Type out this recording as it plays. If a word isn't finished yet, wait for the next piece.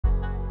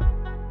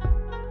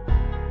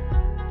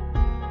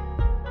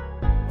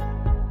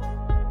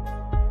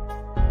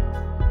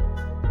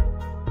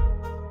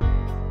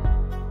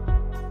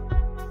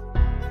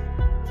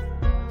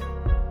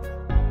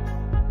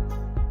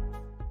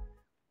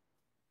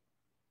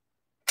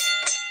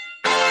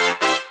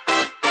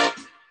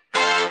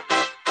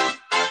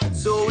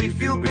So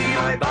if you'll be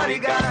my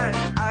bodyguard,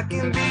 I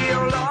can be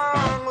your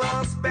long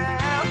lost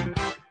pal.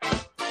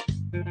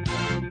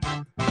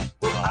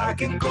 Well, I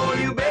can call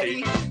you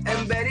Betty,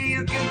 and Betty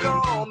you can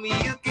call me.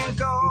 You can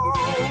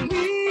call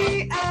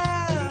me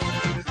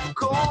out.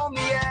 Call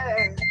me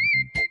out.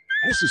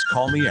 This is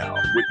Call Me Al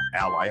with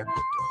Ally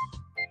Crypto.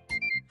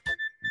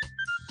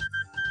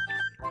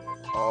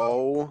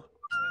 Oh,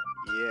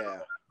 yeah.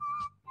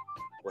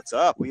 What's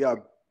up? We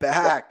are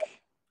back.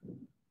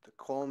 The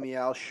Call Me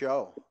Al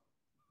show.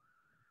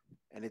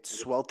 And it's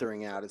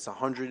sweltering out. It's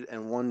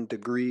 101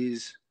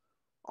 degrees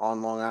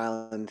on Long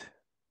Island.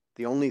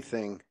 The only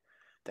thing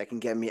that can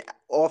get me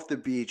off the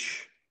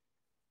beach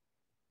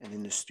and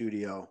in the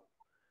studio,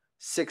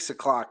 6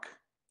 o'clock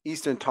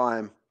Eastern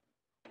time,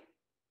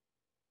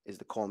 is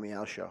the Call Me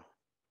Al show.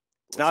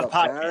 It's not a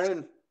podcast.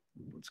 Aaron?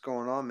 What's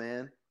going on,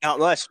 man? Now,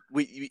 Les,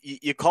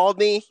 you called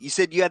me. You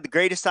said you had the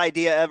greatest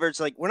idea ever. It's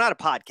like, we're not a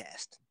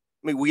podcast.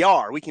 I mean, we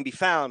are. We can be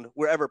found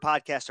wherever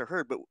podcasts are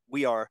heard, but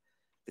we are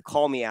the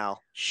Call Me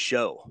Al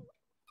show.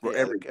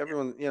 Wherever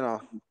everyone,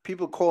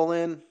 people call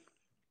in.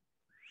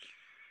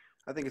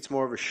 I think it's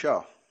more of a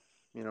show.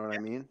 You know what I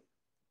mean?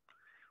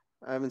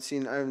 I haven't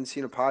seen a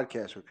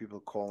podcast where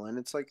people call in.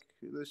 It's like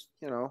this,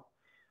 like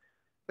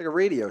a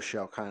radio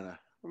show kind of.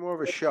 More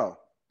of a show.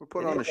 We're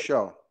putting on a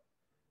show.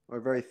 We're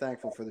very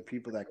thankful for the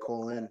people that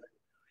call in.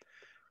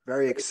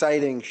 Very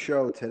exciting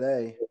show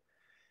today.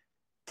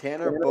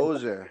 Tanner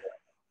Boser,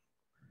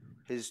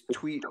 his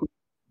tweet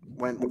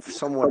went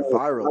somewhat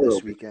viral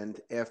this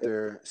weekend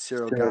after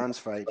Cyril Gane's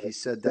fight. He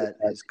said that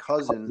his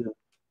cousin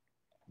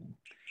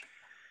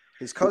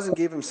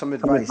gave him some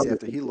advice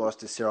after he lost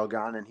to Cyril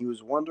Gane, and he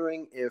was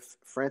wondering if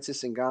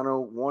Francis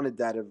Ngannou wanted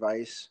that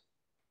advice.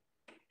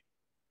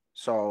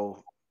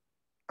 So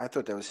I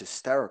thought that was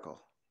hysterical.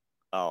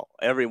 Oh,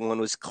 everyone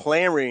was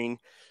clamoring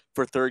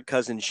for third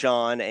cousin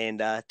Shaun, and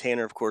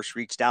Tanner, of course,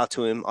 reached out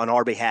to him on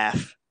our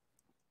behalf.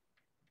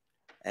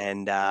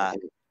 And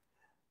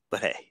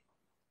but hey,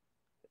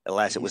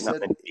 alas, it was not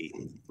meant to be.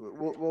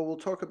 We'll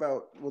talk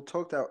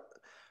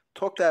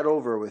that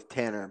over with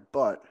Tanner,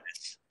 but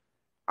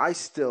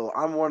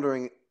I'm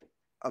wondering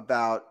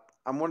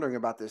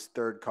about this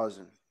third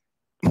cousin.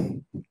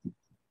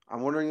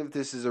 I'm wondering if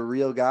this is a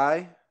real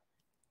guy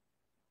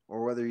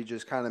or whether he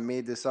just kind of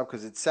made this up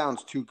because it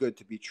sounds too good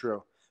to be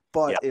true.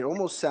 But it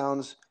almost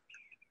sounds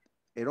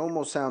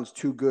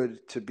too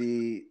good to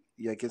be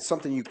like it's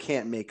something you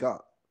can't make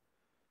up.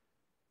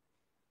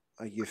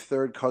 Like your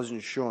third cousin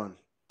Shaun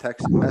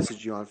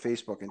messaged you on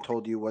Facebook and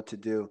told you what to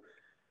do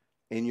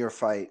in your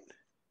fight.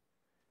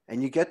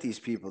 And you get these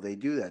people, they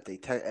do that.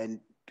 And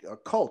a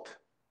Colt,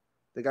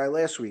 the guy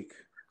last week.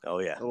 Oh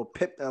yeah. That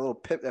little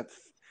pip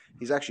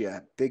he's actually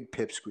a big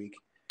pipsqueak.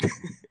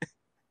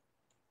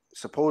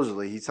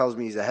 Supposedly, he tells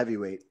me he's a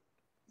heavyweight.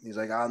 He's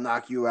like, I'll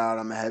knock you out.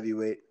 I'm a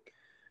heavyweight.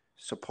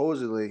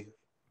 Supposedly.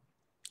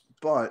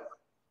 But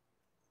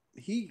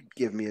he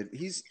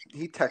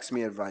texted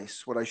me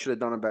advice, what I should have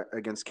done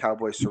against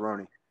Cowboy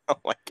Cerrone. Oh,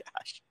 my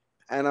gosh.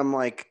 And I'm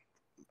like,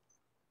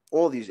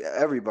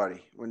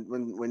 everybody,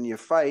 when you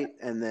fight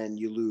and then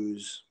you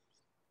lose,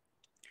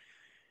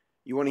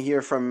 you want to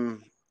hear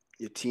from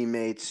your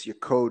teammates, your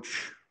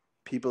coach,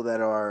 people that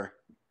are,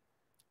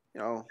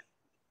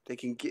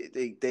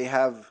 they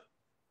have,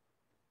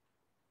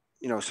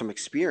 some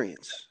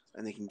experience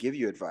and they can give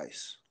you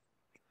advice.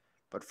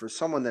 But for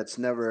someone that's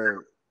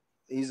never,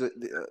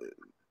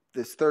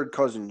 this third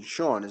cousin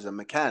Shaun is a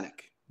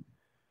mechanic.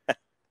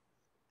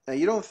 Now,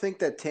 you don't think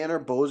that Tanner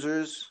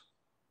Boser's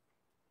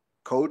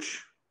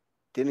coach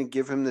didn't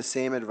give him the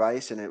same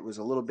advice and it was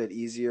a little bit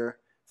easier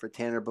for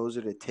Tanner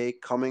Boser to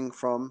take coming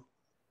from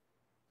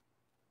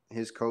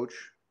his coach?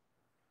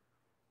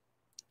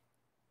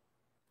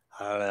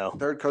 I don't know.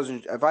 Third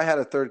cousin. If I had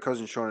a third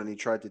cousin Shaun and he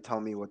tried to tell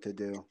me what to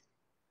do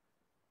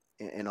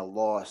in a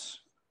loss,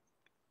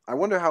 I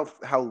wonder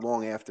how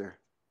long after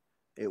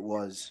it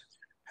was.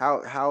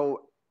 How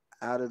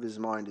out of his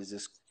mind is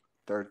this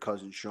third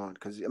cousin Shaun?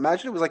 Because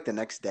imagine it was like the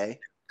next day.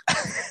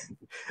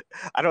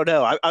 I don't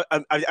know.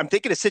 I'm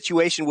thinking a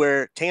situation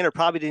where Tanner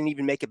probably didn't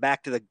even make it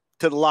back to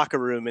the locker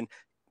room, and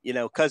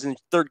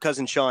third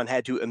cousin Shaun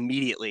had to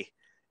immediately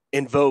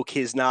invoke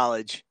his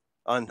knowledge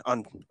on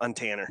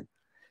Tanner.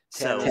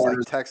 So he's like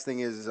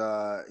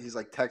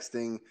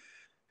texting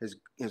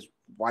his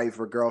wife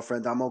or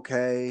girlfriend, I'm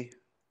okay.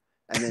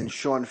 And then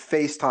Shaun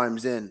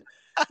FaceTimes in.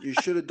 You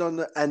should have done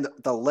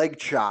the leg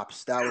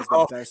chops. That was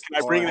the best.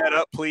 Can I bring that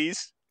up,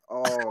 please?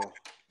 Oh.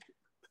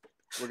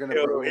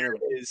 Here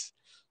it is.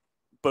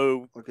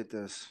 Boom. Look at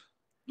this.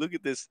 Look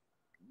at this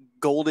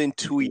golden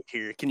tweet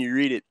here. Can you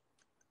read it?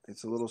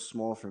 It's a little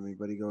small for me,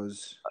 but he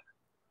goes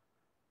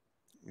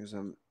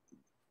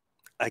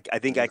I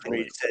think I can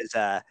read it. It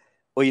says,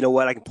 well, you know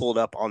what? I can pull it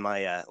up on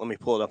my let me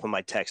pull it up on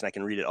my text and I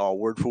can read it all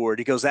word for word.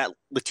 He goes, that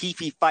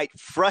Latifi fight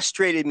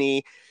frustrated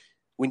me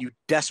when you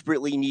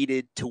desperately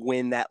needed to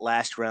win that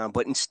last round,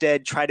 but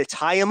instead try to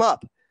tie him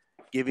up,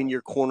 giving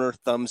your corner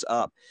thumbs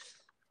up.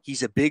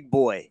 He's a big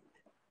boy.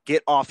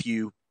 Get off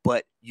you,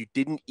 but you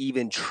didn't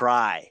even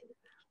try.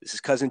 This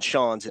is cousin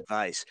Shaun's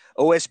advice.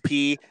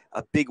 OSP,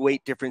 a big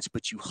weight difference,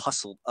 but you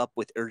hustled up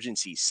with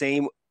urgency.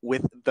 Same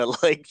with the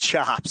leg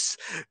chops.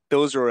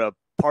 Those are a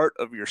part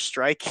of your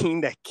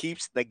striking that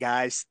keeps the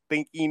guys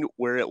thinking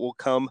where it will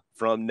come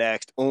from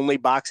next. Only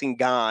boxing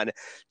gone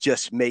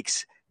just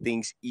makes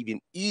things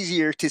even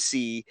easier to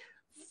see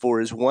for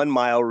his 1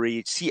 mile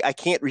reach. See, I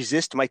can't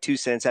resist my 2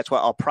 cents. That's why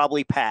I'll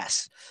probably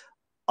pass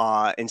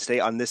and stay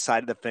on this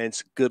side of the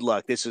fence. Good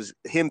luck. This was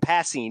him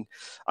passing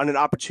on an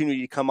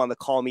opportunity to come on the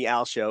Call Me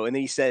Al show. And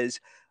then he says,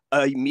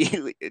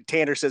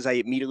 Tanner says, I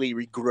immediately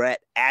regret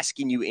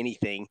asking you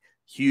anything.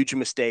 Huge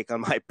mistake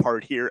on my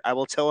part here. I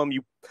will tell him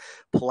you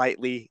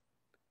politely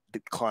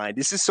declined.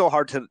 This is so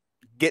hard to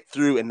get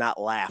through and not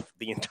laugh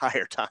the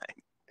entire time.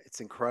 It's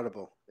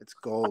incredible. It's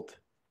gold.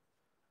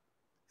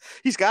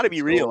 He's got to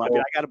be real. I mean,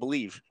 I got to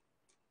believe.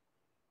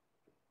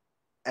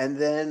 And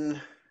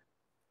then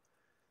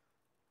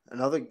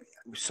another.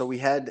 So we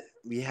have.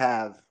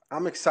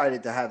 I'm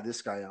excited to have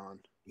this guy on.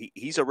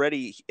 He's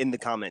already in the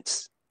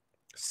comments.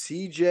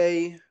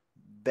 CJ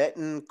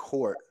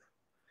Bettencourt,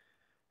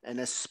 an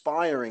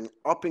aspiring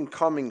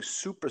up-and-coming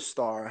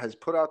superstar, has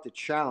put out the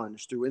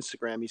challenge through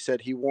Instagram. He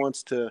said he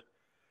wants to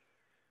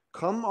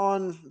come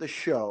on the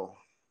show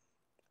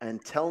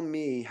and tell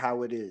me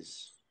how it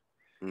is.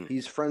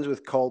 He's friends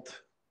with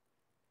Colt,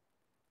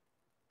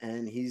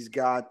 and he's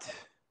got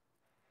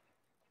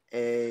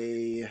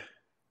I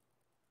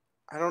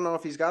don't know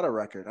if he's got a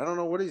record. I don't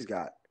know what he's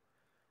got.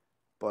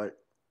 But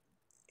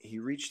he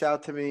reached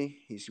out to me.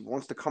 He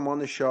wants to come on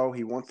the show.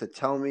 He wants to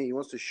tell me. He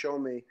wants to show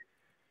me.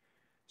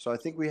 So I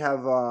think we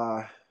have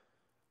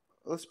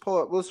let's pull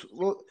up.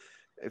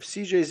 If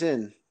CJ's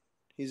in.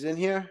 He's in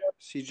here?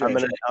 CJ.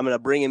 I'm gonna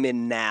bring him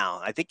in now.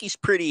 I think he's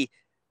pretty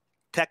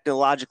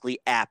technologically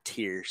apt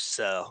here,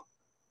 so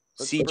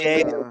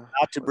CJ,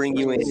 about to bring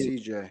you in.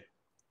 CJ.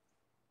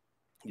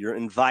 You're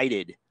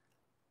invited.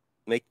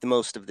 Make the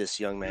most of this,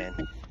 young man.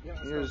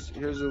 Here's a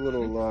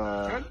little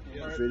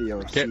video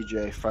of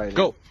CJ fighting.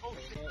 Go.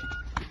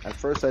 At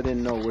first, I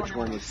didn't know which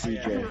one was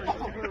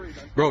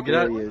CJ. Bro, get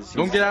out.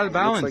 Don't get out of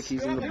balance. Looks like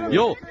he's in the blue.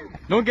 Yo,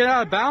 don't get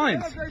out of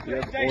balance.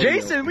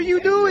 Jason, what are you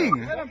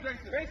doing?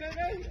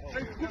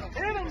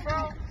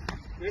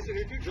 The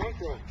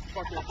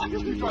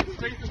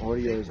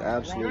audio is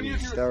absolutely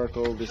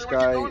hysterical. This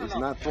guy is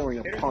not throwing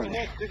a punch.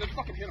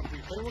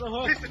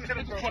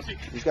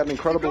 He's got an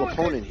incredible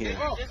opponent here.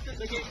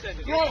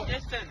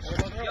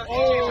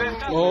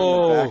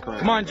 Oh,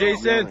 come on,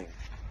 Jason.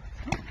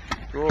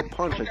 Throw a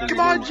punch. Come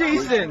on,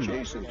 Jason.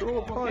 Jason, throw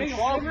a punch.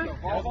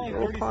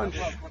 Throw a punch.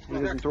 He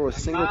doesn't throw a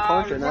single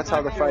punch, and that's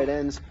how the fight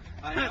ends.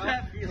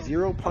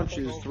 0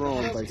 punches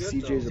thrown by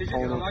CJ's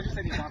opponent.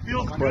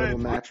 Incredible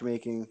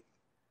matchmaking.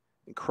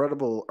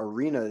 Incredible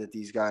arena that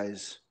these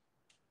guys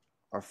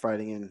are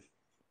fighting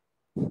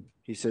in.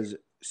 He says,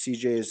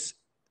 CJ is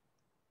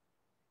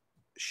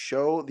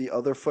show the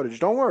other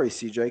footage. Don't worry,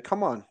 CJ.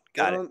 Come on.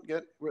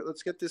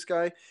 Let's get this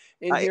guy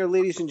in here,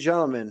 ladies and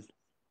gentlemen.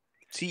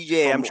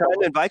 CJ, I'm trying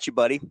to invite you,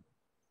 buddy.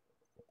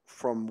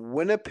 From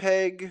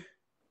Winnipeg,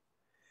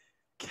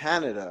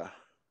 Canada.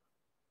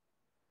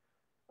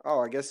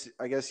 Oh, I guess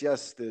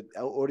yes. The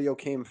audio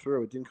came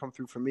through. It didn't come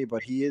through for me,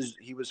 but he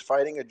was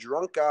fighting a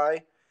drunk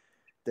guy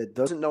that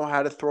doesn't know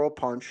how to throw a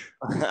punch.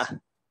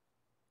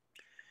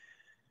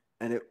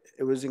 And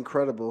it was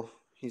incredible.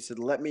 He said,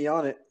 let me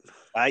on it.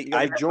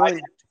 I've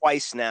joined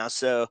twice now,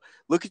 so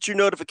look at your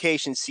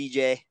notifications,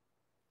 CJ.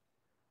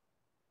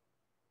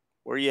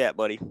 Where you at,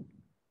 buddy?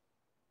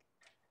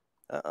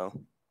 Uh-oh.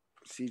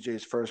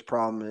 CJ's first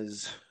problem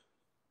is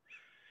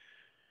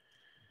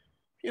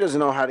he doesn't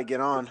know how to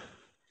get on.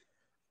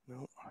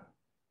 Nope.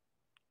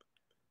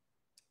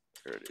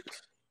 There it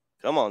is.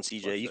 Come on,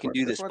 CJ. You can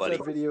do this, buddy.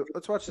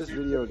 Let's watch this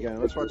video again.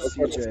 Let's watch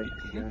CJ.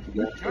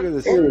 Look at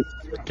this.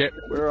 Okay.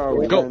 Where are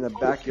we? We're in the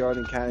backyard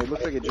in Canada. It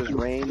looks like it just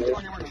rained.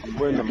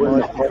 We're in the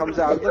mud. He comes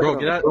out.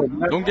 Bro,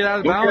 don't get out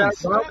of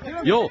balance.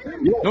 Yo,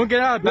 don't get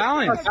out of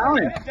balance.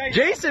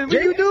 Jason, what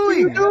are you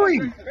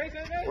doing?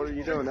 What are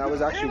you doing? That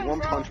was actually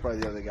 1 punch by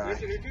the other guy.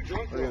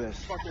 Look at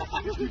this.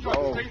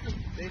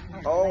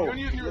 Oh,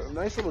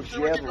 nice little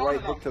jab, right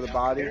hook to the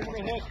body.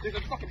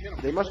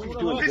 They must be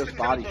doing just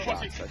body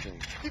shots, I think.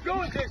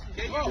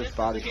 Just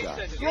body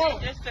shots.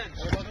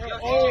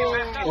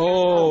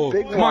 Oh,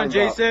 come on,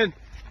 Jason.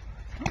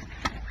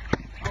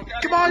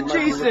 Come on,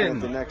 Jason.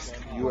 The next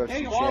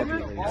UFC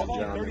champion, ladies and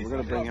gentlemen. We're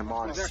going to bring him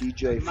on.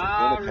 CJ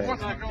from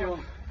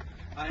Winnipeg.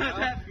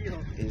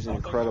 He's an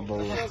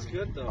incredible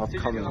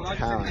upcoming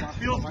talent.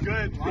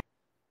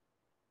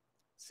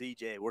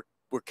 CJ,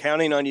 we're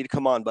counting on you to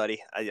come on,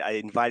 buddy. I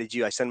invited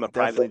you. I sent him a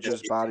private. Definitely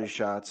just body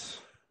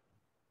shots.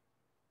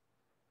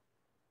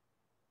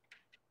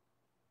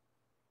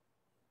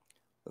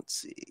 Let's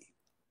see.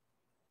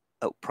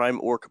 Oh, Prime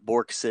Orc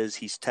Bork says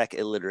he's tech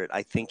illiterate.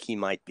 I think he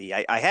might be.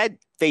 I had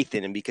faith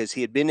in him because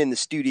he had been in the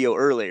studio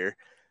earlier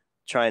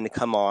trying to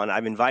come on.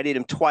 I've invited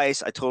him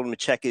twice. I told him to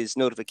check his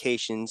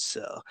notifications.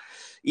 So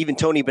even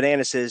Tony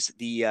Banana says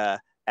the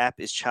app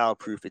is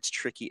childproof. It's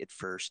tricky at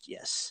first.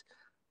 Yes.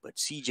 But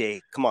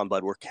CJ, come on,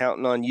 bud. We're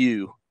counting on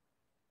you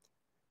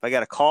I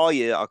got to call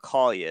you, I'll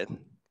call you.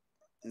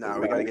 No,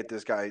 we got to get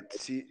this guy.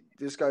 See,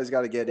 this guy's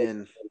got to get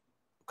in.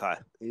 Okay.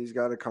 He's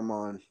got to come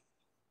on.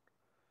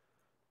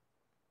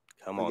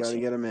 Come We on, got to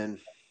CJ. get him in.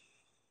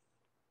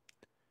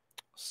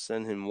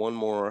 Send him one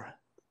more.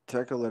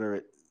 Tech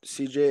illiterate.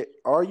 CJ,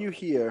 are you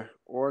here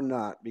or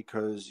not?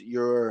 Because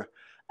you're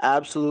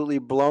absolutely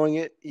blowing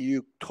it.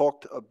 You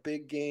talked a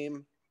big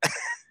game.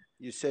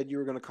 You said you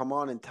were going to come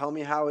on and tell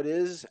me how it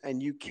is,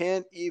 and you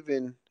can't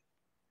even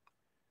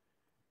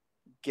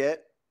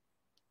get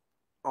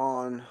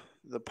on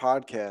the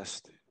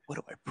podcast. What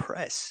do I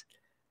press?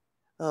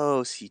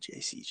 Oh,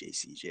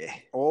 CJ.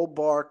 All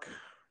bark,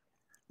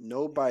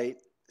 no bite.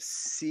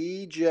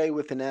 CJ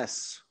with an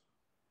S.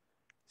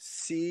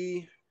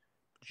 CJ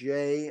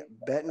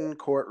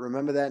Bettencourt.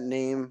 Remember that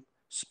name.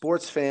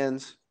 Sports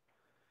fans.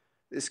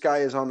 This guy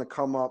is on the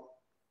come up.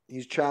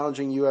 He's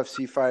challenging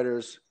UFC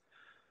fighters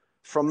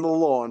from the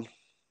lawn,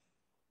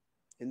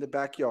 in the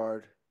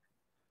backyard,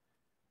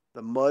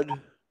 the mud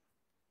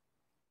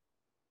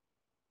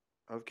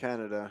of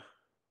Canada.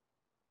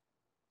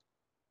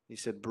 He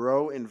said,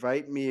 bro,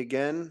 invite me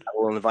again. I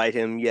will invite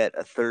him yet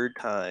a third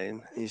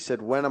time. He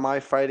said, when am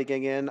I fighting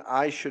again?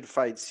 I should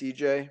fight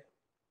CJ.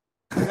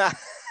 I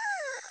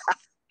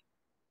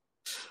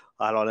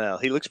don't know.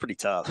 He looks pretty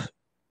tough.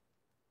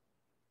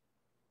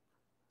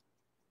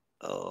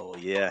 Oh,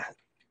 yeah.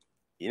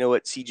 You know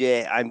what,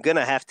 CJ? I'm going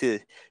to have to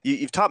 –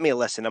 you've taught me a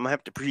lesson. I'm going to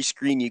have to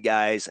pre-screen you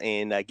guys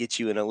and get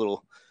you in a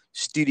little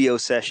studio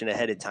session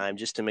ahead of time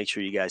just to make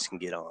sure you guys can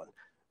get on.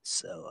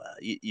 So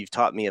you've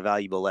taught me a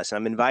valuable lesson.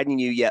 I'm inviting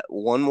you yet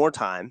one more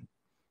time.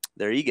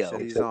 There you go. He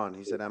said he's on.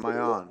 He said, am I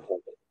on?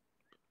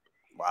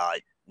 Well,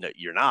 no,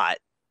 you're not.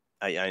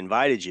 I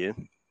invited you.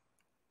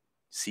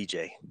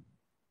 CJ,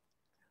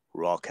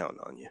 we're all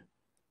counting on you.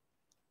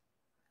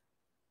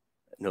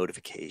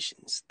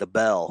 Notifications. The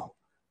bell.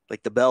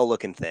 Like the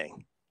bell-looking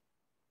thing.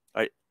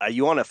 Are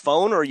you on a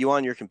phone or are you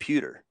on your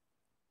computer?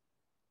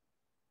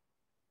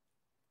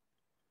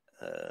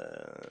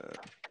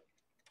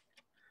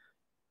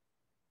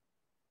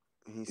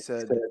 He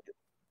said,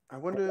 I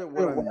wonder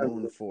what I'm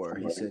known for.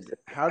 He said,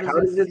 how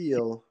does it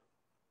feel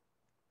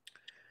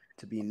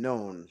to be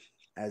known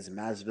as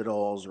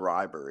Masvidal's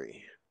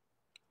rivalry?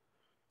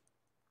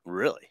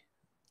 Really?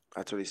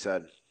 That's what he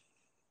said.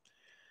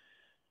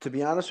 To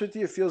be honest with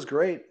you, it feels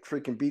great.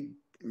 Freaking beat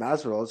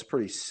Masvidal. It's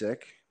pretty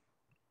sick.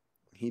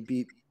 He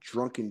beat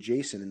drunken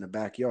Jason in the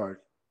backyard.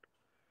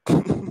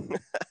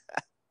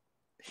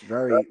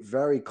 Very,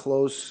 very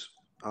close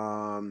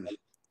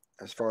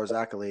as far as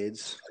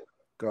accolades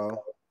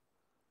go.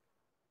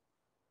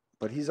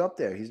 But he's up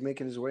there. He's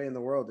making his way in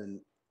the world, and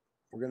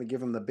we're going to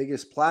give him the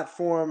biggest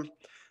platform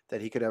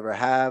that he could ever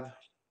have.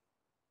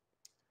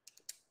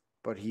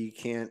 But he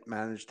can't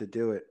manage to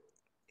do it.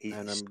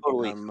 And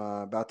I'm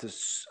about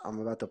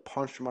to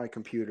punch my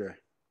computer.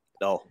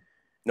 No.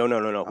 We've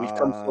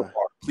come so far.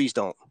 Please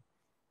don't.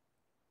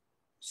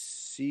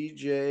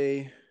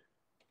 CJ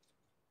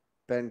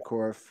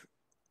Bettencourt.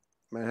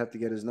 Might have to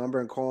get his number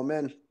and call him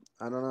in.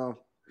 I don't know.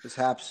 This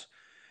haps.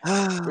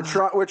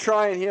 We're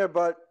trying here,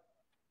 but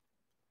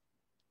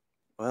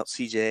well,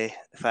 CJ,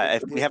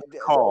 if we have to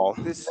call,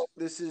 this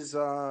is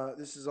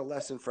a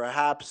lesson for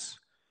haps.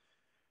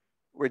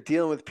 We're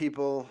dealing with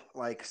people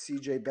like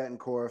CJ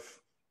Bettencourt.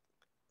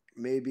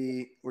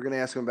 Maybe we're going to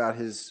ask him about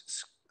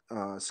his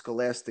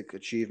scholastic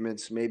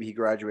achievements. Maybe he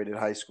graduated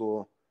high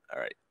school.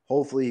 All right.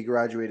 Hopefully he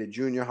graduated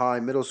junior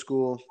high, middle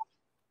school.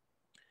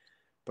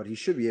 But he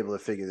should be able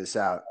to figure this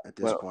out at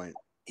this point.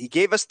 He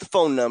gave us the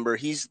phone number.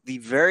 He's the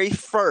very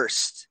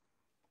first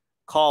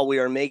call we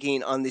are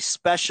making on the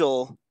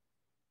special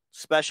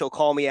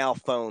Call Me Al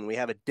phone. We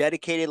have a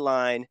dedicated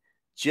line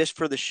just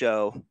for the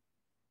show.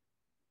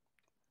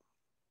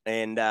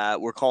 And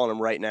we're calling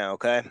him right now,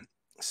 okay?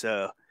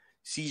 So,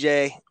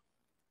 CJ,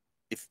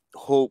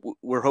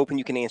 we're hoping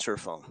you can answer a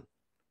phone.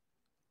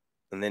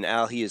 And then,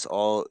 Al, he is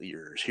all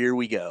yours. Here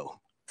we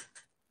go.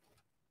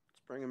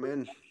 Let's bring him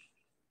in.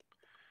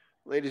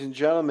 Ladies and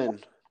gentlemen,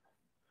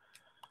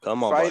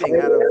 come on, fighting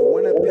out of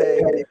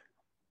Winnipeg,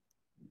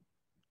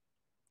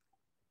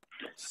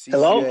 CJ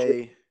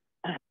Hello?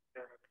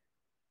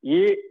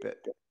 Yeah.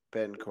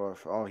 Bettencourt.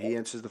 Oh, he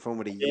answers the phone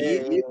with a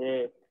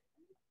yeah.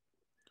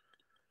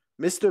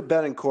 Mr.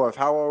 Bettencourt,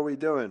 how are we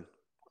doing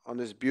on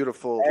this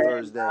beautiful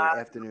Thursday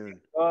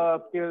afternoon?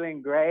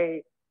 Feeling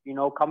great. You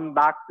know, coming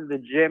back to the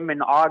gym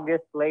in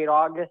August, late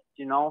August.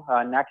 You know,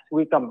 next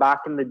week I'm back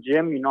in the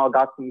gym. You know, I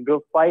got some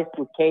good fights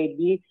with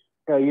KD.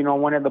 You know,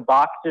 one of the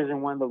boxers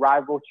in one of the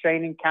rival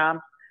training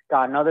camps.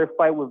 Got another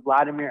fight with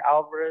Vladimir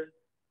Alvarez.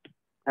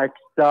 Next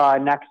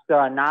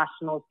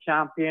nationals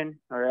champion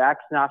or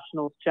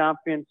ex-nationals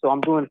champion. So I'm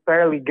doing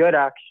fairly good,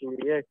 actually.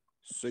 Yeah.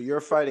 So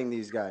you're fighting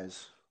these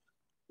guys?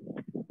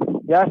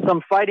 Yes,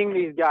 I'm fighting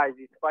these guys.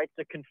 These fights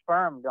are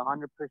confirmed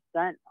 100%,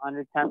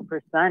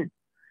 110%.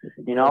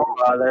 You know,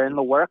 they're in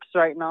the works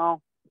right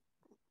now.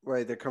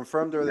 Right, they're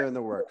confirmed or they're in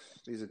the works?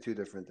 These are two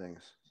different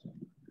things.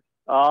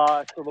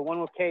 So the one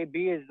with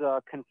KB is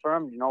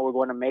confirmed. You know, we're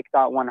going to make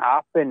that one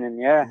happen, and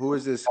yeah. Who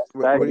is this?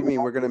 What do you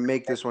mean we're going to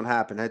make this one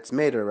happen? It's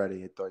made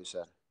already, I thought you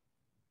said.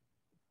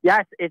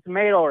 Yes, it's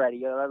made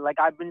already. Like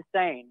I've been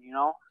saying, you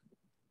know.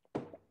 I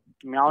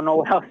mean, I don't know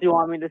what else you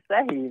want me to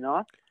say, you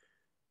know.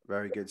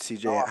 Very good,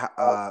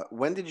 CJ.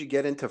 When did you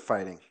get into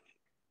fighting?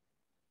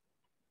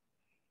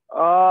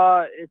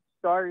 It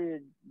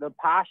started. The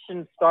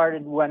passion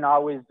started when I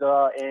was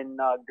in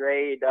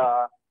grade.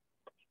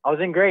 I was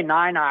in grade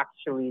 9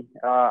 actually.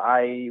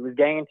 I was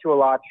getting into a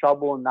lot of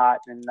trouble in that,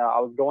 and I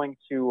was going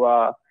to.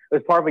 It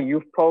was part of a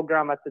youth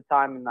program at the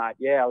time, and that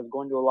I was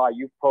going to a lot of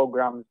youth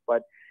programs.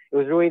 But it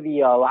was really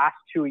the last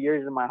 2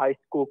 years of my high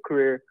school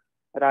career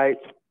that I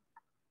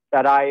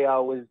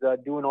was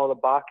doing all the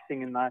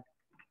boxing and that.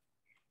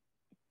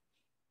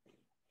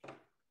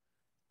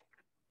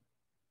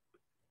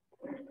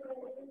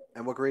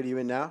 And what grade are you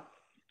in now?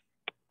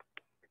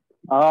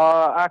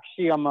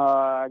 Actually, I'm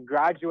a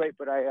graduate,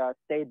 but I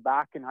stayed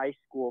back in high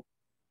school.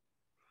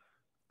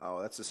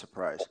 Oh, that's a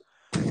surprise!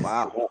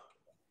 Wow.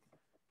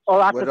 Oh,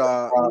 that's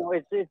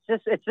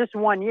it's just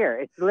 1 year.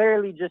 It's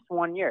literally just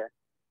 1 year.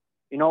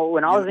 You know,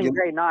 when I was in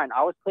grade 9,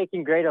 I was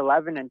taking grade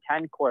 11 and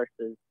 10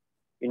 courses.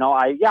 You know,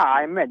 I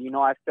admit, you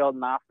know, I failed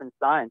math and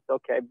science.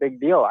 Okay, big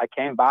deal. I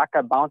came back.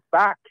 I bounced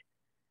back.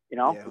 You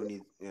know.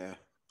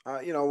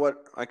 You know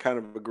what? I kind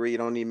of agree. You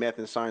don't need math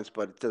and science,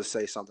 but it does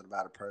say something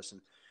about a person.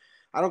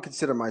 I don't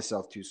consider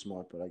myself too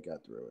smart, but I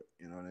got through it.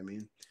 You know what I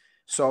mean?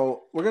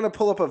 So we're gonna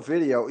pull up a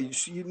video.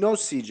 You know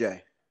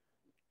CJ.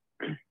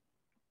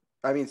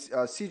 I mean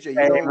CJ.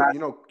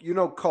 You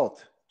know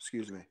Colt.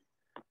 Excuse me.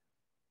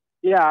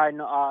 Yeah, I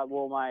know.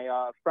 Well,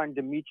 my friend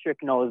Dimitri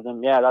knows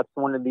him. Yeah, that's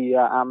one of the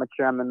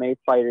amateur MMA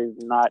fighters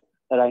that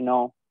I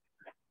know.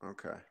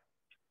 Okay.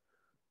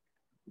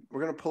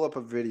 We're gonna pull up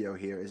a video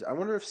here. I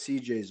wonder if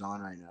CJ's on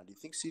right now. Do you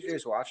think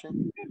CJ's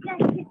watching?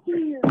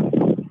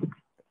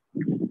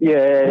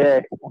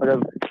 Yeah.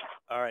 Whatever.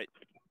 All right.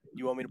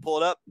 You want me to pull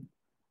it up?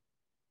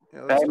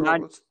 Yeah, let's go.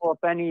 Just pull up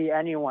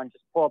anyone.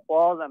 Just pull up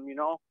all of them. You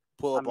know.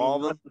 Pull up all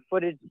of them. The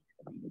footage.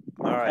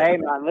 All right. Hey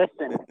man,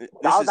 listen.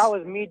 That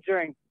was me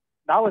during.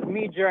 That was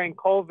me during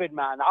COVID,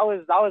 man. That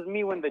was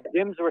me when the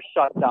gyms were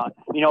shut down.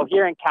 You know,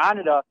 here in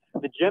Canada,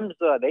 the gyms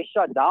they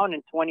shut down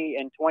in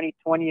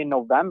 2020 in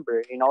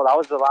November. You know, that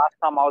was the last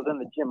time I was in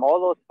the gym. All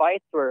those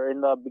fights were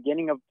in the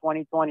beginning of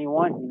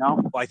 2021. You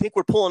know. Well, I think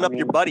we're pulling up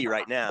your buddy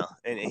right now,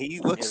 and he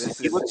looks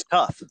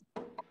tough.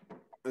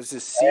 This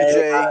is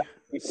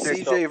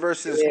CJ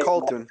versus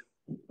Colton.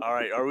 All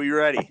right, are we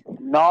ready?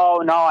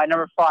 No, I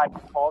never fought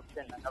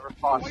Colton.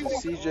 This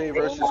is CJ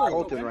versus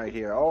Colton right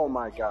here. Oh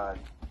my God.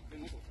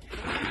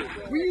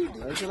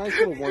 There's a nice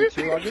little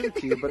 1-2. I'll give it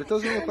to you, but it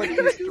doesn't look like he's.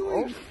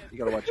 Oh, you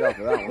gotta watch out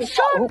for that one.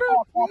 Shaun,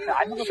 bro.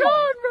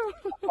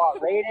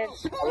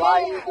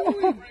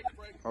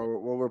 Oh,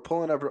 well, we're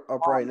pulling up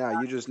right now.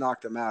 You just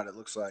knocked him out. It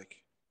looks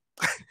like.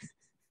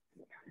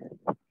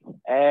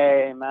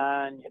 Hey,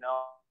 man. You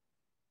know,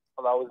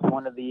 that was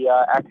one of the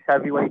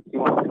ex-heavyweights. He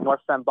went to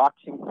North End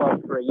Boxing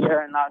Club for a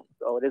year and that.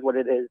 So it is what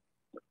it is.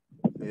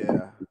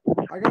 Yeah.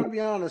 I gotta be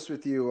honest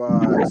with you,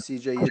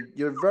 CJ.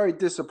 You're very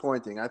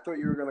disappointing. I thought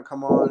you were gonna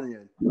come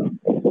on.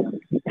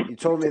 You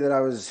told me that I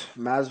was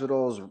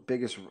Masvidal's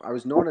biggest. I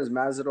was known as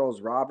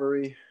Masvidal's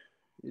robbery.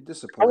 You're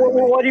disappointing.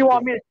 What do you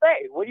want me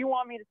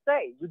to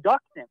say? You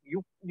ducked him.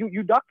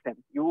 You ducked him.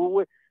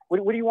 What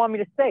do you want me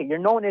to say? You're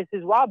known as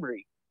his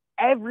robbery.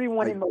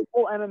 Everyone in the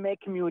whole MMA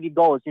community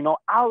goes. You know,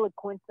 Al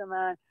Quinta,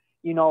 man.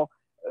 You know,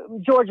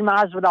 George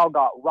Masvidal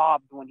got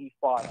robbed when he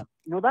fought him.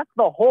 You know, that's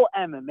the whole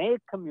MMA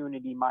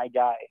community, my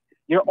guy.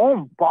 Your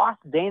own boss,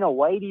 Dana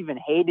White, even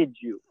hated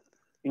you.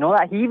 You know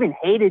that? He even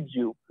hated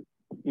you.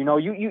 You know,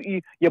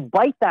 you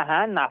bite the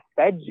hand that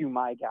fed you,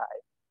 my guy.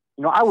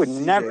 You know, I would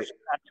never do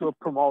that to a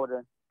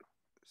promoter.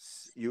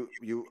 You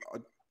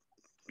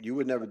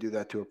would never do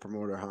that to a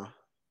promoter, huh?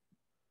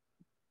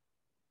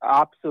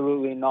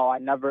 Absolutely no.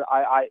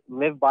 I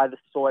live by the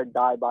sword,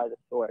 die by the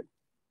sword.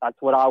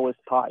 That's what I was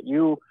taught.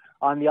 You,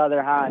 on the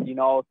other hand, you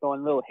know,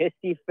 throwing little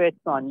hissy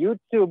fits on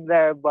YouTube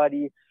there,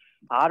 buddy.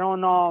 I don't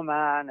know,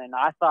 man. And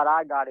I thought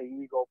I got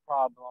an ego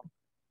problem.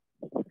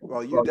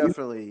 Well, you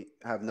definitely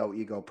have no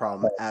ego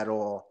problem at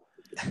all.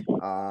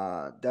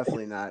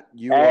 Definitely not.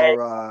 You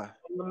are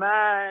the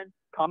man,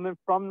 coming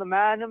from the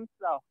man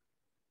himself.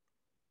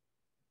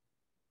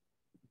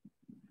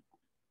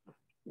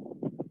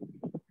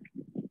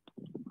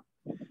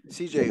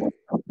 CJ,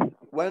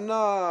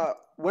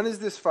 when is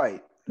this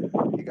fight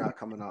you got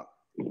coming up?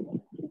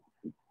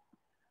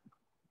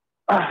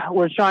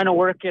 We're trying to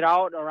work it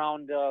out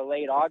around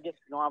late August.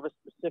 We don't have a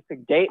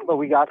specific date, but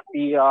we got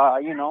the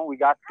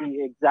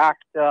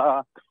exact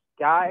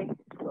guy.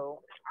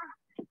 So,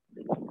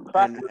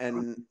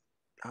 and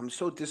I'm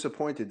so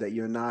disappointed that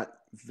you're not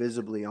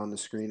visibly on the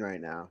screen right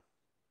now.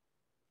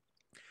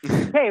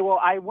 Hey, well,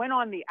 I went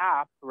on the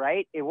app,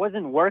 right? It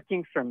wasn't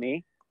working for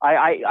me.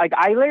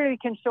 I literally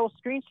can show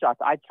screenshots.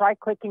 I tried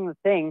clicking the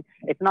thing.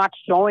 It's not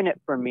showing it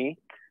for me.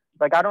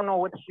 Like, I don't know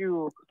what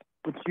you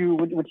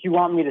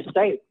want me to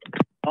say.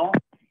 You know?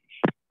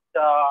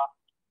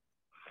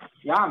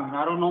 Yeah, I mean,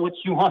 I don't know what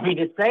you want me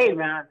to say,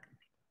 man.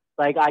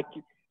 Like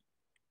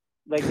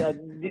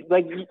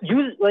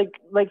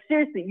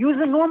seriously, use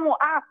a normal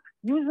app.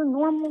 Use a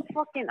normal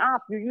fucking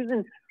app. You're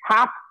using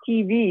half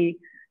TV.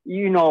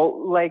 You know,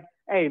 like,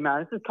 hey, man,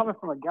 this is coming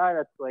from a guy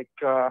that's like,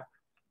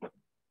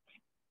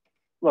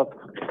 look,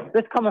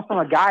 this coming from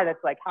a guy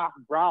that's like half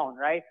brown,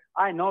 right?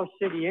 I know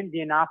shitty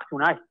Indian apps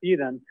when I see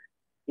them.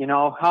 You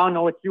know, I don't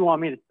know what you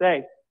want me to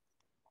say.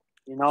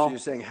 You know, So you're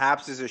saying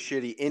Haps is a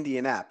shitty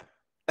Indian app?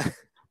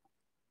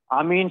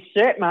 I mean,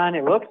 shit, man.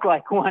 It looks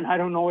like one. I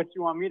don't know what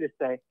you want me to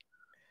say.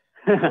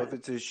 Well, if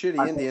it's a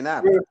shitty Indian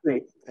app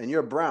Seriously. and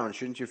you're brown,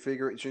 shouldn't you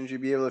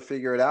be able to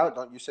figure it out?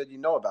 You said you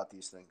know about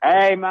these things.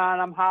 Hey, man,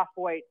 I'm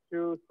halfway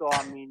too. So,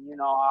 I mean, you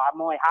know,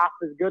 I'm only half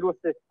as good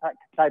with this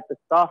type of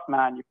stuff,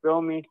 man. You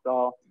feel me?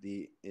 So,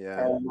 hey,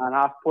 man,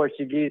 half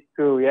Portuguese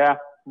too, yeah.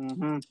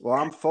 Mm-hmm. Well,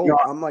 I'm full. You know,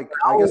 I'm like,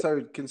 I guess I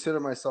would consider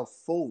myself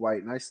full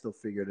white, and I still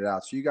figured it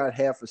out. So you got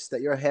half a step.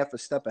 You're half a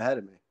step ahead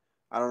of me.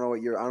 I don't know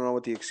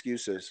what the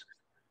excuse is.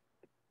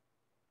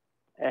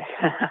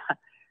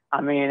 I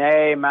mean,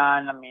 hey,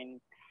 man. I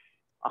mean,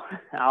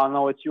 I don't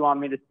know what you want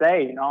me to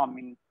say. You know, I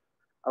mean,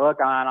 look,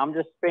 man, I'm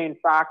just spitting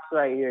facts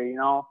right here. You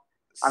know,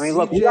 I mean,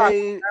 look, you gotta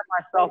compare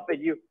myself at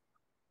you.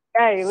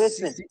 Hey,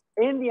 listen,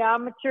 in the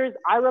amateurs,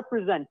 I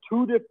represent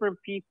two different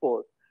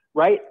peoples,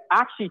 right?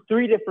 Actually,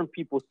 three different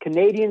peoples: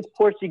 Canadians,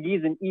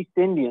 Portuguese, and East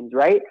Indians,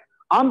 right?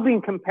 I'm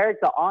being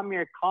compared to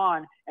Amir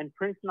Khan and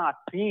Prince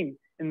Nassim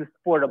in the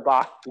sport of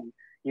boxing.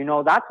 You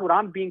know, that's what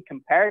I'm being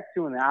compared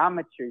to in the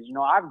amateurs. You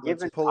know, I've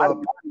given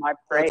my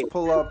praise.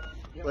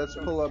 Let's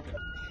pull up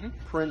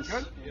Prince,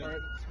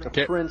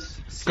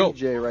 Prince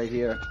CJ right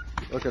here.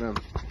 Look at him.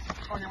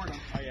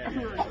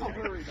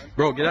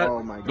 Bro, get out.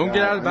 Oh my God. Don't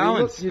get out of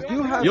balance. I mean, look, you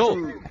do have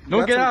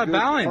don't get out of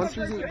balance.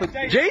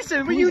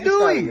 Jason, what are you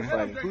doing?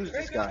 Who's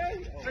this guy?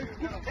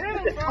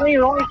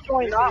 You're only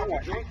showing that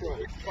one.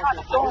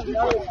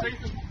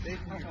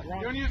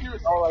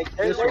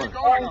 This one.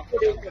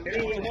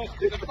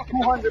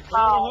 200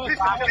 pounds.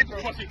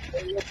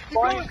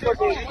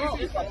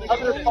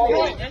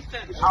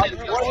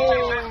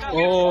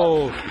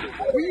 Oh.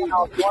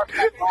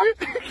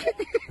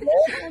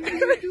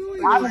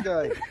 This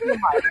guy.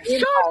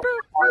 Shaun, bro.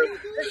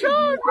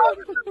 Shaun, bro.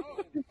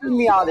 Get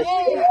me out of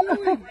here.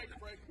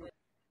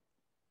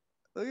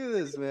 Look at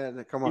this,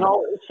 man. Come on.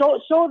 No,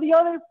 show the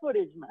other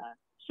footage, man.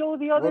 Show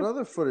the other. What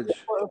other footage?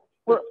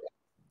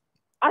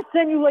 I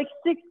sent you like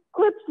 6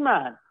 clips,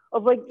 man,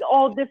 of like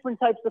all different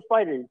types of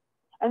fighters.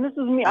 And this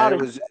was me out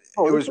of. It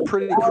was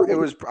pretty. It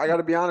was. I got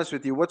to be honest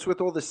with you. What's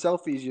with all the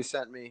selfies you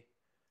sent me?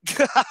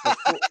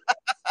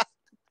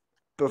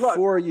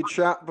 Before you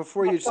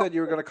said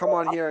you were going to come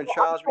on here and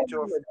challenge me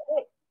to a.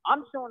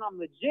 I'm showing I'm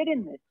legit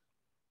in this.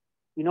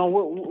 You know,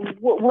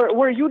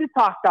 where are you to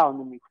talk down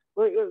to me?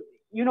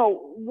 You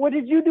know, what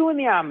did you do in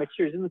the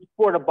amateurs in the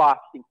sport of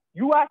boxing?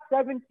 You at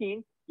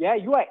 17, yeah,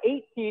 you at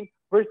 18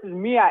 versus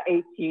me at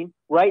 18,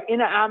 right,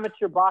 in an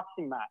amateur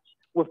boxing match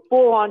with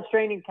full-on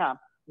training camp.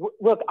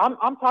 Look,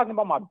 I'm talking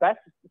about my best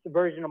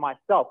version of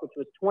myself, which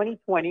was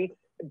 2020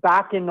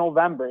 back in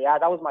November. Yeah,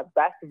 that was my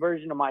best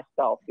version of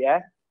myself.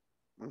 Yeah,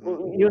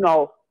 mm-hmm. You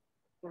know,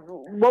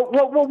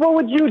 what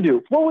would you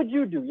do? What would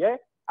you do? Yeah,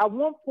 at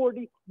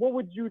 140, what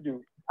would you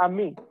do? I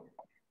mean,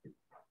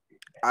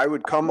 I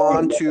would come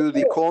on to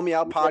the Call Me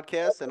Out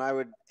podcast and I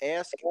would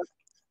ask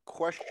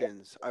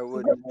questions. I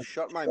would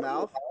shut my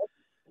mouth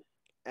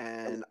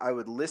and I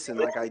would listen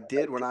like I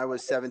did when I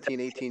was 17,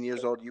 18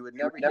 years old. You would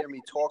never hear me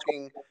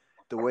talking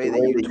the way that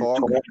you talk.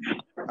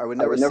 I would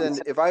never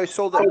send – if I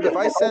sent –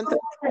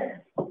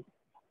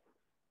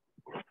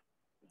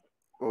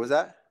 what was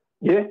that?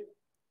 Yeah.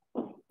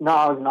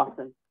 No, it was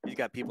nothing. You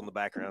got people in the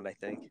background, I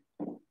think.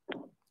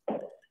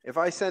 If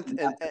I sent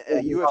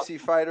a UFC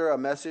fighter a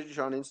message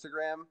on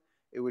Instagram,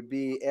 it would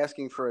be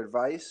asking for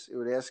advice. It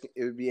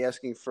would be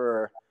asking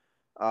for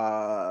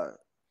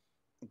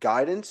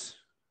guidance.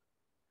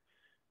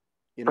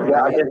 You know,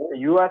 yeah, it's a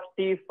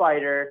UFC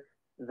fighter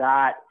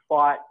that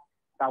fought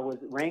that was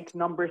ranked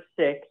number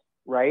 6,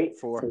 right?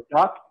 To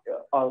duck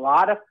a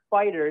lot of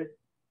fighters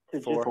to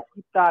just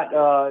keep that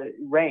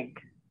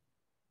rank.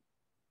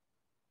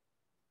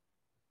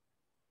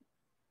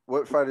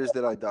 What fighters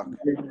did I duck?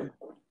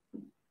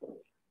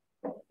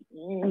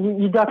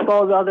 You ducked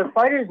all the other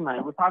fighters,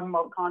 man. We're talking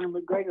about Conor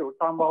McGregor. We're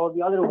talking about all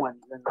the other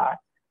ones. And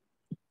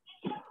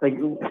like,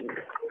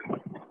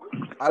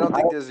 I don't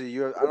think there's a.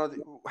 I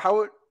don't.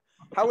 How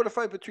would a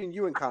fight between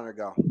you and Conor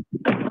go?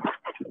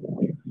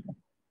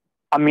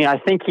 I mean, I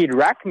think he'd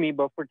wreck me,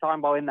 but if we're talking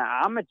about in the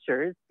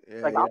amateurs,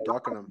 yeah, like, you're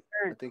ducking him.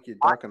 I think you're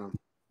ducking him.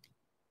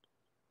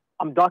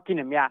 I'm ducking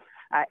him. Yeah,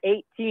 at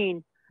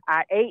 18,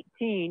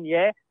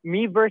 yeah,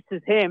 me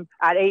versus him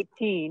at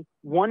 18.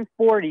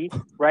 140,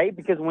 right?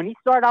 Because when he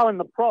started out in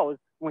the pros,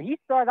 when he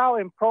started out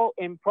in pro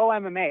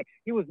MMA,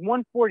 he was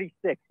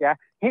 146, yeah?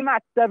 Him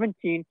at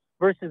 17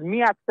 versus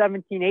me at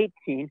 17,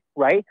 18,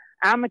 right?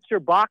 Amateur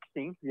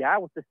boxing, yeah,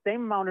 with the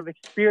same amount of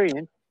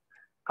experience,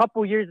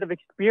 couple years of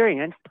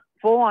experience,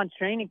 full-on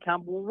training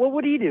camp. What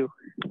would he do?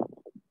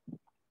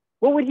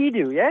 What would he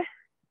do, yeah?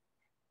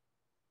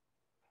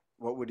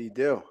 What would he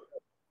do?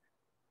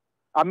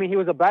 I mean, he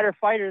was a better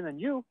fighter than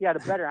you. He had a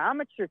better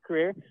amateur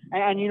career,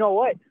 and you know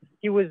what?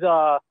 He was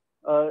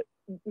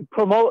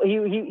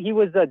He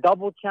was a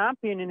double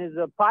champion in his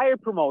prior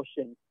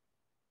promotion.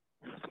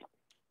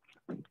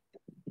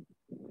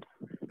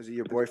 Is he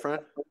your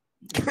boyfriend?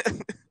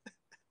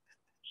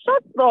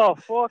 Shut the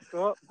fuck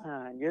up,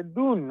 man. You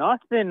do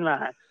nothing,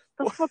 man.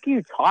 What the fuck are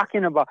you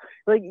talking about?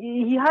 Like,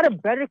 he had a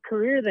better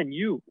career than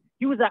you.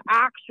 He was an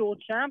actual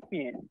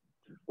champion.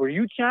 Were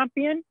you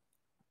champion?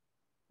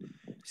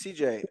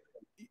 CJ,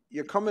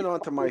 you're coming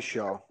onto my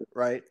show,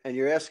 right? And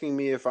you're asking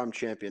me if I'm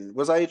champion.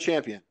 Was I a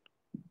champion?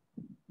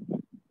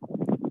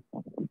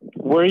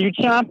 Were you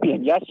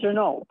champion? Yes or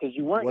no? Because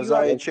you weren't. Was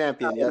I a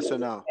champion? Yes or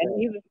no?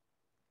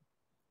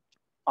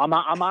 I'm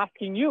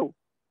asking you.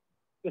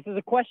 This is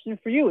a question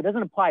for you. It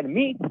doesn't apply to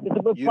me.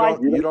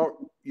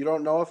 You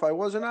don't know if I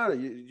was or not?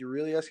 You're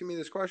really asking me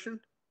this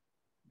question?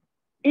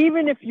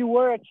 Even if you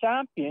were a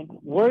champion,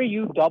 were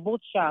you double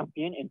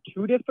champion in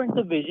 2 different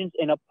divisions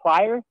in a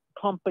prior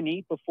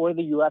company before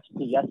the UFC?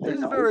 Yes or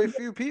no?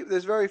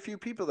 There's very few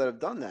people that have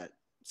done that,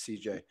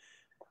 CJ.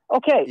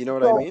 Okay. You know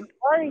what I mean?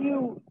 Why are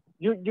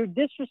you're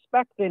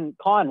disrespecting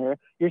Conor?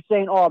 You're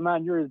saying, "Oh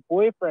man, you're his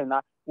boyfriend."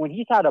 When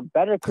he's had a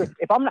better career.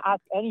 If I'm gonna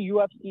ask any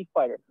UFC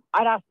fighter,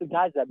 I'd ask the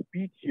guys that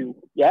beat you.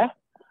 Yeah,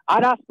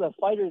 I'd ask the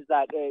fighters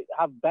that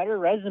have better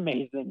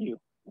resumes than you.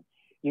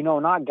 You know,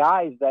 not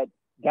guys that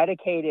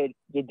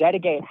you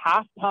dedicate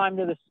half time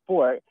to the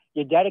sport.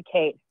 You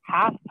dedicate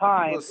half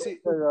time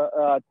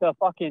to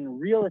fucking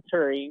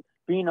realtoring,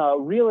 being a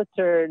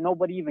realtor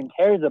nobody even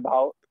cares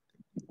about.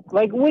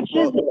 Like, which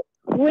is it?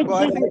 Which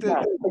is it?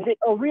 Is it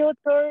a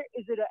realtor?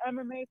 Is it an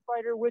MMA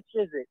fighter? Which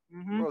is it?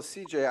 Mm-hmm. Well,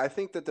 CJ, I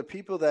think that the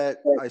people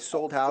that I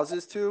sold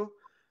houses to,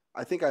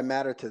 I think I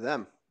matter to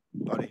them,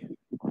 buddy.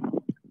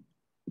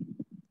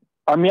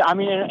 I mean,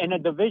 in a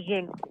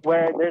division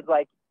where there's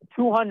like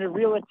 200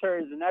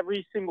 realtors in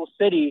every single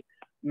city,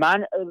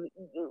 man,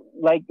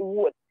 like,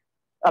 what?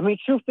 I mean,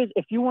 truth is,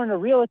 if you weren't a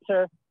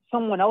realtor,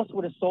 someone else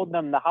would have sold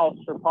them the house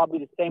for probably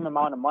the same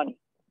amount of money.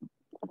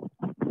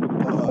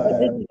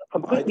 This is a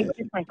completely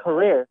different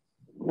career.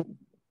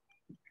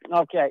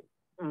 Okay.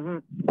 Mm-hmm.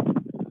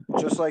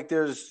 Just like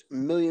there's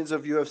millions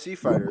of UFC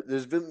fighters,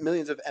 there's been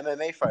millions of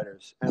MMA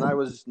fighters, and I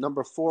was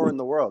number 4 in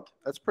the world.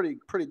 That's pretty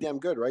damn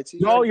good, right?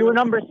 CJ? No, you were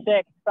number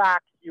 6.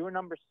 Facts. You were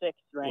number 6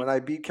 ranked. When I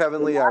beat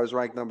Kevin Lee, I was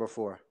ranked number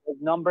 4. It was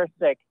number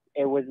 6.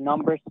 It was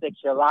number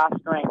 6. Your last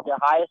rank, your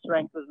highest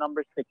rank was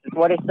number 6. It's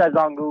what it says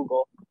on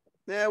Google.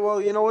 Yeah,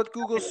 well, you know what?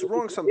 Google's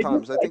wrong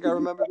sometimes. I think I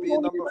remember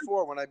being number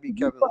 4 when I beat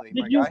Kevin Lee,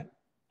 my guy.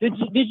 Did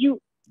you?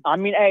 I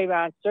mean, hey,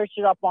 man, search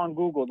it up on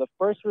Google. The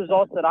first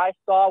results that I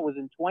saw was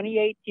in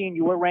 2018.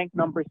 You were ranked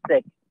number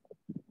 6.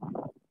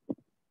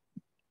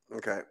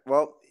 Okay.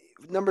 Well,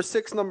 number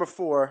 6, number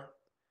 4,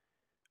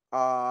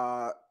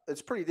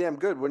 it's pretty damn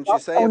good, wouldn't you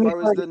say? If I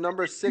was the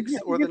number 6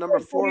 or the number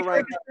 4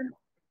 ranked.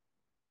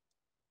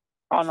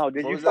 Oh, no.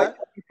 Did you fight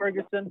Tony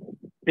Ferguson?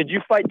 Did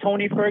you fight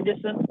Tony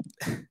Ferguson?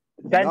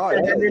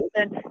 Benson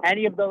Henderson?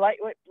 Any of the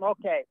lightweight?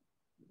 Okay.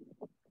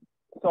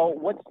 So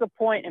what's the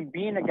point in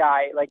being a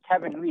guy like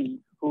Kevin Lee,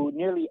 who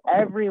nearly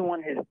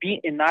everyone has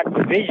beat in that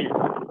division?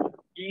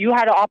 You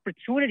had an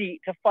opportunity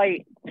to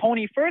fight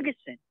Tony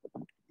Ferguson.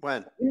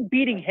 When?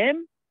 Beating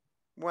him?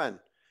 When?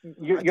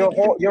 Your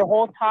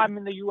whole time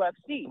in the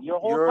UFC. You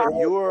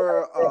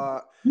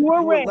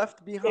were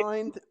left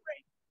behind.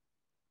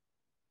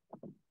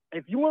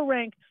 If you were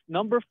ranked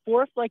number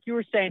 4th, like you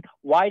were saying,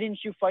 why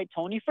didn't you fight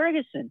Tony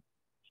Ferguson?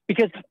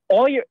 Because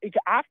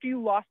after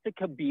you lost to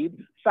Khabib,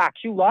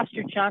 facts, you lost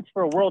your chance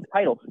for a world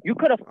title. You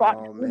could have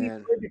fought Tony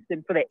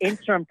Ferguson for the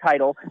interim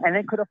title, and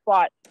then could have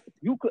fought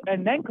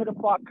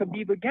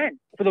Khabib again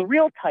for the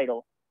real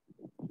title.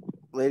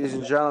 Ladies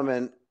and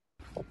gentlemen,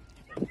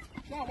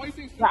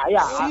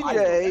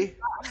 CJ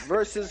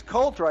versus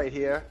Colt right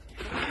here.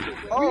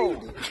 Oh,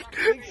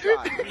 big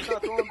shot. He's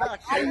not throwing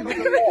back. Shaun!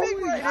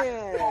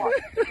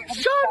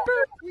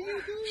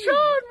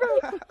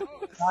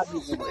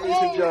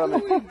 Ladies and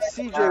gentlemen,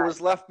 CJ was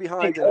left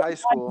behind in high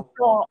school.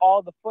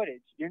 All the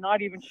footage. You're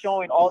not even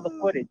showing all the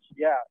footage.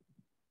 Yeah.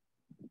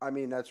 I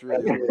mean, that's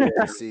really weird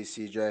to see,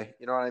 CJ.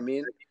 You know what I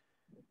mean?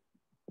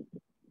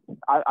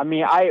 I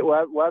mean,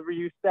 whatever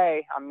you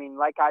say. I mean,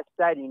 like I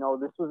said, you know,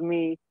 this was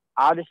me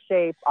out of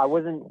shape. I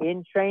wasn't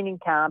in training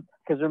camp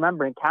because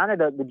remember, in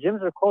Canada, the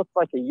gyms are closed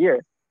for like a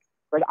year.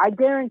 Like I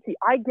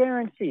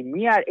guarantee,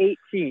 me at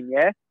 18,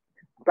 yeah,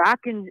 back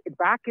in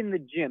the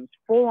gyms,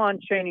 full on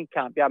training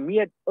camp. Yeah, me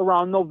at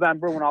around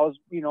November when I was,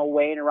 you know,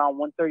 weighing around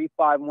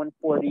 135,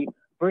 140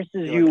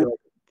 versus you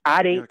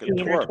at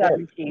 18 or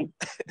 17,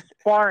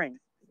 sparring.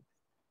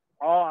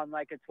 Oh, I'm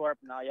like a twerp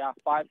now. Yeah,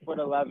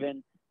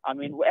 5'11". I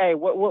mean, hey,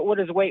 what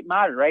does weight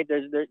matter, right?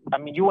 I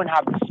mean, you wouldn't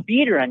have the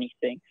speed or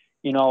anything.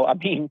 You know, I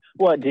mean,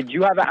 what, did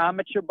you have an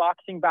amateur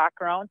boxing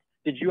background?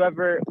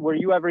 Were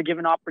you ever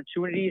given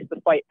opportunities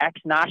to fight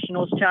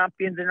ex-nationals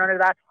champions and none of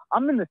that?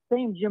 I'm in the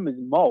same gym as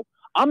Mo.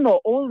 I'm the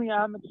only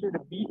amateur to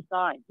be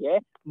signed, yeah?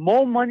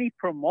 Mo Money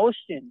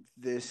Promotions.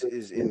 This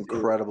is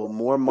incredible.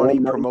 More Money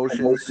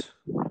Promotions.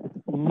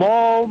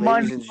 More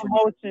money Ladies and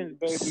promotions,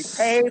 baby.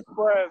 Pay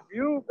for a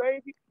view,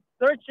 baby.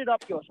 Search it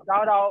up, yo.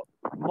 Shout out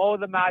Mo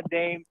the Mad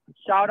Dame.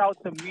 Shout out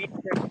to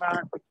Metric,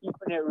 man, for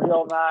keeping it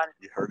real, man.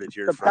 You heard it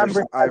here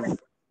September first. 7th,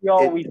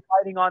 yo, we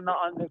fighting on the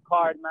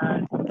undercard,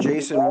 man.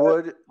 Jason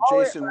Wood.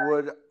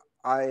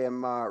 I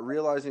am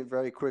realizing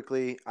very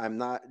quickly. I'm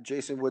not.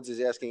 Jason Woods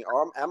is asking,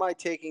 am I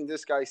taking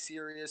this guy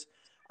serious?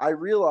 I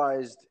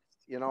realized,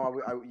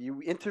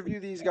 you interview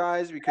these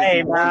guys because Hey,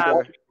 you man,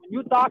 wonder. when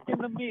you talking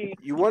to me,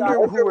 You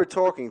wonder who we're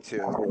talking to.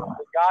 you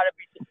gotta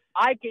be.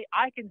 I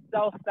can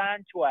sell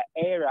sand to an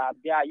Arab.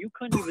 Yeah, you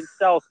couldn't even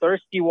sell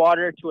thirsty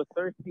water to a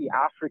thirsty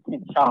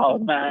African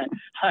child, man.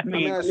 I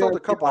mean, I sold a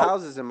couple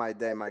houses in my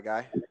day, my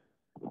guy.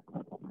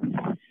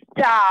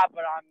 Yeah,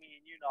 but I mean,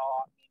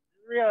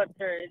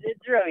 realtor,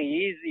 it's really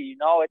easy.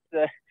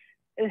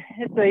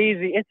 It's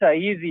a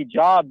easy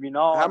job.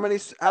 How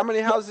many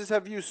houses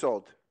have you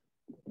sold?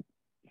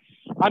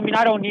 I mean,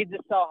 I don't need to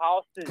sell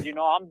houses.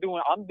 I'm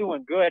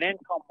doing good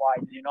income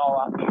wise.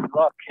 I mean,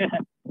 look,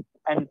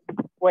 and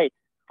wait,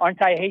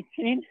 aren't I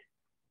 18?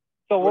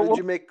 So what did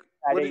you make?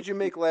 What did you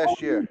make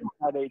last year?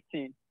 At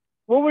 18.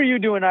 What were you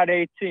doing at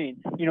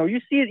 18? You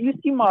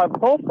see my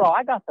profile.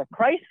 I got the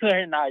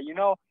Chrysler now.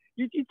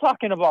 You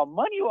talking about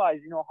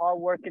money-wise, hard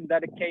work and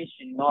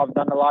dedication. I've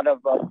done a lot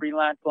of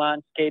freelance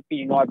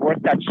landscaping. I've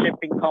worked at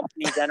shipping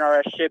companies,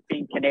 NRS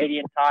Shipping,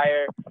 Canadian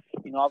Tire.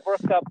 I've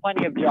worked at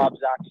plenty of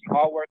jobs, actually.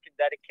 Hard work and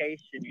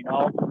dedication,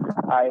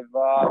 I've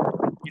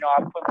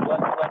put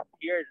blood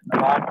tears in the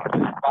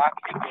boxing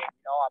game.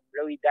 I'm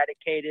really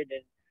dedicated,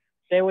 and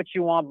say what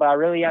you want, but I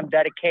really am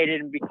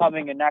dedicated in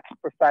becoming a next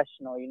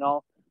professional,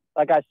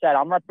 Like I said,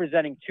 I'm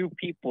representing two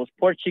peoples,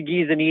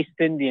 Portuguese and East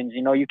Indians.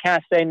 You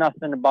can't say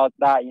nothing about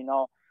that.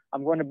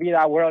 I'm going to be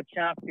that world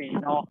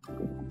champion.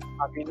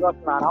 I mean, look,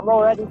 man, I'm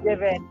already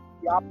given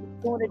the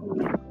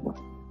opportunity.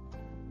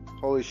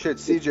 Holy shit,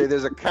 CJ!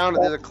 There's a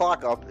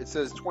clock up. It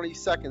says 20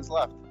 seconds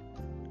left.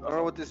 I don't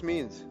know what this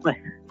means.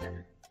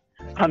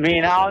 I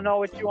mean, I don't know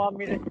what you want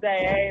me to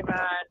say. Hey,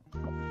 man.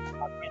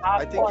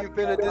 I think you've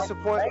been a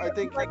disappointment. I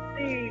think.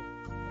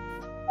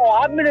 Oh,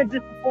 I've been a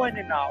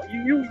disappointment now.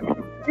 You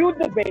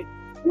debate,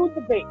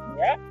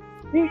 yeah?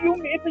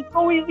 If it's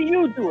so easy,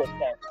 you do it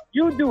then.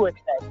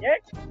 Yeah?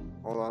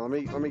 Hold on,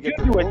 let me get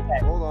You do it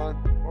then. Hold on.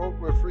 Oh,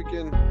 we're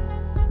freaking.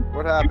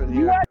 What happened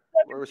here?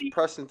 We're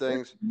pressing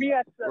things.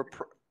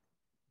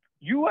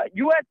 You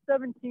at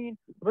 17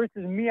 versus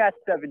me at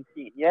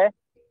 17, yeah?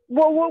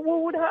 What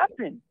would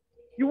happen?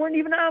 You weren't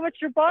even an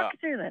amateur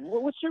boxer then.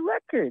 What's your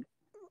record?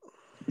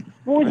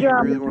 What was your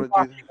amateur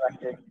boxing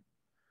record?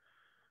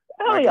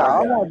 Hell yeah,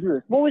 I want to do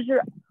this.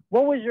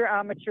 What was your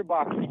amateur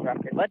boxing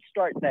record? Let's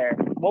start there.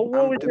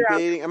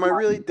 Am I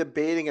really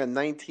debating a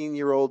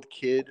 19-year-old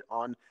kid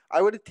on?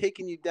 I would have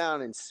taken you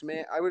down and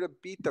I would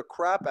have beat the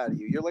crap out of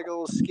you. You're like a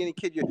little skinny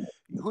kid.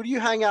 Who do you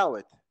hang out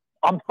with?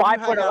 I'm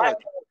 5'11".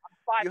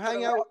 You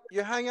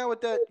hang out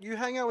with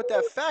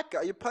that fat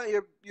guy.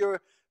 You're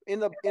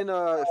in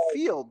a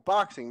field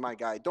boxing, my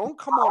guy. Don't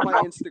come on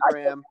my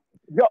Instagram.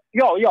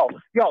 Yo, you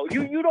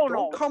don't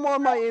know. Don't come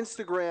on my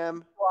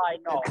Instagram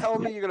and tell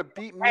me you're gonna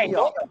beat me hey,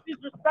 up. Don't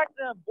disrespect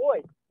them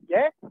boys,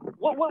 yeah?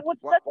 What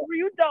sets were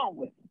you down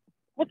with?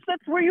 What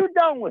sets were you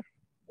down with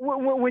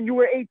when you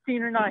were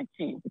 18 or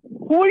 19?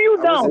 Who were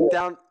you down with?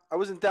 I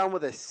wasn't down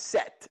with a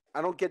set.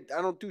 I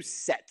don't do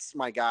sets,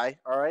 my guy.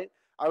 All right.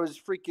 I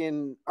was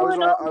in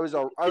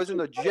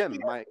the gym.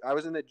 I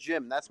was in the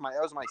gym. That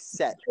was my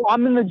set.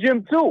 I'm in the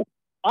gym too.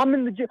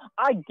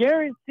 I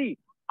guarantee.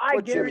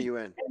 What gym are you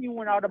in?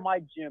 Anyone out of my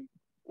gym.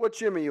 What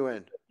gym are you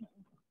in?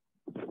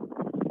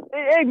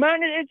 Hey man,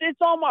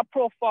 it's on my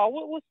profile.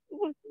 What's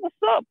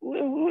up?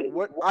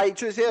 What I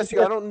just asked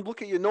you. I don't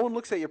look at you. No one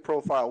looks at your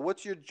profile. What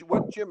gym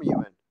are you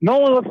in? No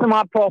one looks at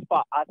my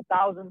profile.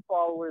 1,000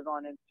 followers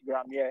on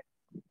Instagram. Yeah.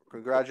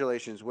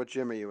 Congratulations. What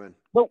gym are you in?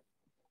 Well,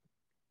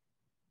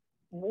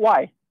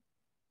 why?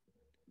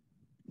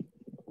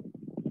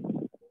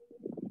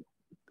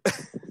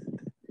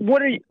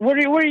 What are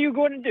you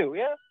going to do?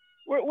 Yeah.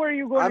 Where are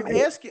you going to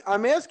do?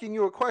 I'm asking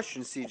you a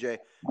question, CJ.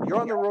 You're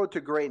on the road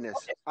to greatness.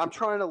 I'm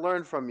trying to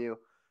learn from you.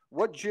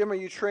 What gym are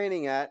you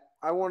training at?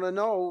 I want to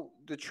know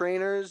the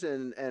trainers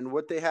and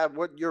what they have,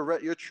 what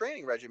your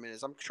training regimen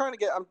is. I'm trying to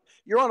get.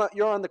 You're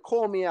on the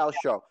Call Me Al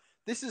show.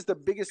 This is the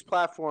biggest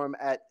platform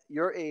at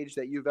your age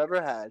that you've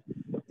ever had.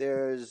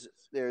 There's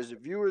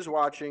viewers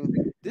watching.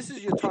 This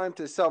is your time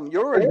to sell them.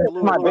 You're already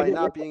blew it by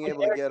not being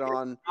able to get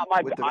on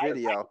with the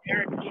video.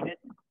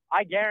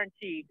 I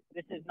guarantee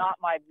this is not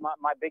my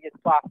biggest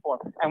platform.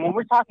 And when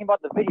we're talking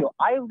about the video,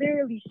 I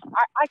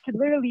could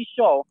literally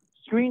show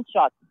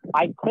screenshots.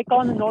 I click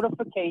on the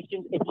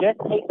notifications. It just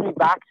takes me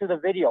back to the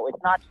video.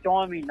 It's not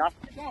showing me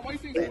nothing.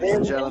 Ladies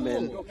and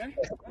gentlemen.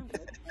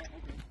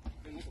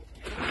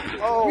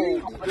 Oh,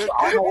 the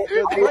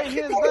right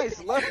hand's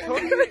nice. Left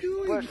hook.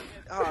 But,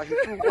 he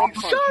threw one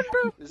punch.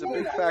 There's a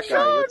big fat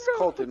guy. It's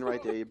Colton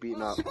right there. You're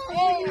beating up. Yeah,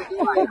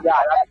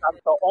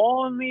 that's the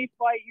only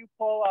fight you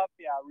pull up.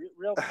 Yeah,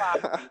 real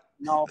classy.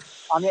 No,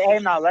 I mean, hey,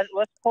 now let's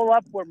pull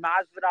up where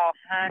Masvidal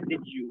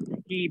handed you.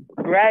 He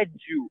bred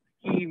you.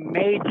 He He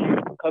made you.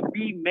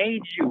 Khabib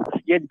made you.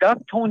 You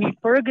ducked Tony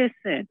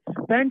Ferguson,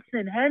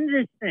 Benson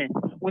Henderson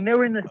when they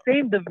were in the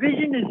same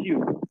division as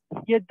you.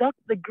 You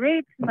ducked the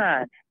greats,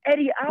 man.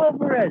 Eddie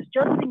Alvarez,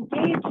 Justin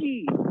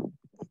Gaethje.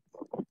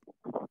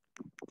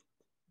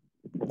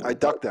 I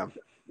ducked them.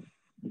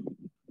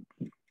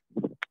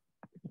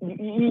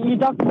 You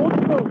ducked both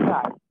of those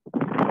guys.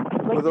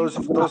 Like, Well, those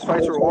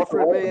fights were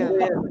offered me,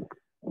 and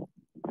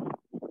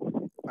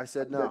I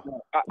said no.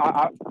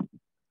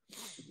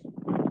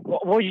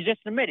 Well, you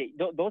just admitted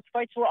those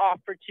fights were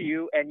offered to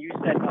you, and you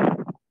said no.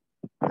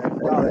 And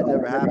no, that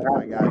never happened,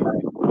 my guy.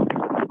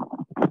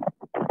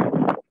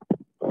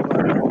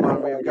 Hold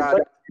on, we've got.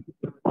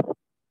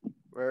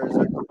 Where is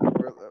it?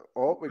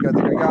 We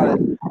got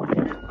it.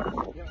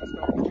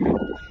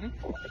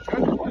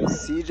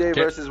 CJ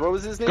versus what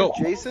was his name? Go.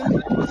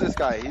 Jason? Who's this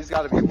guy? He's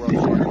got to be world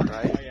champion,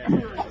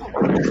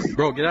 right?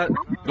 Bro, get out.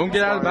 Don't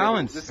get out of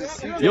balance. This is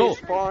CJ Yo,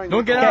 sparring don't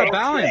with get the out of world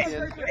balance.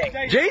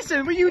 champion.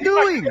 Jason, what are you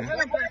doing?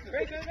 I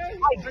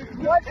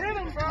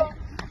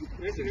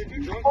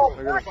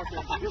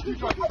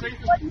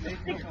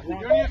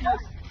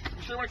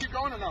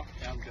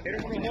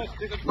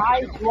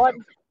was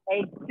a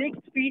 6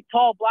 feet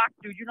tall black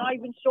dude. You're not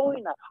even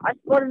showing that. I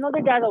fought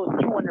another guy that was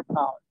 200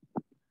 pounds.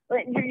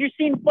 Like, you're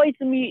seeing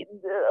fights of me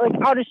like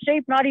out of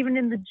shape, not even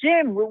in the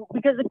gym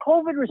because of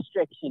COVID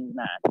restrictions,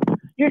 man.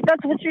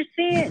 That's what you're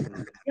seeing.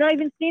 You're not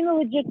even seeing the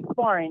legit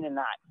sparring in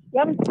that. You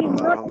haven't seen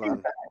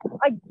nothing.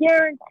 I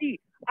guarantee.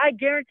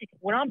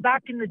 When I'm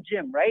back in the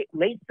gym, right,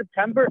 late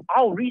September,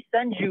 I'll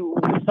resend you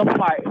some of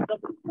my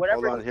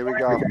whatever. Hold on, here we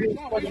go.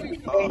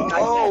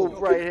 Oh,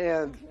 right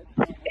hand.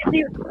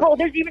 Bro,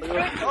 there's even.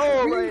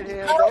 Oh, right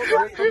hand. Oh,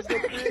 here comes the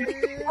big.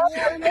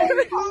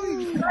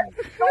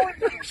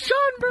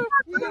 Shaun, bro.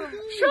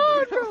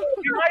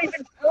 You're not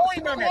even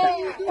showing on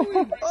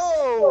it.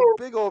 Oh,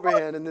 big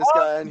overhand in this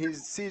guy, and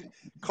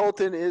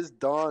Colton is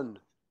done.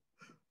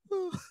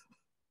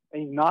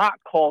 He's not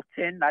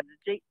Colton. That's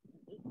Jake.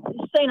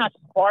 You're saying I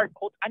sparred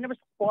Colton. I never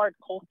sparred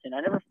Colton.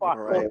 I never fought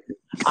All right.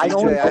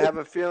 Colton. CJ, I have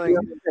a feeling.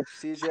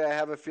 CJ, I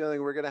have a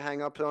feeling we're gonna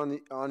hang up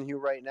on you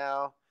right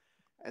now,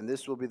 and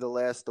this will be the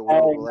last the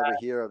world will ever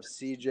hear of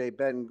CJ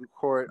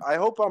Bettencourt. I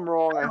hope I'm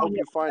wrong. I hope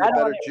you find a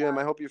better gym.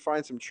 I hope you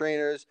find some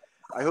trainers.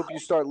 I hope you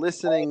start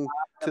listening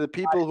to the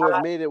people who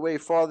have made it way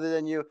farther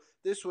than you.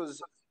 This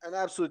was an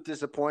absolute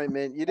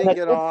disappointment. You didn't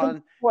get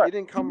on. You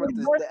didn't come with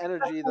the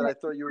energy that I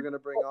thought you were going to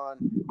bring on.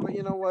 But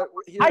you know what?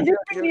 Here's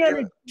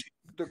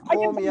the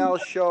Call Me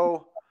Out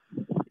show.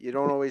 You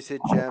don't always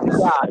hit gems.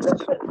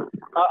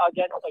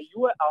 Again,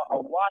 you were a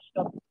washed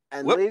up.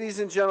 And ladies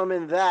and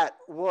gentlemen, that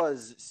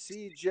was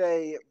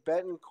CJ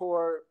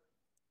Bettencourt.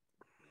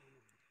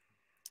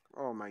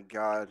 Oh, my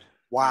God.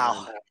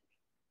 Wow.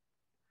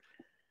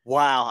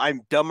 Wow.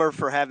 I'm dumber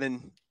for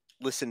having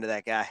listened to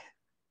that guy.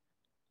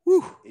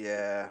 Whew.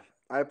 Yeah.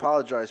 I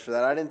apologize for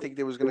that. I didn't think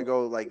it was going to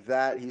go like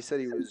that. He said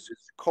he was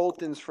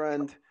Colton's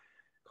friend.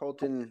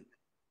 Colton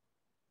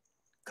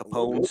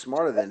Capone.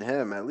 smarter than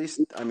him. At least,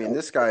 I mean,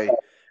 this guy,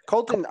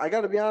 Colton, I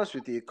got to be honest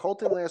with you.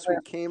 Colton last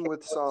week came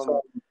with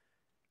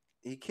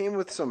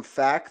some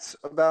facts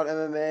about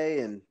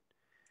MMA. And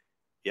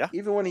yeah,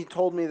 even when he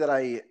told me that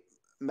I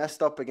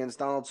messed up against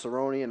Donald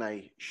Cerrone and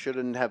I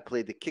shouldn't have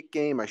played the kick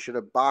game, I should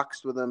have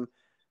boxed with him.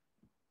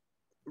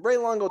 Ray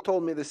Longo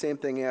told me the same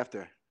thing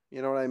after.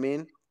 You know what I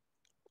mean?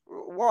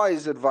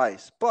 Wise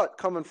advice, but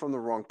coming from the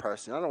wrong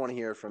person. I don't want to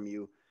hear from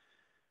you,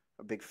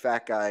 a big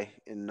fat guy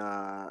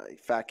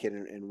fat kid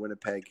in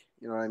Winnipeg.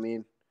 You know what I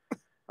mean?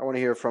 I want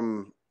to hear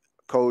from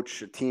a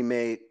coach, a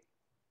teammate,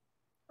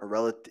 a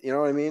relative. You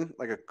know what I mean?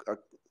 Like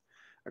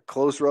a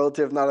close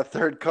relative, not a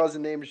third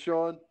cousin named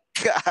Shaun.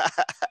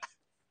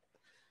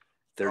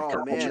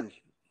 Oh man.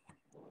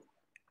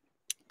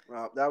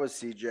 Well, that was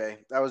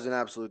CJ. That was an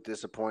absolute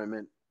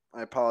disappointment.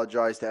 I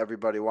apologize to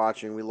everybody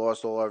watching. We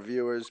lost all our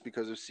viewers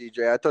because of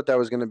CJ. I thought that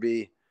was going to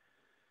be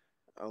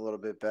a little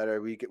bit better.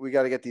 We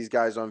got to get these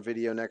guys on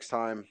video next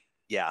time.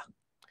 Yeah,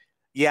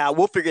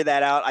 we'll figure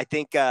that out. I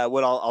think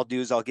what I'll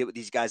do is I'll get with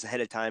these guys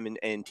ahead of time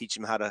and teach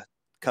them how to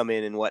come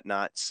in and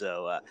whatnot.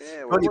 So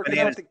yeah, we're working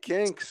out the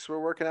kinks. We're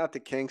working out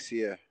the kinks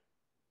here.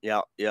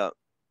 Yeah.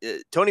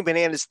 Tony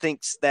Bananas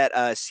thinks that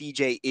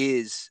CJ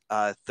is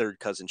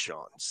third cousin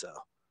Shaun. So.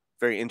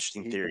 Very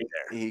interesting theory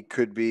there. He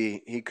could be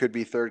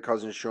third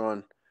cousin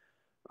Shaun.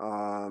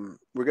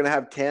 We're gonna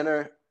have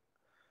Tanner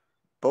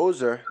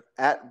Boser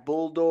at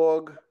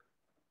Bulldozer.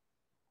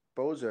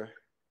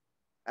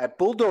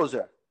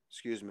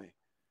 Excuse me.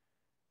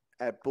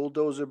 At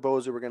Bulldozer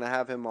Boser, we're gonna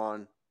have him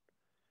on,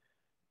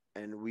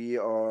 and we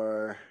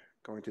are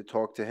going to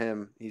talk to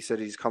him. He said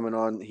he's coming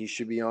on. He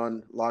should be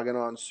logging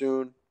on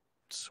soon.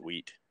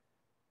 Sweet.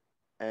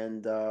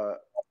 And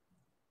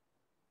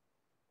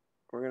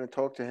we're going to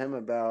talk to him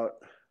about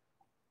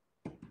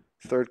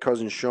third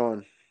cousin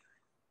Shaun.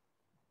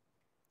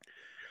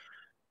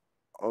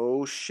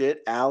 Oh,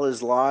 shit. Al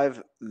is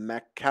live.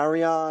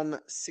 Macarion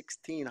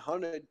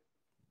 1600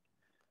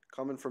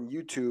 coming from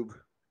YouTube.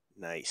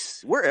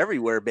 Nice. We're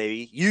everywhere,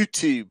 baby.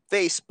 YouTube,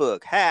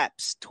 Facebook,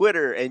 Haps,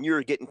 Twitter, and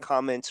you're getting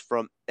comments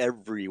from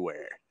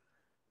everywhere.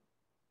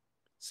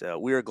 So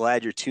we are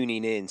glad you're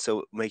tuning in.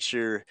 So make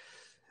sure,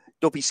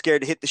 don't be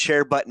scared to hit the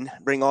share button.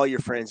 Bring all your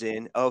friends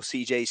in. Oh,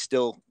 CJ's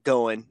still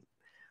going.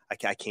 I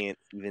can't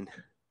even.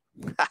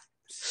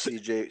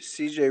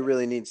 CJ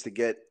really needs to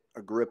get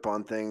a grip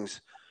on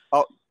things.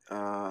 Oh,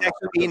 that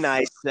could be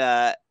nice.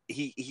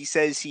 He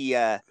says he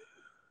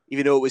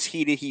even though it was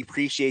heated, he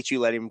appreciates you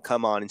letting him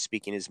come on and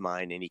speaking his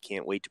mind, and he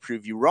can't wait to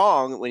prove you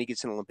wrong when he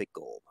gets an Olympic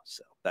gold.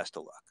 So best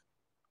of luck.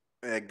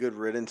 Yeah, good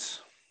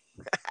riddance.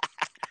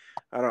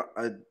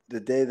 The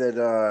day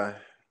that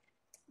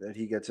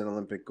he gets an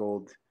Olympic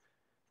gold,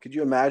 could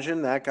you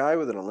imagine that guy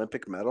with an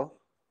Olympic medal?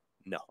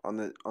 No. On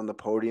the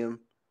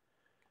podium.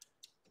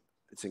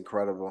 It's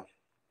incredible.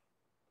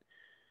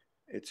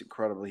 It's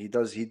incredible. He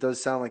does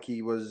sound like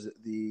he was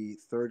the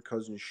third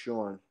cousin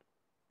Shaun.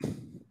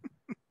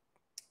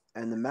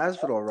 And the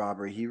Masvidal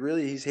robbery,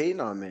 he's hating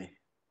on me.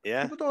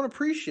 Yeah. People don't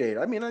appreciate it.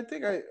 I mean, I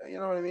think you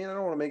know what I mean? I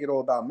don't want to make it all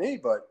about me,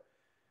 but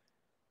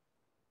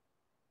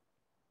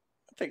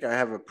I think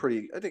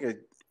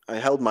I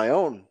held my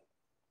own.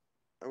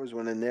 I was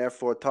went in there,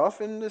 fought tough,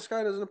 and this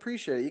guy doesn't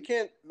appreciate it. You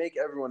can't make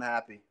everyone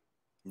happy.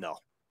 No.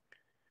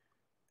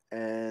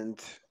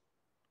 And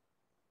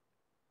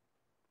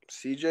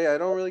CJ, I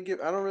don't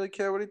really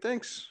care what he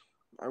thinks.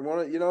 I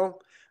want to,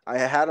 I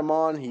had him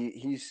on.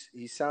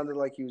 He sounded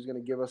like he was going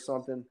to give us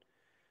something.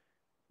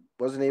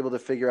 Wasn't able to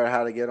figure out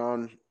how to get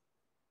on.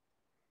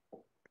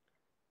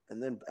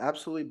 And then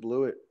absolutely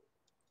blew it.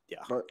 Yeah.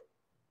 But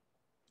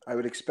I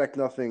would expect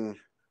nothing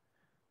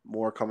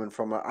more coming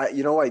from I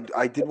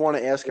did want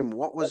to ask him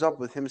what was up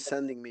with him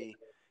sending me.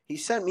 He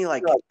sent me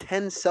like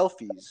 10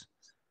 selfies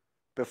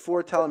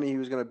before telling me he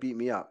was going to beat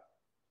me up.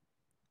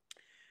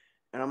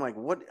 And I'm like,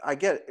 what? I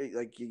get it.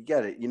 Like, you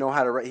get it. You know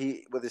how to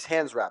write. With his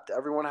hands wrapped.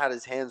 Everyone had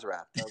his hands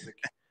wrapped. I was like,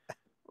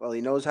 well, he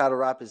knows how to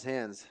wrap his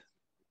hands.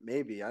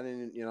 Maybe. I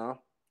didn't,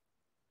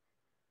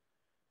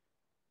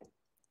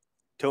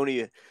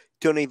 Tony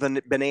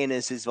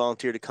Bananas has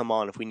volunteered to come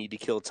on if we need to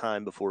kill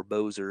time before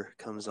Boser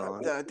comes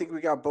on. I think we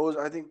got Boser.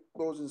 I think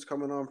Boser's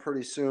coming on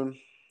pretty soon.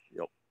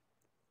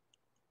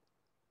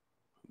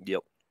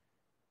 Yep.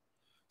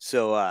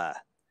 So,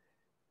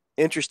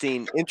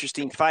 interesting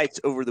fights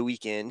over the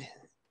weekend.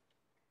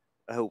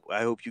 I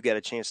hope you got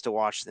a chance to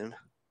watch them.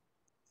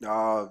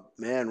 Oh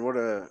man, what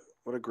a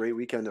great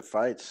weekend of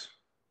fights.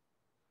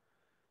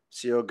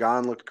 Ciryl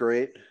Gane looked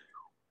great,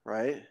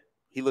 right?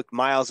 He looked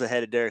miles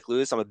ahead of Derek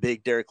Lewis. I'm a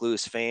big Derek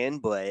Lewis fan,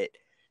 but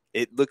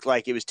it looked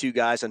like it was two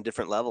guys on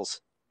different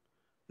levels.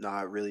 No,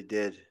 it really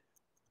did.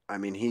 I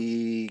mean,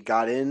 he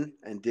got in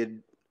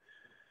and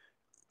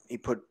he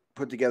put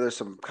together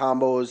some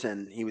combos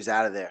and he was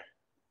out of there.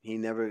 He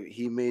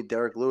made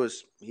Derek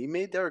Lewis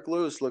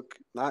look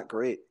not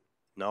great.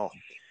 No.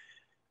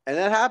 And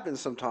that happens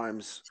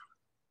sometimes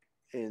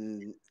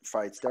in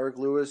fights. Derek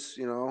Lewis,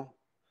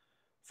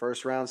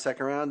 first round,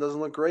 second round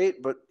doesn't look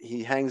great, but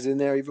he hangs in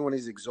there even when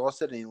he's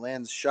exhausted and he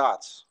lands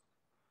shots.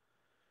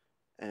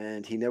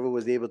 And he never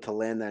was able to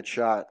land that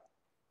shot.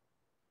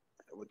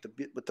 With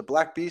the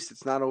Black Beast,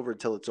 it's not over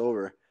until it's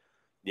over.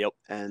 Yep.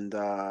 And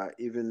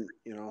even,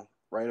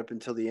 right up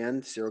until the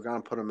end, Ciryl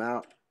Gane put him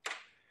out.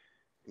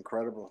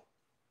 Incredible.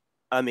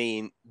 I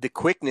mean, the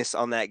quickness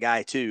on that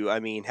guy, too. I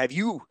mean,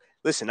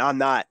 listen, I'm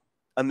not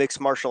a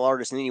mixed martial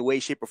artist in any way,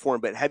 shape, or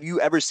form, but have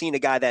you ever seen a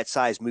guy that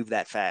size move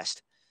that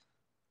fast?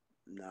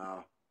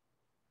 No,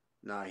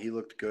 he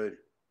looked good.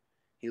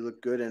 He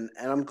looked good, and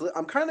I'm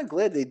kind of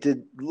glad they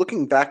did.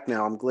 Looking back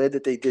now, I'm glad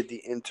that they did the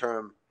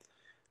interim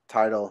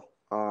title,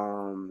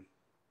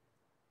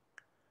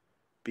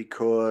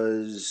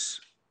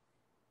 because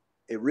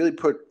it really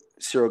put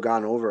Ciryl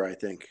Gane over. I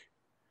think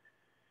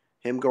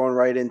him going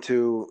right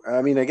into.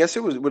 I mean, I guess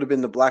it would have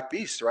been the Black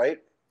Beast, right?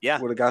 Yeah,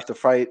 would have got the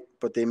fight,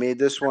 but they made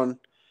this one,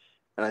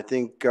 and I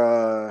think.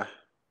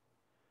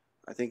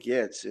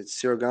 It's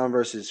Ciryl Gane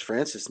versus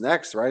Francis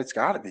next, right? It's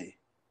got to be.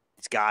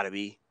 It's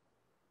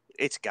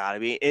got to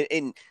be.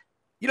 And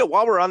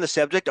while we're on the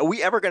subject, are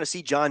we ever going to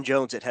see John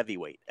Jones at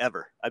heavyweight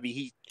ever? I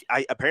mean,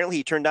 apparently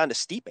he turned down the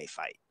Stipe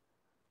fight.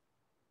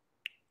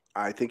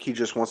 I think he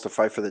just wants to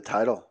fight for the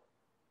title.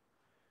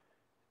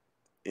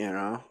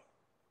 I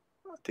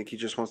think he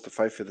just wants to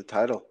fight for the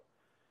title,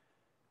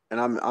 and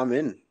I'm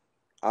in.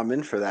 I'm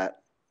in for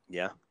that.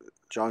 Yeah.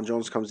 John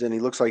Jones comes in. He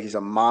looks like he's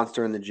a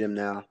monster in the gym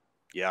now.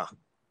 Yeah.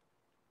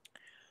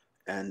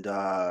 And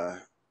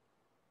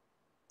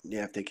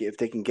if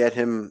they can get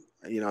him,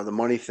 the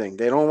money thing,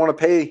 they don't want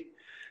to pay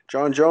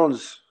John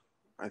Jones,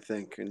 I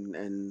think,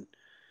 and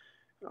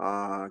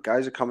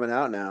guys are coming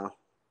out now.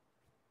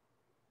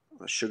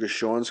 Sugar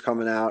Sean's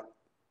coming out.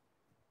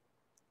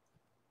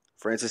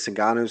 Francis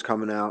Ngannou's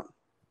coming out.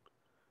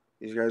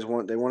 These guys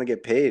want to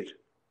get paid.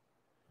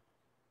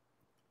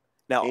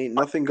 Now, ain't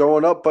nothing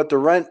going up but the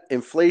rent.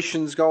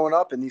 Inflation's going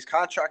up, and these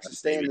contracts are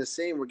staying the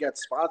same. We got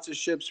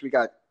sponsorships. We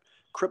got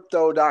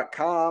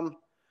Crypto.com.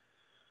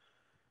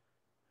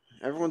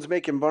 Everyone's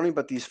making money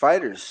but these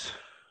fighters.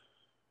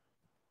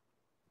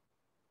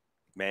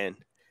 Man,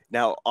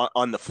 Now,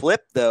 on the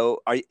flip,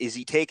 though, is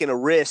he taking a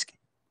risk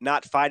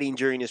not fighting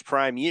during his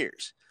prime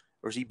years?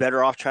 Or is he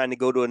better off trying to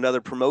go to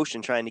another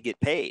promotion trying to get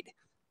paid?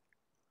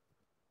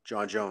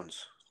 John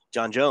Jones.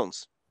 John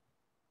Jones.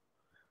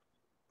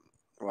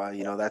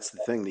 Well, that's the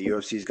thing. The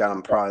UFC's got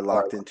him probably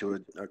locked into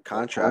a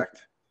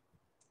contract.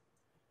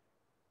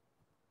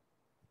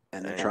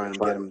 And they're trying to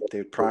get him.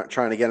 They're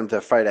trying to get him to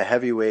fight a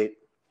heavyweight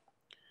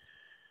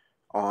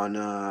on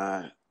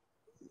a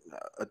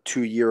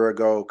 2-year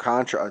ago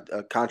contract,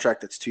 a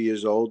contract that's 2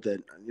 years old.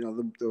 That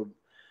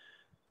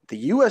the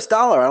U.S.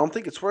 dollar, I don't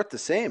think it's worth the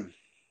same.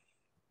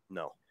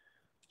 No.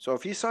 So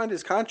if he signed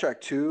his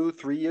contract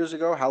 2-3 years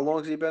ago, how long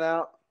has he been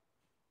out?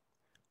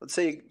 Let's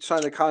say he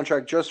signed a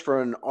contract just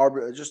for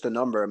just a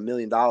number, $1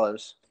 million. $1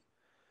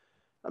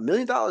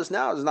 million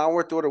now is not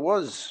worth what it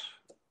was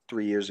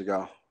 3 years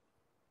ago.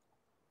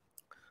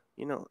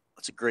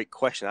 That's a great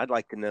question. I'd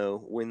like to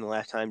know when the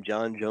last time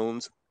John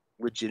Jones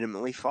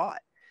legitimately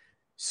fought.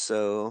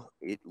 So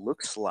it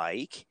looks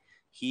like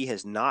he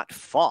has not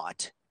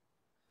fought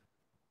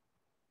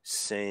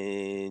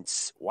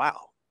since,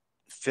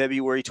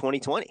 February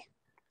 2020.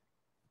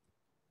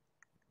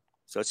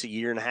 So it's a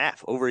year and a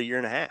half, over a year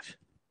and a half.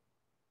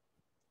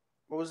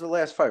 What was the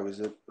last fight?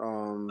 Was it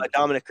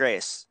Dominic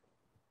Reyes?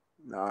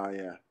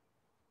 Yeah.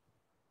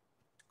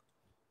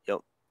 Yep.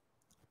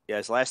 Yeah,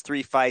 his last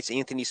 3 fights: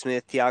 Anthony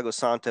Smith, Thiago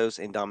Santos,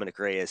 and Dominic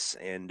Reyes,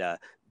 and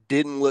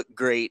didn't look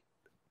great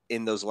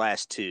in those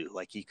last 2.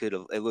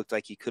 It looked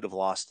like he could have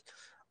lost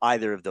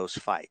either of those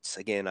fights.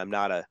 Again, I'm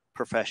not a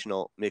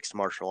professional mixed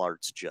martial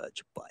arts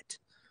judge, but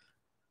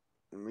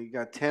we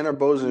got Tanner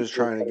Boser is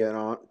trying to get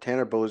on.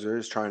 Tanner Boser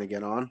is trying to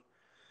get on.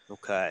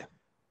 Okay.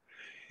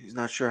 He's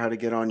not sure how to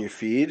get on your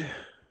feed.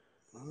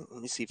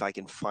 Let me see if I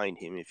can find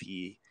him if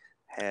he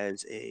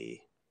has a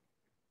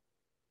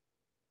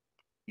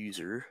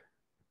user.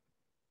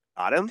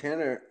 Got him?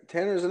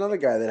 Tanner's another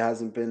guy that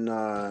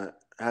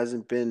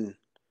hasn't been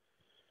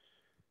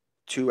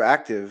too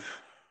active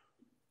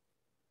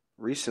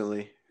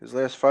recently. His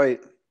last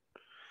fight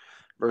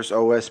versus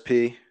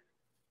OSP.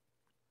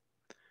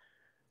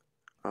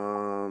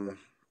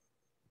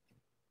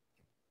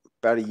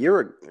 About a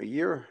year.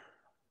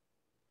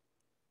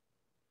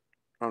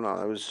 Oh no,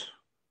 that was.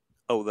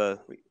 Oh, the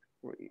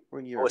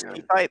what year?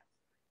 OSP fight.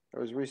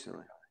 That was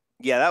recently.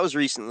 Yeah, that was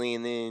recently,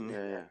 and then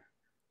Yeah.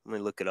 Let me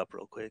look it up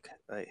real quick.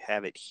 I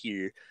have it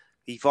here.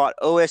 He fought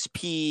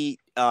OSP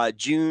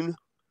June,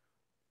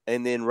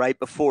 and then right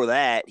before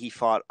that, he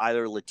fought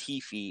either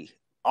Latifi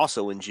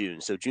also in June.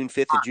 So June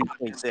 5th and June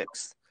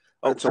 26th.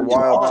 That's a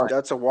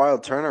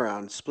wild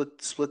turnaround.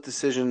 Split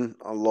decision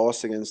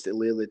loss against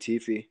Ilia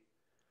Latifi.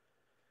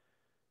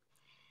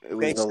 It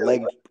was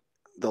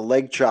the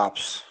leg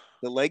chops.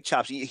 The leg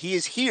chops. He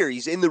is here.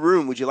 He's in the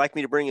room. Would you like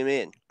me to bring him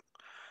in?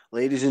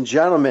 Ladies and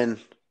gentlemen,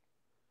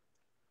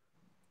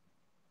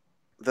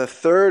 the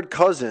third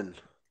cousin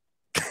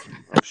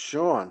of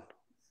Shaun.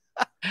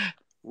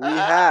 We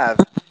have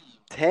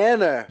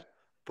Tanner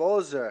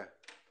Boser.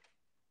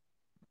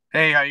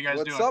 Hey, how you guys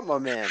doing? What's up, my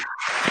man?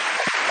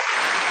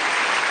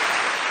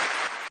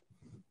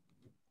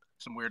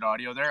 Some weird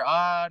audio there.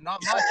 Not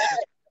much.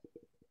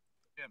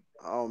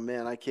 Oh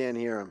man, I can't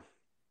hear him.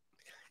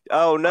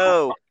 Oh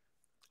no,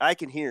 I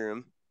can hear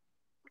him.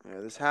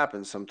 Yeah, this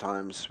happens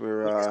sometimes.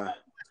 I'm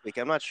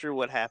not sure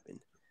what happened.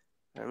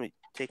 Let me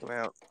take him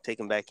out, take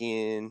him back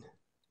in.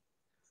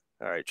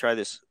 All right, try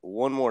this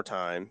one more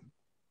time.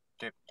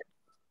 Okay.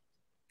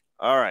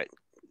 All right.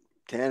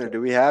 Tanner, do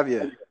we have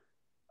you?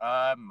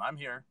 I'm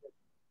here.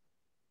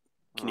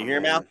 Can you hear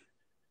him out?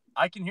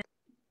 I can hear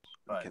him,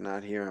 I but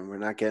cannot hear him. We're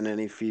not getting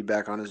any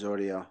feedback on his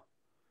audio.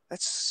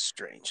 That's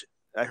strange.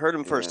 I heard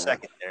him for a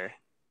second there.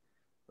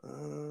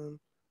 Let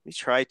me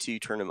try to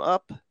turn him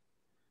up.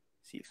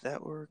 See if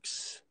that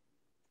works.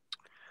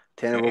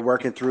 Tanner, we're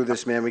working through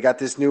this, man. We got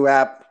this new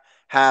app,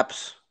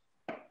 Haps.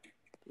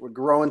 We're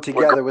growing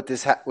together with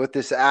this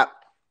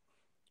app.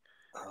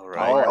 All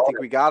right. Oh, I think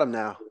we got him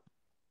now.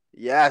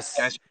 Yes,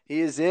 he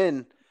is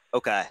in.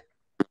 Okay.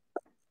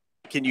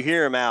 Can you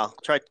hear him, Al?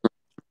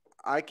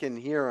 I can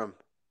hear him.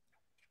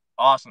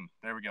 awesome.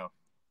 There we go.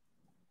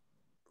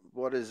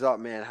 What is up,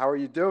 man? How are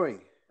you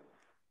doing?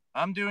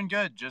 I'm doing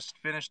good. Just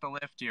finished a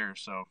lift here,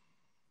 so.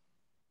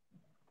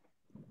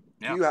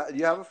 Yeah. Do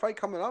you have a fight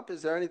coming up?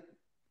 Is there any?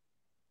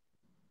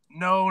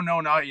 No,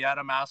 not yet.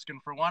 I'm asking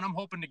for one. I'm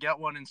hoping to get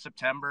one in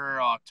September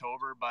or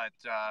October, but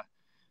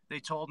they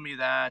told me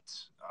that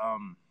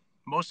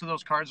most of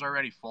those cards are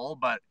already full.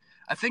 But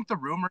I think the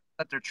rumor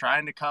that they're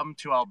trying to come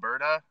to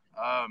Alberta,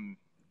 and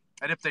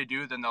if they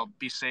do, then they'll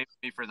be safe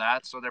for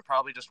that. So they're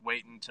probably just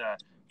waiting to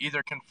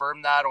either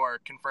confirm that or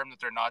confirm that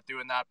they're not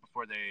doing that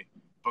before they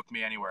book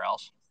me anywhere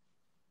else.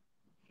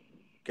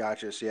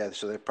 Gotcha.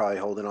 So they're probably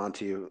holding on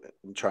to you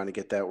and trying to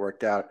get that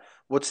worked out.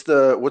 What's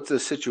the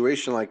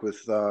situation like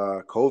with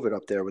COVID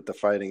up there with the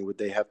fighting? Would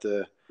they have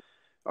to?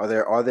 Are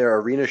there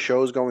arena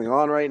shows going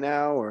on right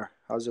now, or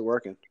how's it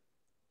working?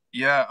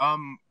 Yeah.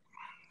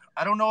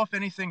 I don't know if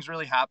anything's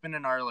really happened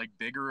in our like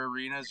bigger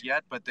arenas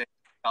yet, but the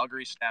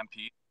Calgary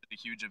Stampede, a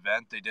huge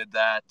event. They did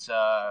that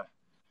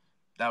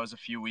that was a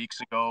few weeks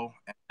ago,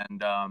 and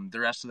the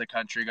rest of the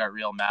country got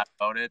real mad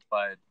about it,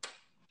 but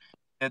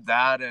did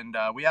that, and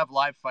we have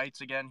live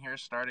fights again here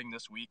starting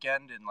this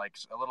weekend in like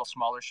a little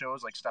smaller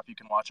shows, like stuff you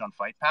can watch on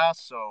Fight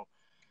Pass. So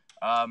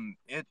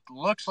it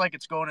looks like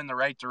it's going in the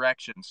right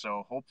direction.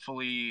 So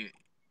hopefully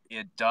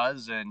it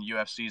does, and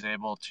UFC is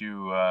able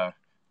to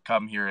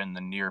come here in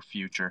the near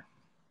future.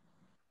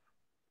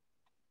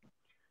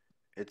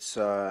 It's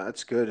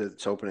good.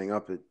 It's opening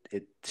up.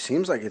 It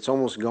seems like it's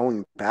almost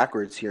going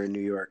backwards here in New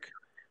York.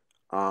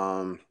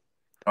 Oh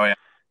yeah,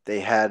 they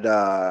had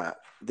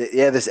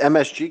this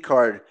MSG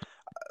card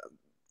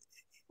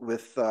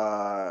with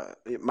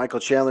Michael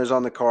Chandler's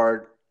on the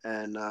card,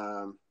 and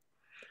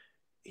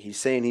he's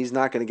saying he's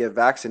not going to get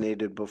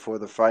vaccinated before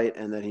the fight,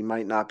 and that he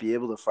might not be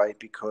able to fight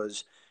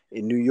because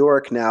in New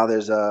York now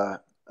there's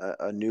a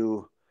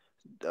new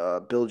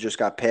bill just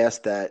got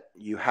passed that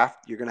you're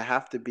going to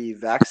have to be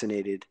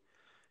vaccinated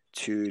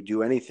to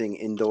do anything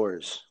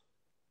indoors,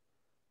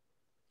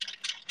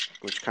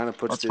 which kind of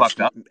puts this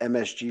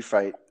MSG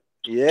fight.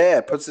 Yeah,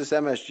 it puts this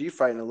MSG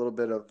fight in a little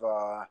bit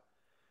of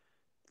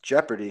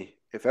jeopardy.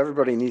 If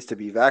everybody needs to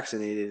be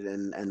vaccinated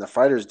and the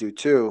fighters do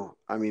too,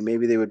 I mean,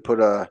 maybe they would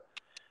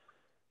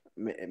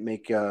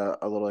make a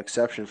little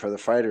exception for the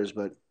fighters,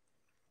 but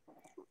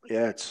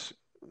yeah, it's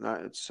not.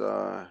 It's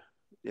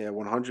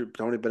 100.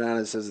 Tony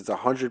Banana says it's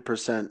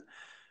 100%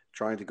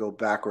 trying to go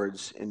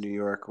backwards in New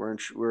York. We're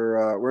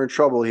in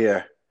trouble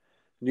here.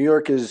 New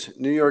York is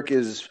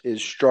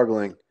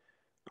struggling.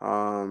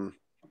 A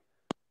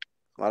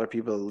lot of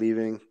people are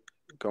leaving,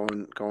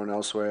 going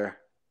elsewhere,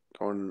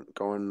 going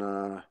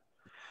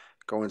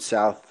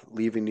south,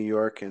 leaving New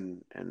York,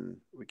 and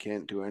we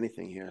can't do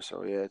anything here.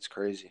 So yeah, it's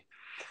crazy.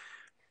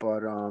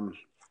 But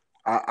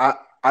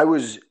I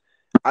was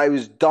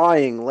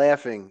dying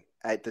laughing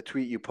at the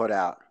tweet you put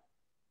out.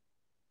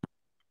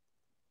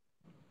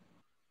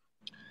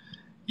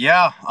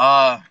 Yeah,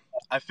 I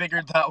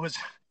figured that was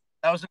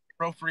an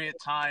appropriate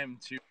time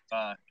to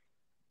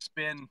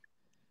spin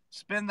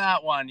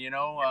that one. You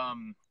know,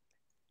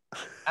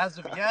 as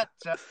of yet,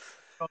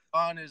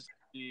 Colton is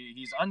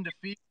he's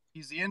undefeated.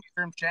 He's the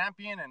interim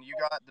champion, and you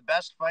got the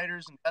best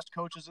fighters and best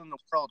coaches in the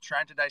world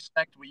trying to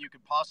dissect what you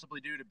could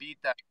possibly do to beat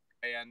that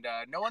guy. And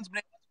no one's been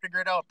able to figure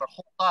it out. But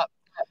hold up,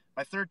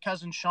 my third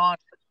cousin Shaun,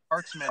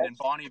 Hartsman in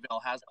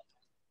Bonneville, has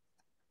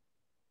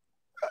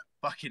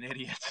fucking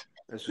idiot.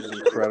 This was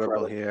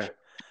incredible here.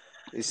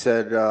 He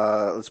said,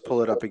 let's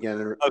pull it up again.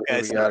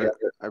 Okay, we got it.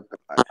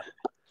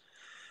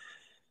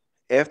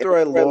 After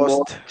I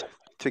lost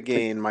to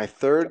gain, my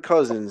third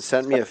cousin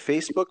sent me a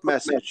Facebook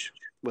message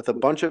with a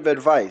bunch of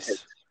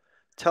advice,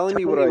 telling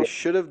me what I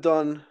should have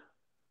done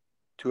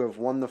to have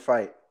won the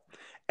fight.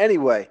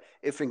 Anyway,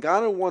 if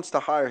Ngannou wants to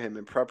hire him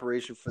in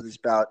preparation for this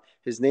bout,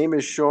 his name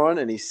is Shaun,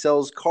 and he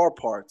sells car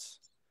parts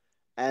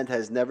and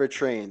has never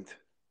trained.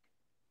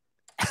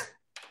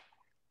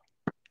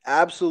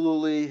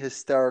 Absolutely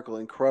hysterical,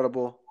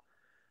 incredible.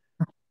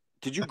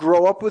 Did you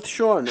grow up with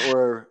Shaun,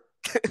 or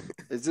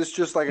is this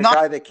just like a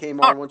guy that came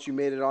on once you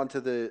made it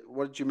onto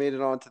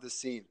the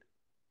scene?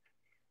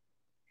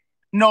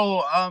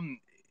 No,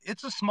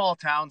 it's a small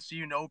town, so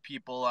you know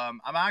people. I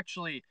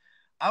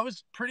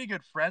was pretty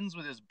good friends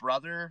with his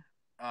brother,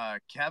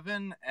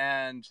 Kevin,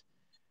 and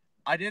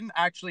I didn't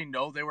actually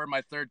know they were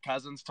my third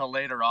cousins till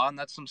later on.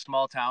 That's some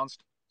small towns.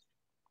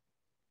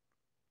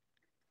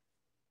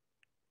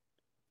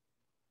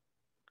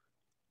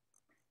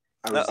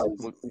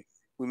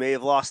 We may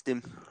have lost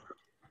him.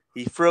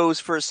 He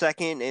froze for a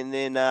second, and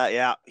then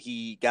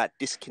he got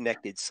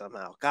disconnected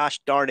somehow.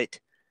 Gosh darn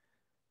it!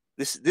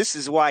 This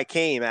is why I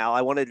came, Al.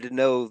 I wanted to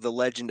know the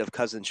legend of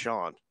Cousin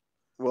Shaun.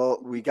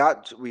 Well, we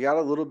got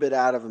a little bit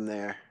out of him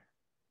there.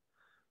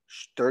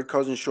 Third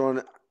cousin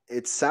Shaun.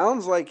 It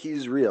sounds like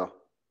he's real.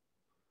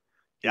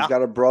 Yeah. He's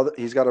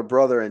got a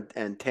brother,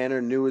 and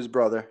Tanner knew his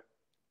brother.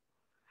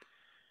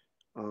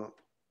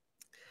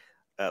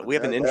 We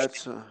have an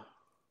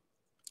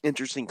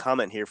interesting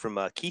comment here from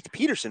Keith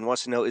Peterson.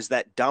 Wants to know, is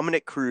that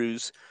Dominic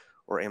Cruz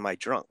or am I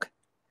drunk?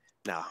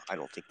 No, I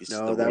don't think this is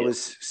the that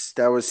was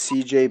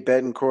CJ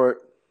Bettencourt.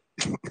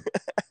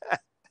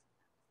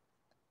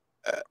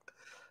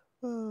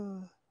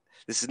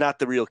 This is not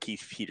the real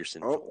Keith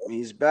Peterson. Oh,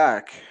 he's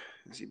back.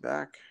 Is he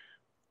back?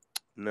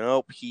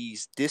 Nope,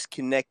 he's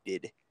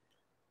disconnected.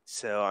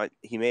 So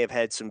he may have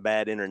had some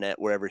bad internet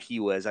wherever he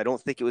was. I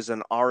don't think it was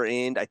on our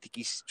end. I think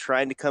he's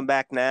trying to come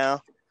back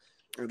now.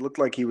 It looked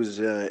like he was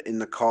in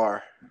the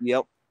car.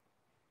 Yep.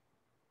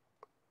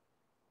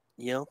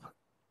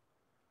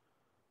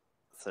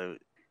 So,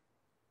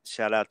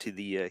 shout out to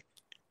the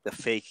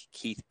fake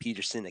Keith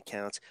Peterson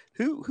accounts.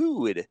 Who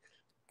would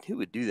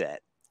do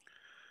that?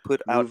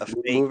 Put out a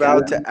fake. Move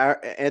out to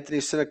Anthony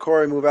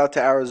Sinacori. Move out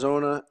to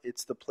Arizona.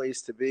 It's the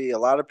place to be. A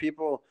lot of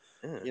people,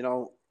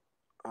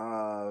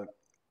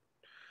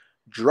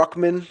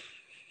 Druckmann,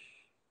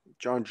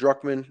 John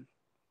Druckmann,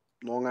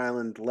 Long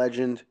Island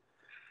legend.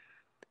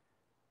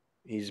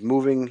 He's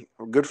moving.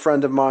 A good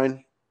friend of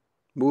mine,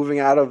 moving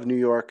out of New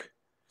York.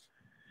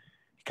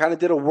 He kind of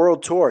did a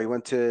world tour. He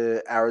went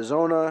to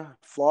Arizona,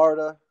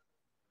 Florida.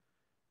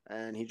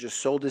 and he just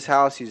sold his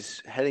house.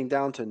 He's heading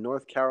down to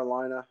North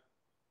Carolina,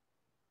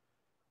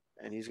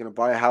 and he's going to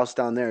buy a house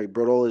down there. He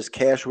brought all his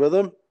cash with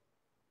him.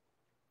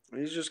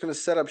 He's just going to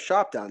set up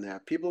shop down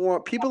there.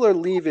 People are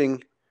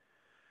leaving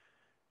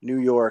New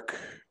York,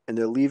 and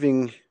they're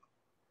leaving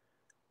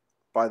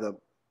by the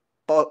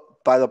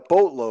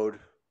boatload.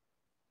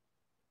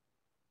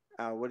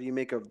 What do you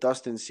make of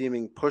Dustin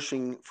seeming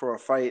pushing for a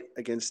fight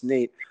against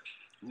Nate?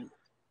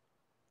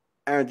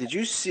 Aaron, did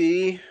you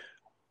see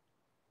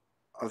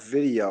a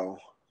video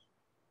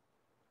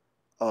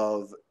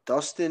of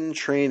Dustin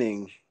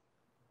training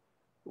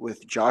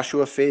with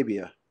Joshua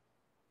Fabia?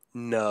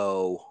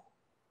 No.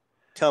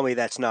 Tell me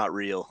that's not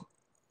real.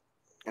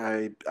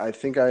 I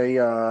think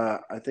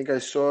I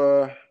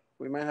saw.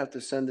 We might have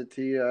to send it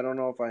to you. I don't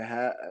know if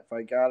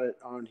I got it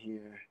on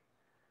here.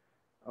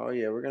 Oh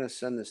yeah, we're gonna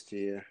send this to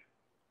you.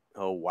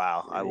 Oh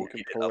wow, Maybe I will you can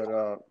get pull it it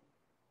up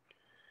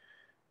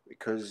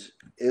because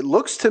it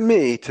looks to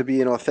me to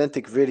be an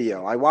authentic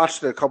video. I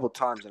watched it a couple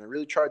times and I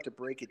really tried to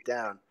break it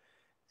down.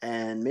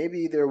 And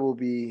maybe there will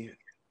be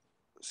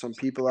some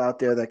people out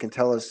there that can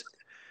tell us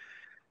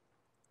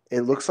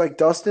it looks like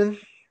Dustin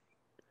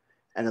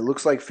and it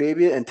looks like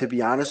Fabia. And to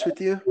be honest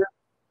with you,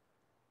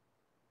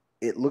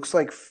 it looks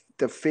like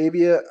the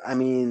Fabia. I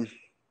mean,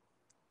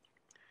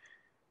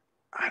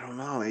 I don't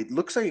know. It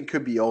looks like it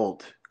could be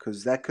old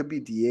because that could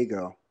be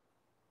Diego.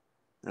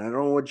 And I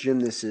don't know what gym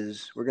this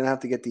is. We're going to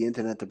have to get the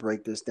internet to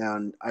break this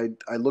down. I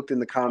looked in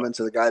the comments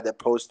of the guy that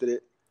posted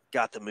it.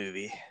 Got the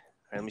movie. All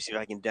right, let me see if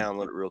I can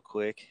download it real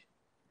quick.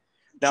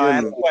 Now, I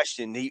have a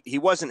question. He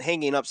wasn't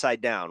hanging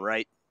upside down,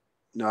 right?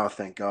 No,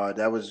 thank God.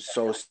 That was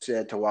so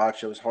sad to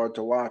watch. It was hard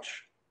to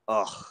watch.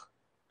 Ugh.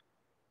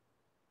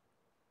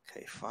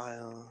 Okay,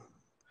 file.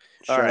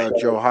 Shout out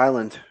Joe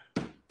Highland.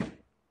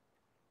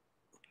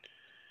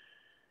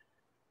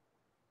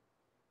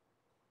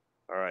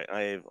 All right,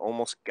 I've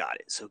almost got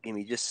it. So give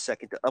me just a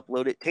second to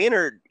upload it.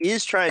 Tanner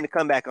is trying to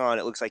come back on.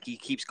 It looks like he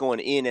keeps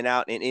going in and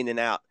out and in and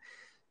out.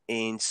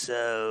 And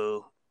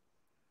so,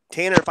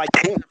 Tanner, if I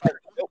can,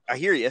 I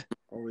hear you.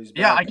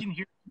 Yeah, I can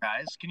hear you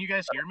guys. Can you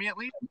guys hear me at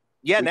least?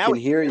 Yeah, now we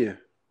can hear you.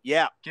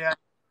 Yeah. Yeah.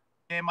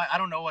 Hey, I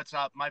don't know what's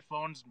up. My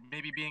phone's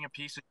maybe being a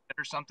piece of shit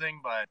or something,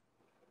 but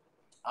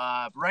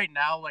right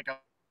now, like,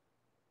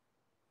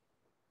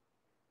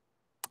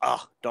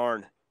 oh,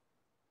 darn.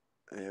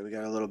 Yeah, we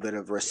got a little bit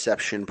of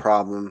reception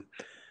problem.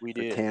 We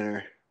did.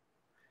 Tanner.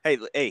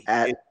 Hey.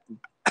 At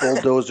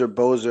Bulldozer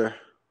Boser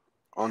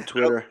on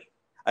Twitter.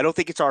 I don't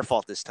think it's our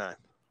fault this time.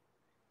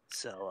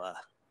 So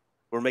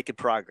we're making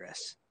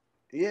progress.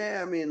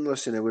 Yeah, I mean,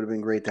 listen, it would have been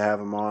great to have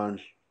him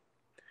on.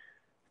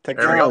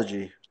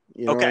 Technology.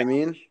 You know what I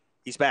mean?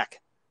 He's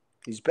back.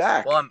 He's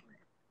back. Well,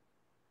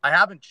 I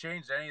haven't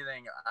changed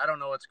anything. I don't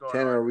know what's going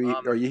Tanner,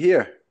 on. are you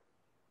here?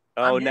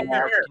 Oh, no. now.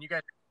 Can you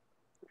guys?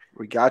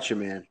 We got you,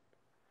 man.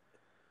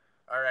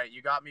 All right,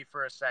 you got me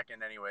for a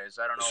second, anyways.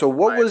 I don't know. So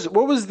what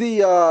was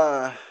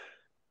the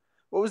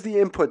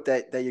input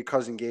that your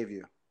cousin gave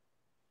you?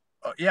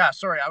 Yeah,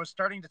 sorry. I was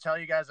starting to tell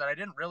you guys that I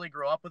didn't really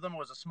grow up with him. It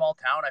was a small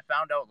town. I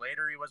found out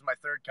later he was my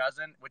third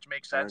cousin, which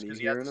makes sense because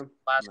he had the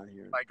last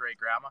my great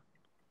grandma.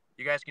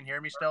 You guys can hear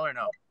me still or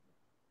no?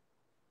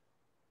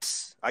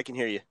 I can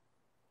hear you.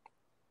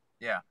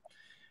 Yeah.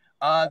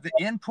 The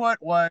input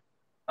was,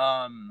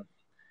 I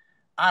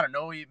don't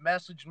know. He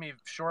messaged me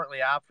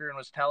shortly after and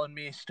was telling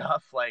me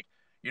stuff like,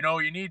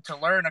 you need to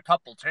learn a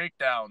couple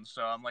takedowns.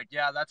 So I'm like,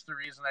 yeah, that's the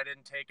reason I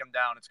didn't take him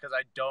down. It's because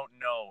I don't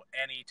know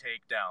any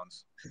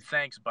takedowns.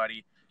 Thanks,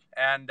 buddy.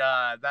 And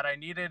that I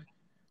needed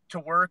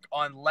to work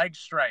on leg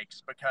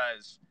strikes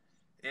because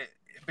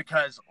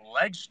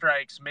leg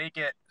strikes make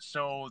it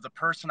so the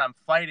person I'm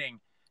fighting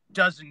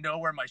doesn't know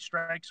where my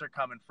strikes are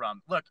coming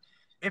from. Look,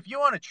 if you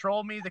want to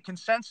troll me, the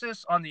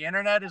consensus on the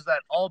internet is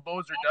that all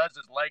Boser does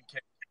is leg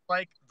kick.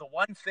 Like the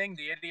one thing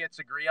the idiots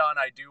agree on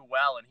I do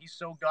well, and he's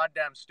so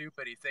goddamn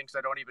stupid he thinks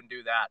I don't even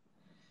do that.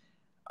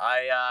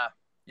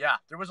 Yeah,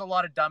 there was a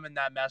lot of dumb in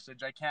that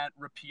message. I can't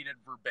repeat it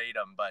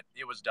verbatim, but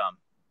it was dumb.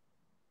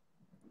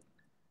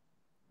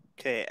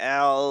 Okay,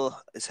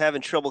 Al is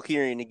having trouble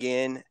hearing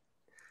again.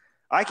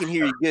 I can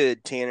hear you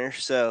good, Tanner,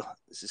 so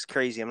this is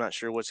crazy. I'm not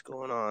sure what's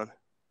going on.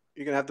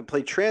 You're going to have to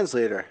play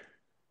translator.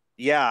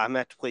 Yeah, I'm going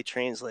to have to play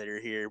translator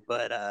here,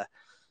 but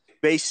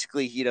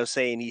basically,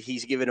 saying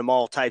he's giving him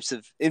all types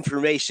of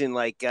information,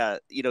 like,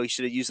 he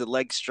should have used the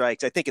leg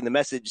strikes. I think in the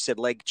message it said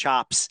leg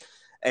chops.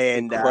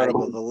 And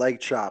incredible, the leg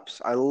chops.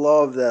 I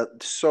love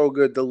that. So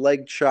good, the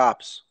leg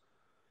chops.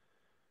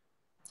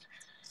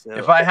 So,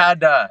 if I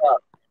had I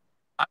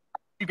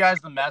you guys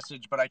the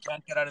message, but I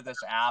can't get out of this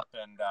app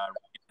and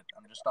read it.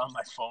 I'm just on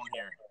my phone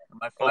here.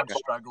 My phone's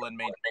struggling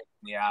maintaining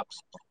the apps.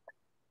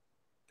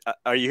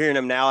 Are you hearing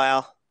him now,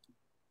 Al?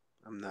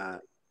 I'm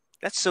not.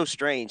 That's so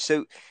strange.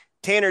 So,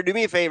 Tanner, do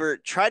me a favor.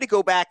 Try to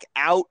go back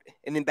out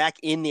and then back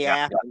in the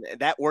app.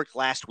 That worked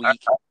last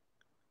week,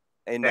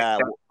 and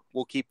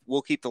we'll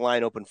keep the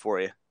line open for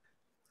you.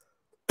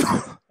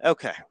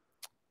 Okay.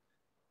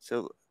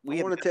 So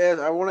I want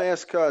to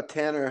ask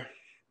Tanner.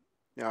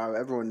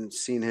 Everyone's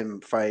seen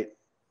him fight.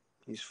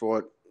 He's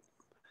fought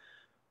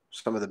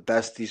some of the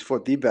best. He's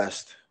fought the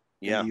best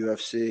Yeah. in the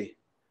UFC.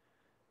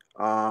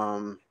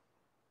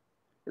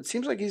 It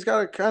seems like he's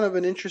got a kind of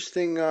an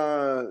interesting.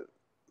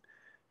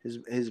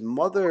 His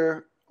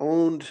mother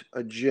owned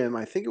a gym.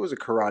 I think it was a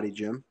karate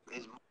gym,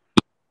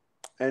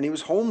 and he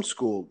was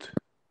homeschooled.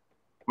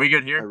 We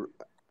good here?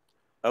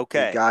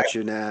 Okay. We got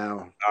you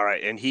now. All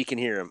right, and he can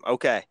hear him.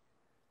 Okay.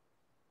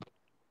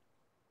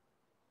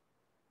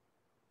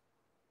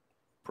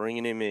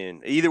 Bringing him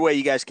in. Either way,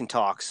 you guys can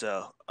talk.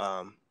 So,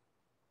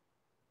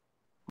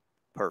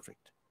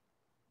 perfect.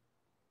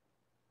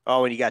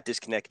 Oh, and you got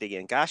disconnected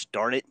again. Gosh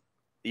darn it!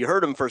 You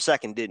heard him for a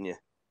second, didn't you?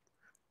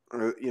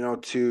 You know,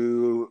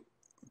 to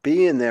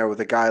be in there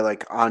with a guy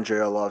like Andrei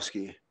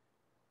Arlovski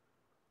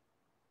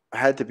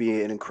had to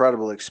be an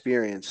incredible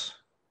experience.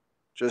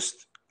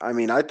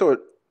 I thought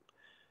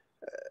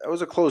it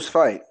was a close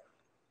fight.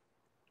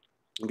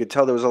 You could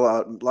tell there was a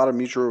lot of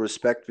mutual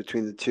respect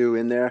between the two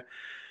in there.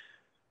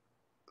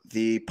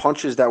 The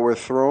punches that were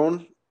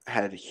thrown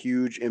had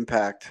huge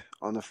impact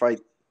on the fight.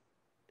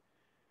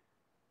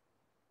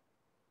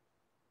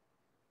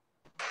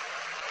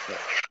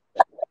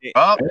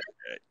 Oh,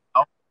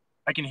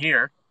 I can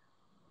hear.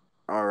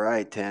 All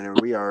right, Tanner,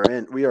 we are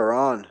in. We are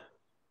on.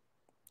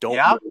 Don't.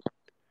 Yeah?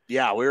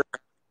 Yeah, we're.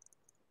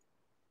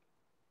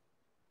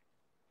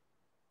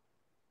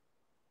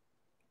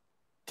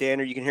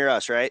 Tanner, you can hear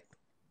us, right?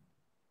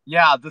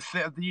 Yeah, the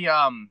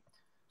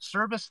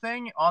service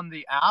thing on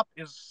the app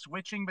is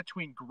switching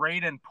between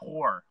great and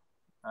poor.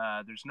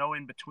 There's no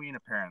in between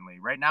apparently.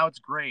 Right now it's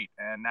great,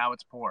 and now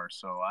it's poor.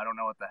 So I don't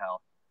know what the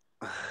hell.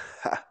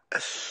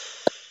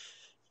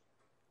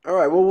 All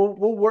right, well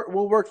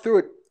we'll work through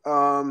it.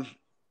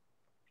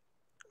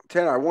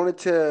 Tanner, I wanted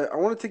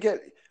to get.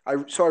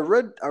 I'm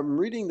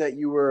reading that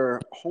you were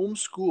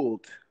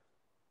homeschooled,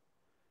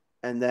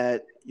 and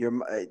that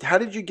how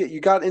did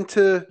you got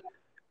into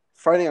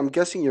fighting? I'm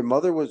guessing your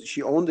mother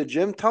she owned a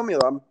gym. Tell me,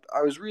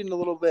 I was reading a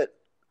little bit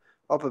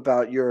up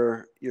about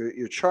your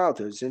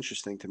childhood. It's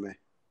interesting to me.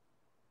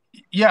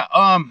 Yeah,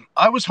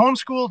 I was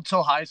homeschooled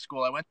till high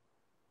school. I went.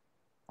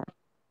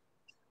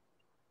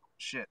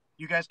 Shit,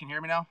 you guys can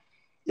hear me now?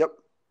 Yep.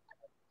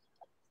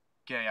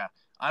 Okay, yeah.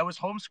 I was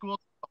homeschooled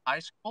till high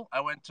school.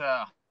 I went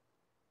to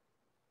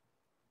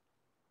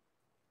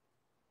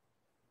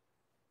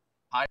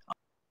high.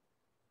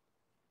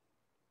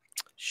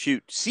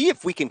 Shoot, see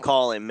if we can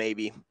call him.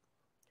 Maybe.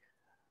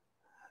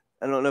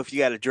 I don't know if you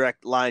got a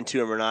direct line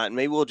to him or not.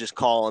 Maybe we'll just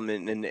call him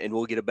and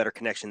we'll get a better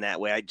connection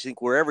that way. I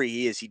think wherever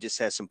he is, he just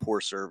has some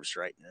poor service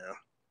right now.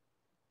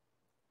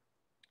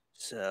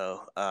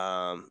 So,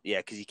 yeah,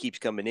 because he keeps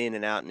coming in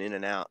and out and in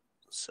and out.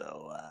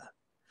 So,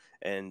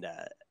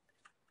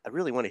 I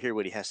really want to hear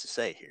what he has to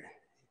say here.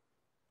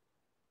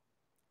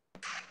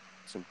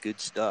 Some good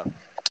stuff.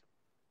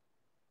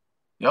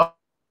 Yep.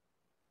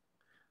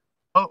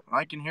 Oh,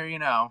 I can hear you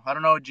now. I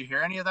don't know. Did you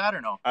hear any of that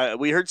or no?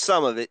 We heard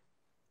some of it.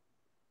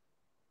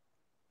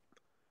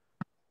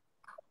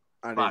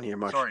 I didn't hear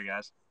much. Sorry,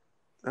 guys.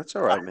 That's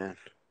all right, man.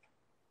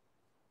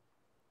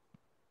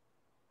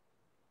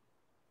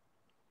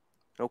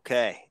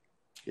 Okay.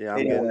 Yeah,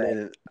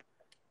 I'm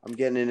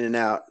getting in and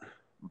out.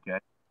 Okay.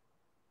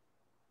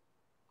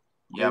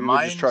 Yeah, Maybe we'll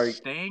mine's just try.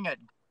 staying at.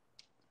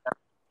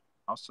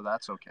 Oh, so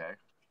that's okay.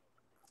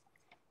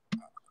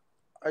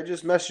 I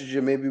just messaged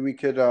you. Maybe we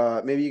could.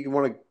 Maybe you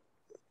can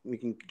we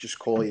can just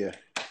call you.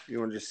 You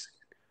want to just.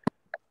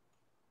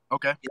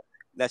 Okay.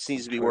 That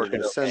seems to be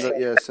working.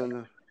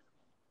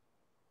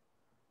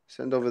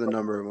 Send over the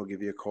number and we'll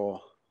give you a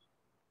call.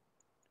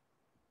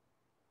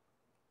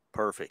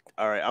 Perfect.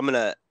 All right, I'm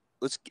gonna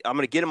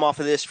get him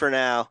off of this for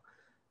now,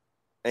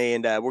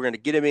 and we're gonna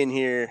get him in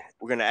here.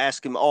 We're gonna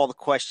ask him all the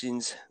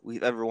questions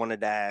we've ever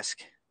wanted to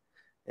ask,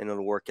 and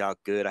it'll work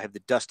out good. I have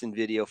the Dustin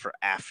video for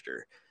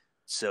after,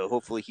 so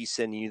hopefully he's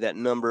sending you that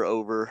number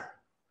over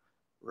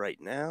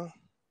right now.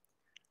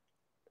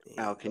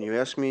 Al, can you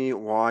ask me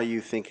why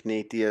you think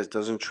Nate Diaz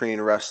doesn't train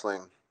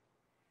wrestling?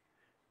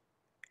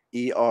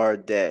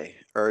 Day.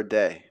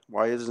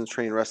 Why he doesn't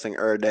train wrestling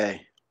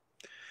day?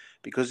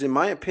 Because in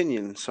my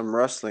opinion, some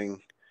wrestling,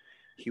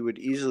 he would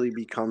easily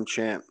become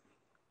champ.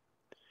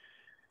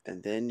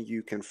 And then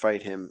you can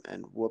fight him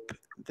and whoop.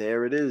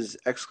 There it is.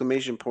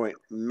 Exclamation point.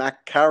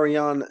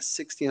 Macarion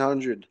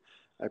 1600.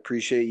 I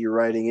appreciate you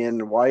writing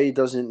in. Why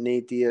doesn't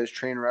Nate Diaz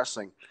train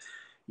wrestling?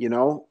 You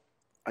know,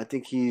 I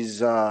think he's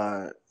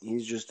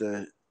just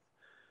an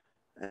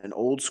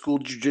old school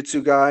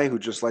jiu-jitsu guy who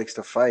just likes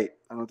to fight.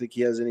 I don't think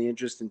he has any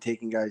interest in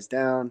taking guys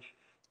down.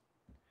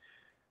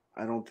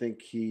 I don't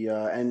think he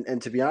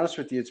and to be honest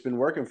with you, it's been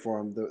working for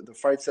him. The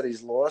fights that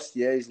he's lost,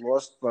 he's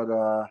lost,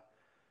 but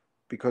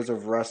because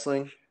of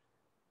wrestling.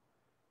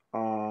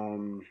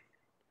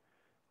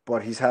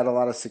 But he's had a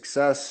lot of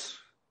success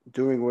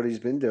doing what he's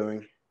been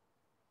doing.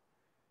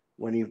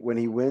 When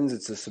he wins,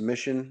 it's a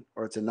submission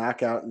or it's a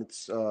knockout, and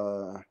it's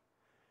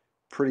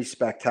pretty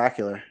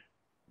spectacular.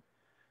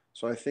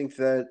 So I think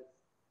that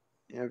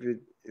if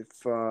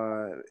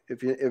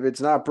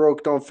it's not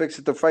broke, don't fix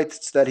it. The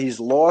fights that he's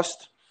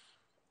lost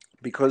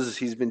because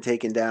he's been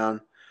taken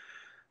down,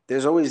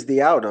 there's always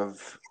the out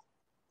of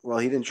Well,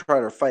 he didn't try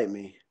to fight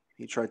me.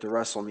 He tried to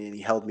wrestle me, and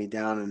he held me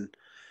down, and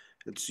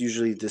it's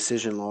usually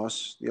decision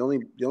loss. The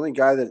only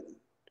guy that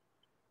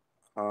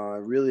I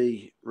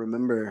really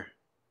remember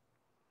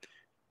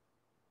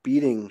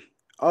beating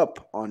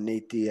up on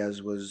Nate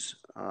Diaz was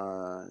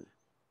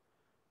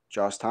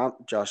Josh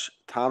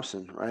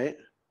Thompson, right?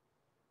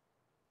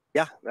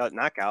 Yeah,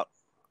 knockout.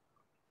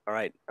 All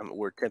right,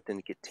 we're attempting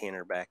to get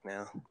Tanner back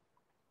now.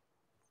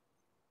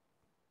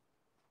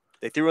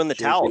 They threw in the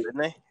towel, didn't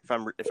they?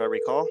 If I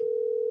recall.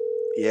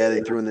 Yeah,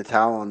 they threw in the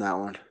towel on that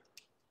one.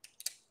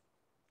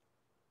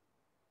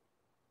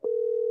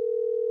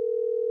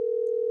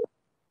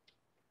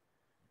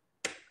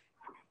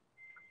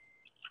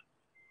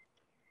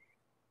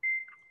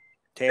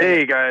 Tanner.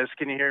 Hey guys,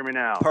 can you hear me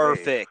now?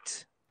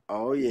 Perfect. Hey.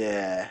 Oh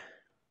yeah.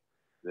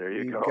 There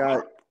you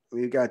go.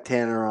 We got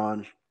Tanner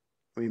on.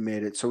 We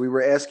made it. So we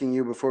were asking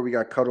you before we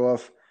got cut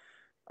off.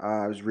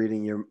 I was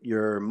reading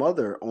your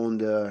mother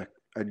owned a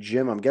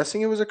gym. I'm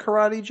guessing it was a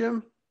karate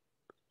gym.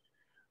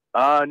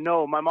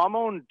 No, my mom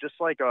owned just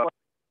like a.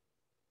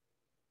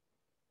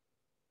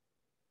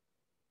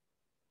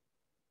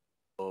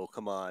 Oh,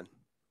 come on.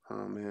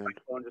 Oh man. My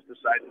phone just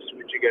decided to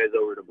switch you guys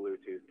over to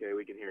Bluetooth. Okay,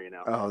 we can hear you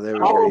now. Oh, there we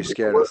go. You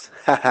scared us.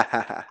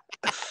 That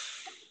would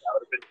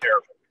have been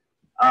terrible.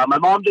 My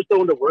mom just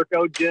owned a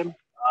workout gym.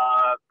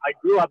 I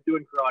grew up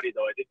doing karate,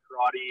 though. I did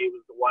karate. It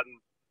was the one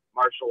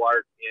martial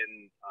art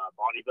in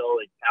Bonnyville,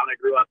 like town I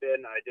grew up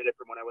in. I did it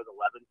from when I was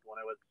 11 to when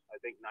I was, I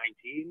think,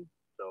 19.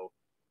 So,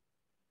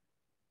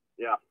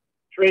 yeah.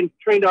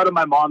 Trained out of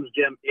my mom's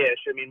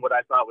gym-ish. I mean, what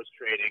I thought was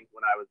training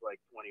when I was, like,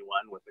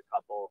 21 with a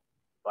couple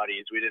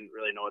buddies. We didn't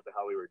really know what the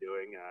hell we were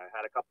doing. I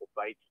had a couple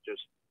fights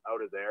just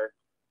out of there.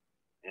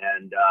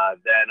 And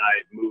then I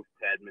moved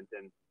to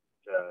Edmonton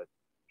to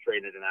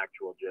train at an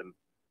actual gym.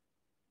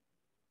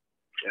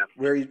 Yeah.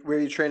 Where are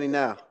you training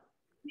now?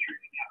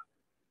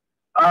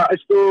 I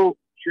still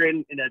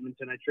train in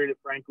Edmonton. I train at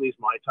Frankly's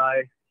Muay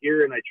Thai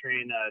here, and I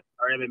train at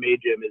our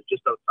MMA gym is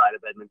just outside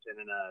of Edmonton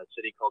in a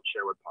city called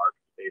Sherwood Park,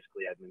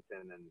 basically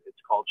Edmonton, and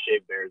it's called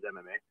Shave Bears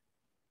MMA.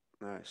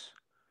 Nice.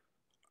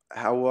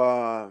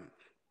 How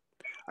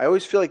I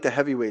always feel like the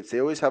heavyweights,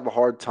 they always have a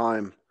hard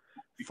time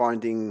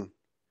finding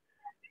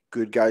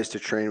good guys to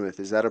train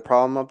with. Is that a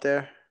problem up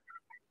there?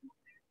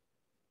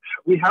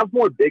 We have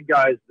more big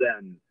guys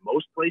than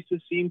most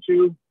places seem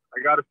to.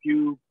 I got a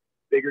few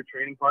bigger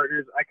training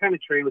partners. I kind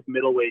of train with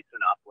middleweights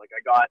and up. Like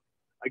I got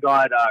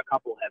a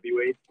couple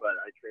heavyweights, but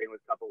I train with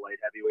a couple light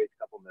heavyweights, a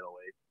couple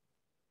middleweights.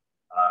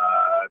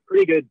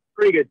 Pretty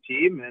good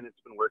team, and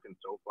it's been working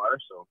so far.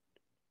 So.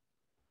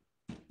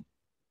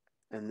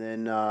 And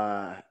then,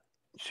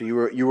 so you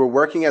were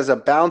working as a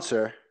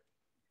bouncer,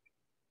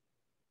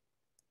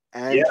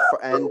 and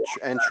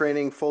and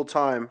training full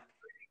time.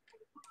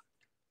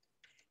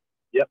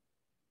 Yep.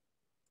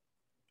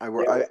 I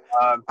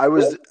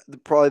was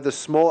probably the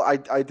small.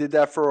 I did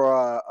that for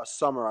a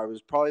summer. I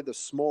was probably the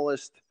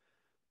smallest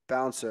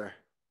bouncer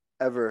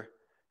ever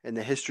in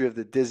the history of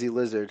the Dizzy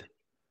Lizard.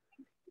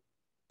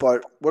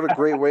 But what a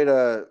great way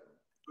to,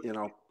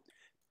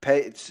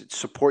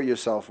 support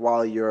yourself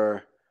while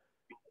you're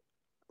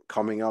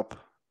coming up,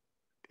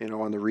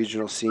 on the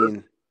regional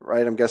scene,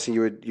 right? I'm guessing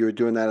you were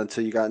doing that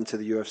until you got into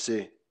the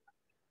UFC.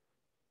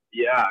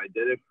 Yeah, I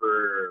did it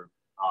for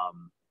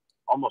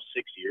almost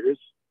 6 years,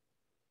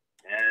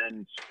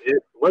 and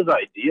it was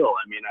ideal.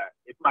 I mean,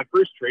 if my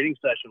first training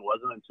session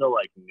wasn't until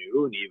like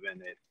noon,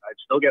 I'd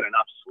still get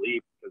enough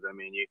sleep because I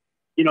mean,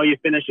 you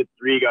finish at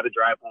 3, you got to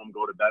drive home,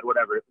 go to bed,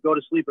 whatever. If you go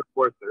to sleep at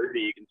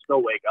 4:30, you can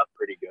still wake up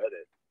pretty good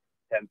at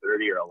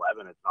 10:30 or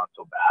 11. It's not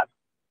so bad.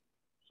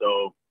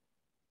 So.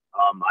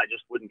 I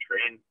just wouldn't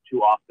train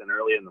too often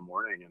early in the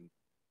morning, and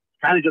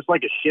kind of just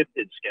like a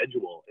shifted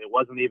schedule. It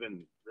wasn't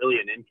even really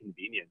an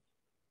inconvenience.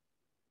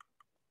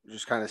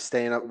 Just kind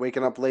of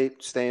waking up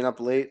late, staying up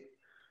late.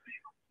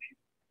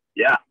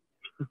 Yeah.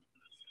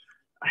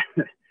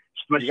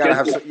 You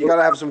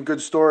gotta have some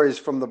good stories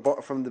from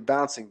the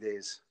bouncing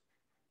days.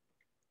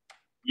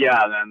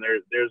 Yeah, man.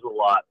 There's a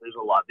lot.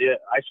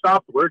 I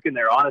stopped working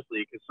there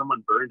honestly because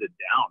someone burned it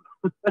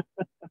down.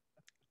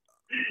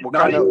 What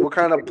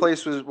kind of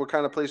place was it?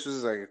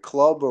 Like a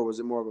club, or was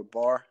it more of a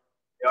bar?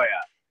 Oh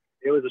yeah,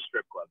 it was a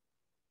strip club.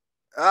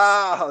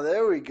 Oh,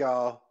 there we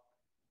go.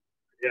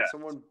 Yeah.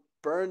 Someone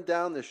burned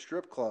down the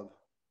strip club.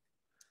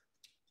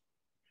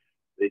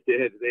 They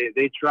did.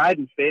 They tried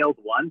and failed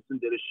once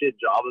and did a shit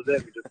job of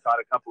it. We just caught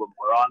a couple of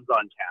morons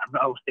on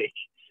camera, like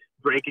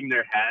breaking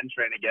their hand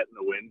trying to get in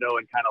the window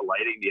and kind of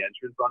lighting the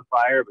entrance on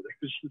fire. But there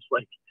was just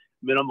like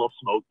minimal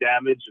smoke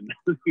damage,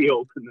 and we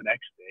opened the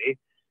next day.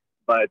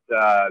 But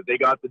they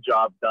got the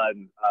job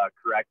done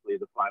correctly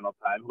the final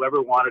time.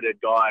 Whoever wanted it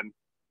gone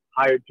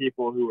hired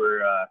people who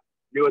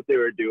knew what they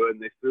were doing.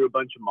 They threw a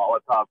bunch of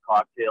Molotov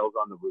cocktails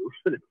on the roof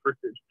and it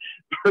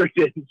burned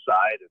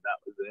inside, and that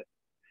was it.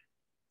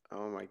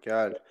 Oh my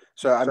God!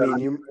 So I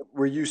mean,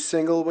 were you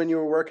single when you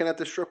were working at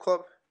the strip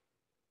club?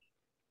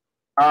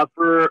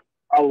 For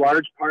a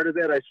large part of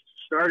it, I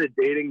started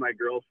dating my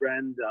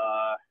girlfriend.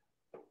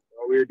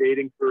 We were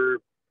dating for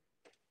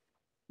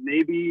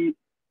maybe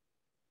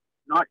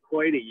not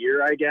quite a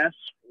year, I guess,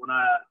 when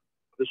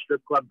the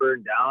strip club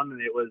burned down,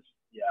 and it was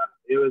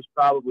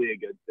probably a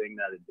good thing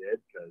that it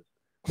did, because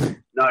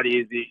not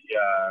easy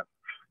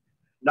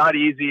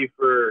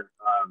for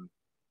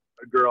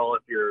a girl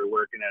if you're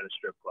working at a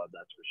strip club,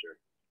 that's for sure.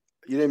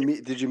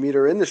 Did you meet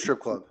her in the strip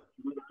club?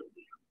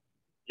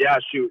 Yeah,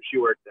 she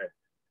worked there.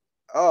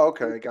 Oh,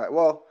 okay.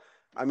 Well,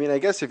 I mean, I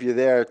guess if you're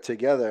there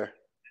together,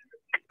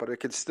 but it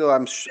could still, I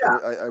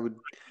would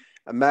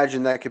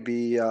imagine that could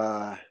be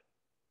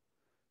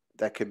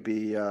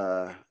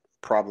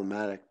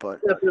problematic,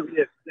 but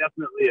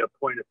definitely a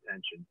point of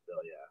tension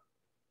still, yeah.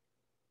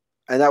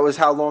 And that was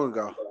how long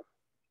ago?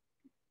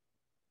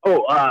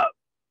 Oh,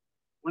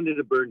 when did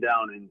it burn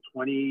down? In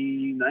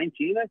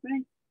 2019, I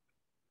think,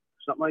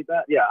 something like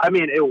that. Yeah, I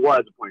mean, it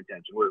was a point of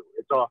tension.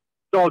 It's all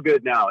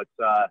good now. It's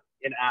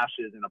in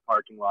ashes in a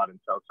parking lot in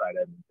Southside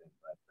Edmonton.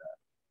 But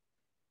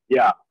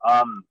yeah,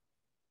 I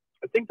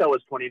think that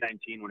was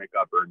 2019 when it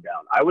got burned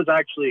down. I was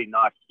actually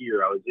not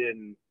here. I was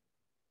in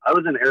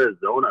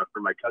Arizona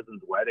for my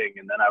cousin's wedding,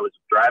 and then I was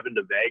driving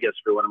to Vegas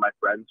for one of my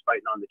friends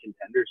fighting on the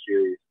Contender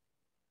Series.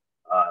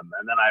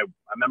 And then I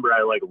remember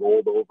I like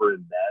rolled over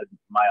in bed,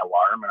 my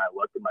alarm, and I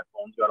looked and my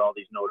phone's got all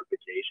these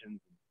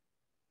notifications.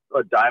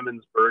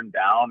 Diamonds burned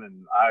down,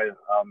 and I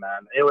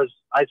was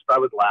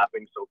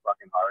laughing so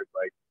fucking hard.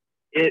 Like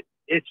it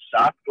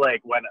sucked.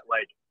 Like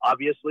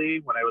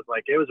obviously when I was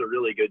like, it was a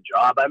really good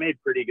job. I made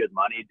pretty good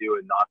money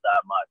doing not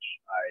that much.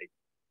 I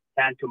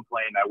can't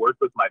complain. I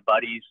worked with my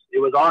buddies. It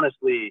was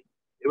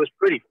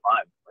pretty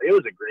fun. It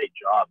was a great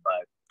job,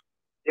 but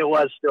it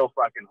was still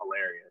fucking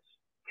hilarious.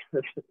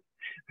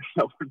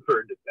 Someone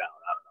burned it down.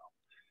 I don't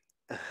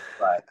know.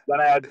 But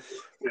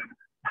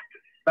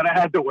then I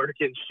had to work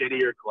in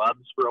shittier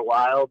clubs for a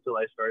while till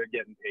I started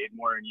getting paid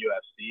more in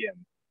UFC, and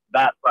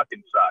that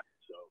fucking sucked.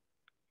 So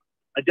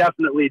I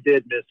definitely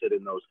did miss it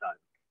in those times.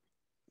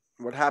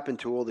 What happened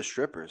to all the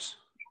strippers?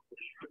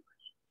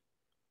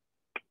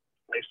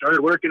 They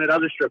started working at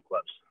other strip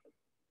clubs.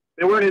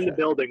 They weren't in the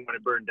building when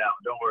it burned down.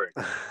 Don't worry.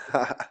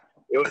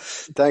 It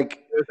was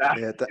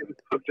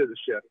up to the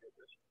shift.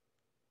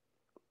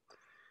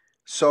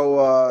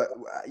 So,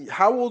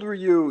 how old were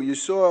you? You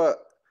saw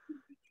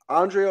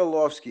Andrei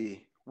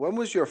Arlovski. When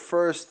was your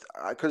first?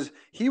 Because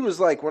he was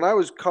like when I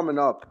was coming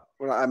up.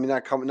 When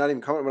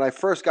I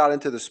first got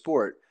into the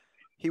sport,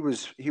 he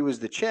was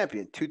the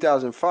champion,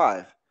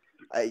 2005.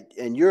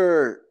 And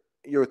you're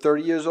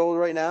 30 years old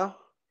right now.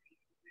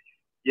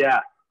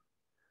 Yeah.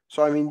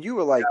 So I mean, you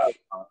were like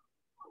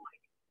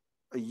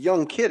a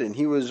young kid, and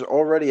he was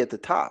already at the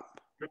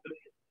top.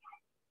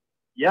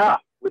 Yeah,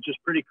 which is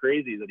pretty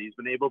crazy that he's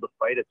been able to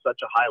fight at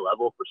such a high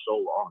level for so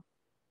long.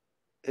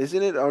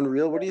 Isn't it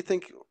unreal? What do you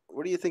think?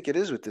 What do you think it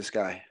is with this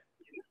guy?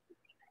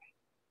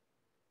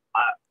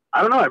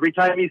 I don't know. Every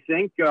time you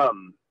think that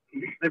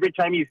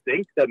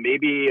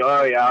maybe,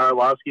 oh yeah,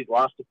 Arlovski's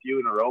lost a few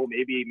in a row,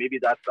 maybe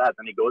that's that.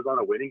 Then he goes on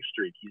a winning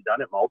streak. He's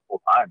done it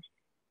multiple times.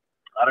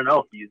 I don't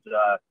know. He's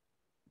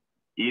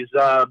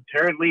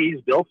apparently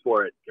he's built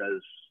for it,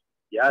 because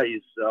yeah,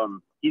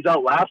 he's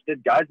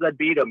outlasted guys that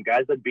beat him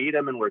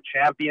and were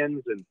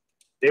champions, and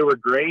they were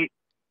great.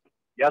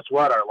 Guess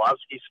what?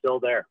 Arlovski's still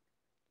there.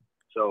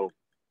 So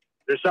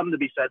there's something to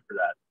be said for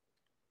that.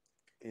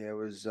 Yeah, it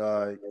was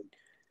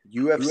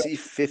UFC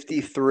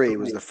 53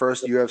 was the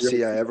first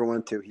UFC I ever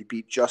went to. He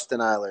beat Justin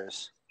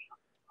Eilers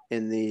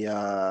in the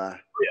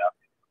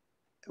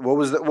What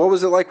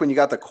was it like when you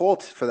got the call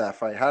for that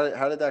fight?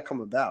 How did that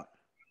come about?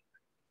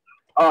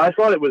 Oh, I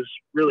thought it was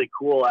really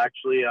cool,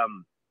 actually. I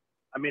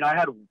mean,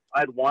 I'd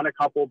won a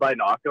couple by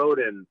knockout,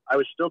 and I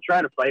was still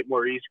trying to fight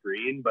Maurice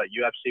Green, but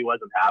UFC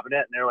wasn't having it,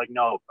 and they're like,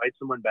 no, fight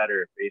someone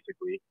better,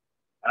 basically.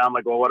 And I'm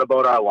like, well, what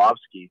about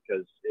Arlovski?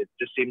 Because it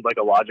just seemed like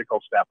a logical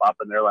step up,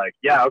 and they're like,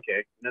 yeah, okay.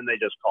 And then they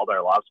just called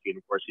Arlovski, and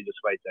of course, he just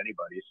fights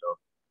anybody, so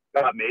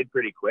it got made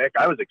pretty quick.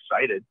 I was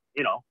excited,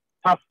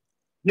 tough.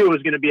 Knew it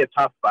was going to be a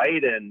tough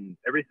fight and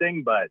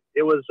everything, but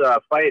it was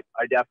a fight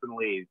I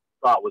definitely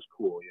thought was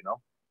cool,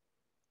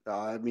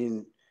 I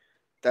mean,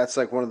 that's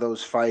like one of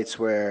those fights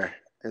where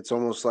it's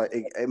almost like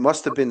it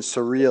must have been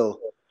surreal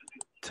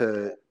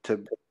to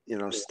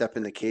step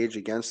in the cage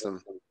against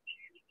them.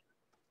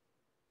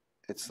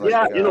 It's like,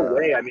 yeah, in a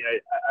way. I mean, I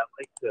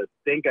like to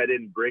think I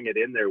didn't bring it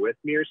in there with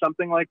me or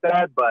something like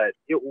that, but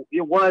it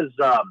was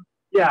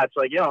it's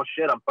like,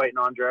 shit, I'm fighting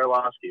Andrei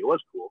Arlovski. It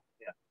was cool.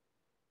 Yeah.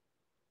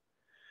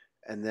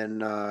 And then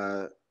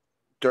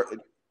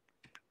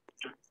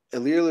Ilir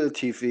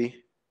Latifi,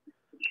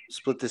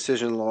 split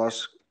decision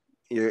loss.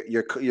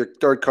 Your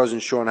third cousin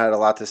Shaun had a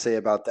lot to say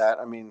about that.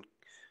 I mean,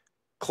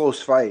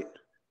 close fight.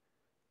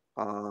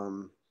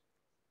 And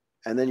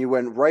then you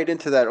went right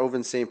into that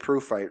Ovince St. Preux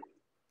fight,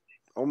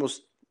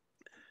 almost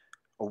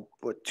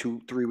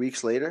 2-3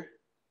 weeks later.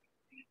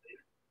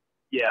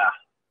 Yeah.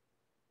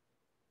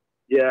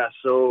 Yeah.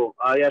 So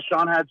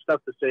Shaun had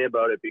stuff to say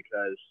about it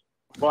because,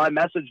 I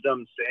messaged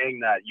him saying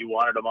that you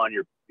wanted him on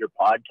your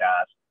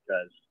podcast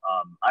because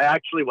I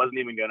actually wasn't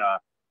even gonna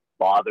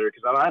bother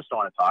because I just don't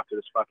want to talk to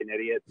this fucking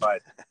idiot.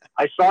 But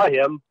I saw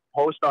him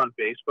post on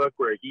Facebook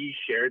where he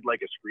shared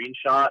like a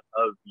screenshot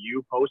of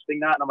you posting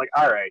that, and I'm like,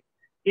 all right,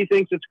 he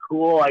thinks it's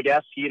cool, I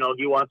guess. He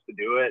wants to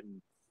do it,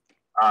 and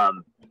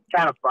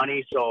kind of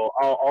funny. So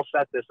I'll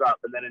set this up,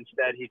 and then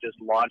instead he just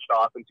launched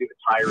off into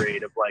a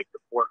tirade of like the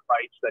 4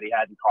 fights that he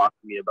hadn't talked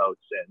to me about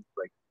since.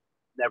 Like,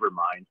 never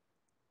mind.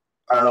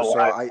 I don't know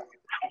why.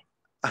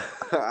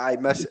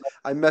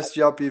 I messed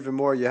you up even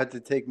more. You had to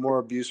take more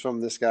abuse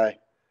from this guy.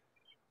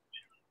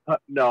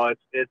 No,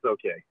 it's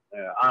okay.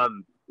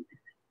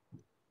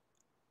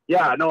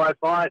 Yeah, no, I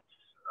fought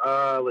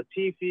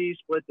Latifi,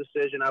 split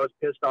decision. I was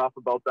pissed off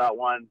about that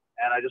one,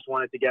 and I just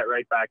wanted to get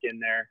right back in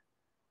there.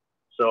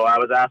 So I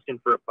was asking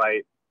for a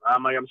fight.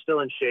 I'm like, I'm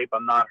still in shape.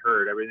 I'm not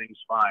hurt. Everything's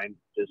fine.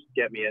 Just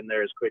get me in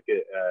there as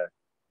quickly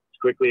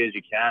as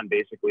you can,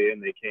 basically.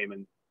 And they came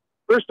in.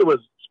 First, it was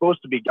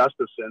supposed to be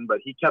Dustin, but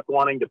he kept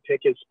wanting to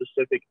pick his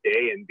specific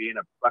day and being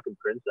a fucking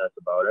princess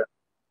about it.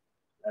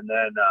 And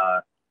then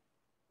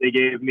they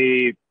gave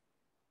me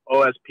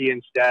OSP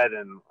instead.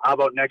 And how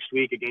about next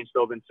week against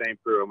Oven St.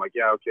 Preux? I'm like,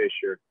 yeah, okay,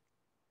 sure.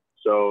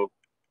 So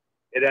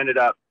it ended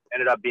up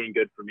being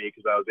good for me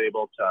because I was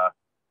able to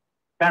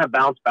kind of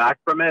bounce back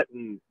from it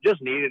and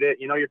just needed it.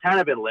 You're kind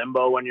of in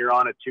limbo when you're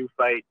on a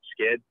 2-fight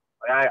skid.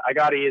 I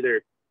got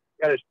to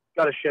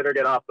shit or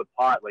get off the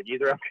pot. Like,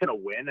 either I'm gonna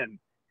win and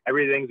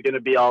everything's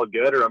gonna be all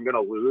good, or I'm gonna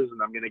lose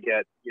and I'm gonna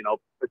get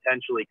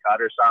potentially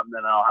cut or something,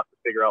 and I'll have to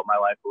figure out my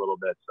life a little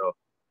bit. So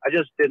I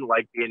just didn't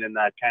like being in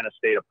that kind of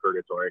state of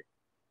purgatory.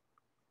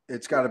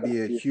 It's got to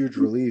be a huge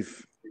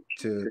relief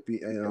to be,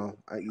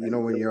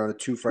 when you're on a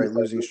 2-fight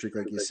losing streak,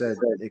 like you said.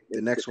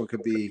 The next one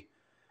could be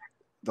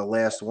the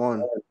last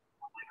one.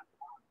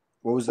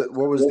 What was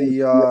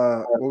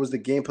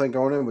the game plan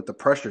going in with the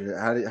pressure?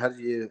 How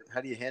do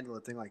you handle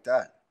a thing like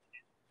that?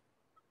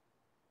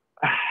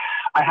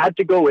 I had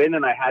to go in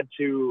and I had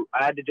to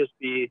just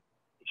be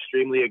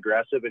extremely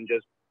aggressive and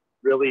just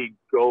really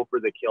go for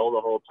the kill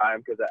the whole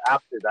time. Because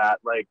after that,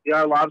 like, the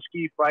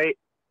Arlovsky fight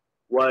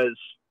was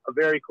a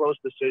very close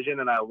decision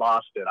and I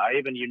lost it. I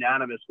even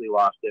unanimously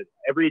lost it.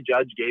 Every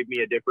judge gave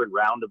me a different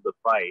round of the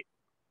fight,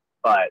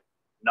 but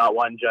not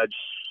one judge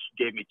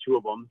gave me 2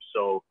 of them.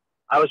 So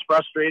I was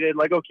frustrated.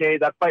 Like, okay,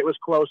 that fight was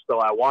close though.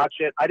 I watch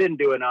it. I didn't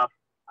do enough.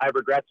 I have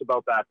regrets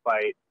about that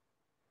fight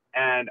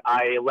and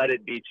I let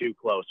it be too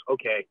close.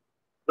 Okay.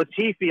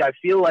 Latifi, I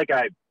feel like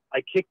I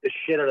kicked the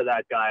shit out of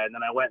that guy and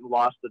then I went and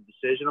lost the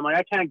decision. I'm like,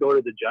 I can't go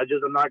to the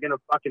judges. I'm not going to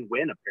fucking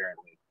win,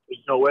 apparently.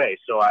 There's no way.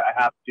 So I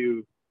have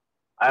to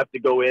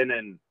go in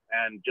and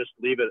just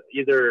leave it,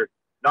 either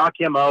knock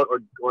him out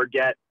or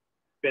get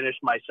finished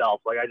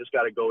myself. Like, I just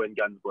got to go in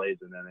guns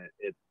blazing, and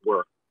it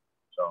worked.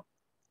 So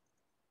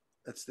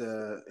that's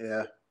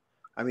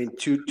I mean,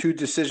 two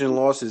decision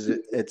losses.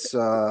 It's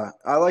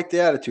I like the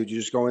attitude. You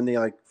just go in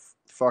there like,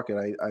 fuck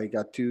it. I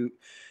got 2,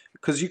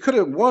 because you could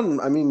have won.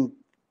 I mean,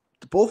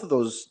 both of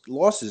those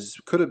losses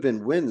could have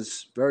been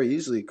wins very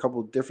easily. A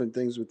couple of different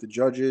things with the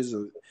judges.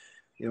 The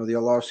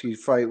Arlovsky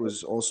fight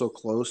was also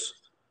close.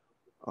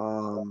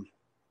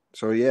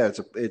 So yeah,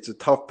 it's a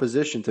tough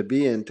position to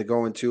be in, to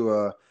go into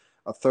a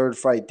 3rd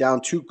fight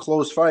down 2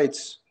 close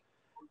fights.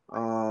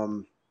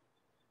 So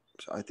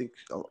I think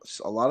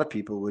a lot of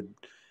people would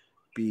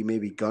be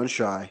maybe gun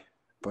shy,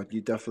 but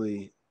you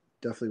definitely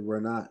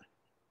were not.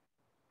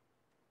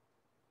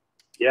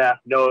 Yeah,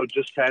 no,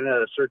 just kind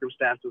of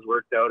circumstances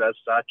worked out as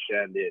such,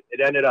 and it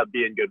ended up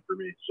being good for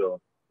me. So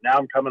now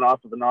I'm coming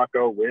off of a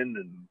knockout win,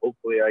 and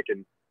hopefully I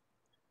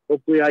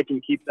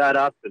can keep that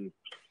up and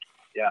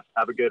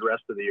have a good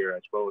rest of the year, I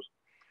suppose.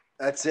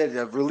 That's it.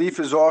 The relief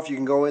is off. You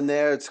can go in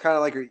there. It's kind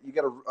of like you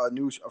got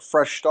a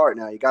fresh start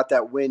now. You got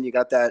that win. You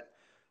got that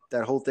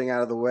whole thing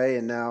out of the way,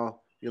 and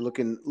now you're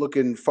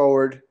looking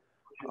forward.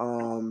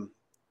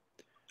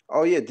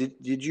 Oh yeah,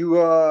 did you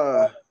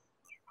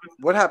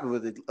what happened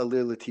with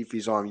Ilir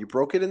Latifi's arm? You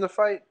broke it in the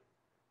fight?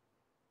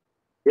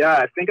 Yeah,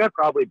 I think I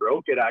probably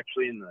broke it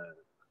actually in the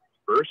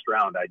first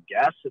round, I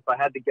guess, if I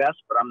had to guess,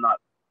 but I'm not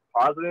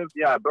positive.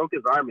 Yeah, I broke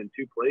his arm in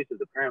 2 places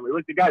apparently.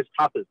 Look, the guy's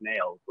tough as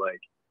nails. Like,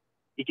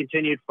 he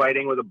continued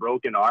fighting with a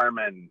broken arm,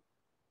 and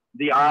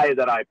the eye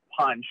that I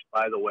punched,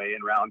 by the way,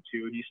 in round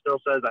 2, he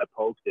still says I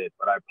poked it,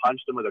 but I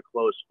punched him with a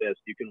closed fist.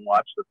 You can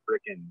watch the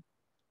freaking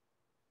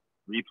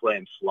replay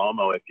in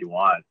slow-mo if you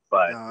want.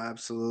 But no,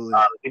 absolutely.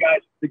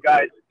 The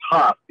guy's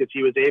tough because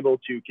he was able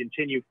to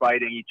continue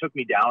fighting. He took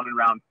me down in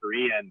round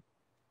 3,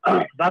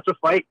 and that's a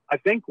fight, I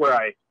think, where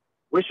I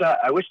wish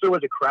there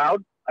was a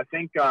crowd. I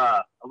think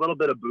a little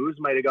bit of booze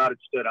might have got it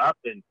stood up,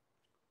 and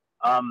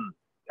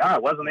I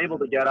wasn't able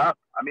to get up.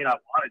 I mean, I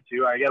wanted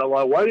to. I get a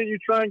lot. Why didn't you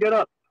try and get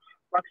up?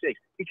 For fuck's sake.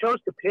 He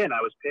chose to pin.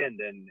 I was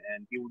pinned, and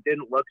he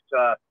didn't look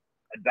to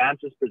advance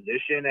his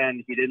position,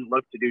 and he didn't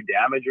look to do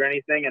damage or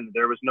anything, and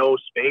there was no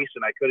space,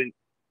 and I couldn't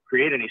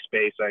create any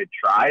space. I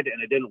tried,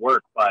 and it didn't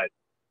work, but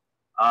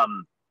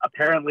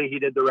apparently he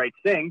did the right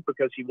thing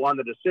because he won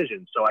the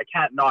decision, so I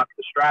can't knock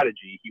the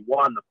strategy. He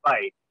won the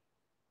fight.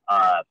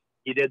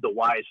 He did the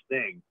wise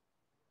thing.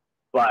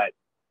 But,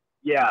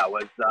 yeah, it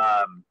was,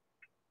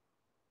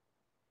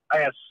 I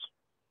guess,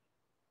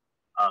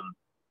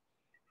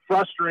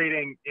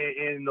 frustrating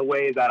in the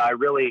way that I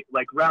really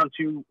like round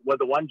 2. What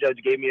the one judge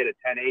gave me at a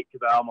 10-8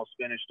 because I almost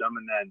finished him,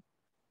 and then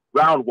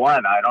round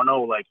 1, I don't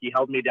know, like he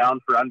held me down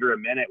for under a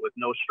minute with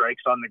no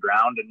strikes on the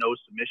ground and no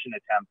submission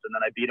attempts, and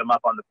then I beat him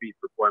up on the feet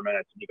for 4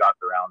 minutes, and he got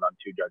the round on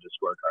 2 judges'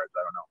 scorecards.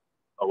 I don't know,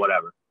 but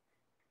whatever.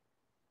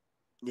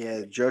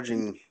 Yeah,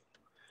 judging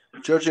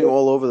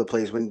all over the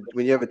place. When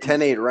you have a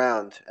 10-8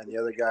 round and the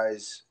other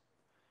guys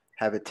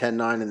have a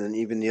 10-9, and then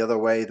even the other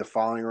way the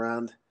following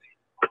round,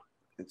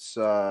 it's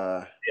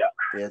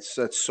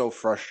it's so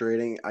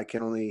frustrating. I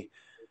can only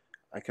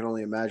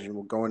imagine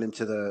we're going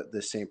into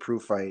the St. Preux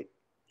fight.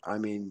 I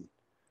mean,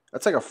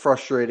 that's like a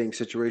frustrating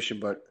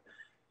situation, but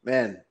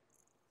man,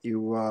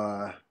 you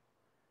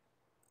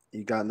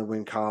got in the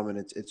win column, and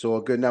it's all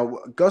good. Now,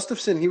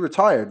 Gustafsson, he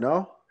retired,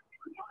 no?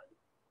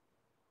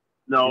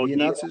 No, he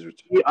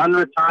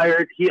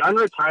unretired. He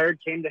unretired,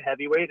 came to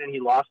heavyweight, and he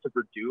lost to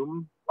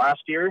Verdum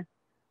last year.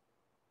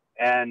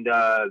 And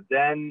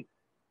then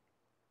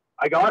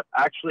I got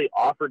actually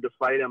offered to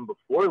fight him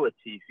before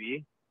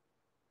Latifi,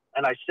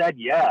 and I said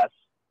yes.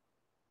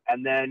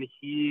 And then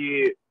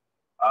he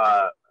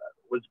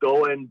was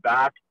going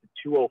back to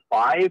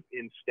 205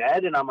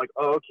 instead, and I'm like,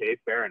 oh, okay,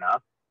 fair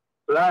enough.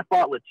 So then I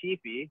fought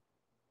Latifi,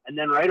 and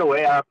then right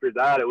away after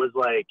that, it was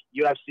like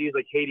UFC is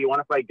like, hey, do you want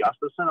to fight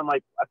Gustafsson? I'm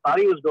like, I thought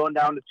he was going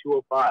down to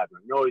 205. I'm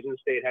like, no, he's going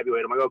to stay at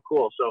heavyweight. I'm like, oh,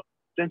 cool. So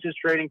since his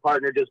training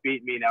partner just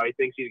beat me, now he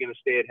thinks he's going to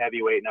stay at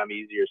heavyweight and I'm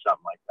easy or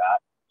something like that.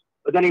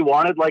 But then he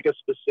wanted like a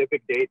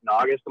specific date in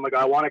August. I'm like,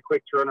 I want a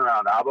quick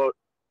turnaround. How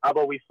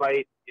about we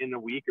fight in a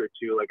week or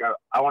two? Like,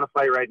 I want to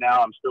fight right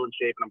now. I'm still in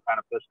shape and I'm kind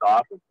of pissed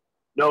off. And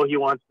no, he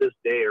wants this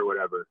day or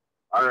whatever.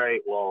 All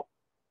right, well,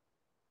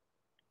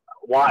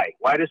 why?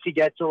 Why does he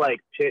get to like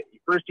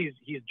first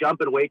he's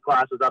jumping weight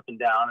classes up and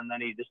down, and then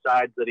he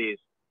decides that he's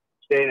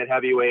staying at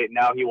heavyweight. And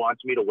now he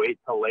wants me to wait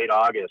till late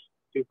August.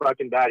 Too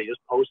fucking bad. He just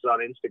posted on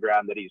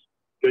Instagram that he's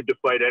good to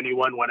fight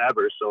anyone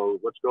whenever. So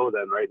let's go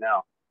then right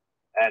now.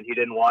 And he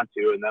didn't want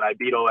to. And then I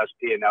beat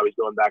OSP, and now he's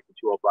going back to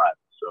 205.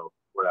 So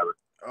whatever.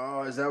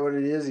 Oh, is that what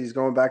it is? He's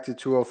going back to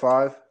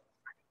 205?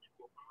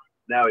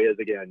 Now he is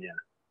again, yeah.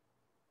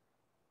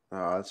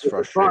 Oh, that's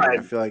frustrating.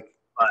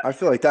 I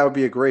feel like that would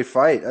be a great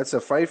fight. That's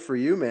a fight for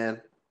you,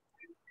 man.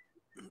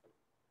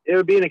 It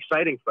would be an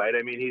exciting fight.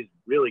 I mean, he's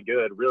really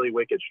good, really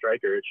wicked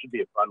striker. It should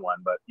be a fun one,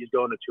 but he's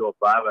going to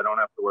 205. I don't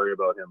have to worry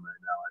about him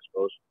right now, I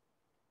suppose.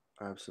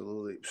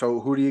 Absolutely. So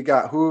who do you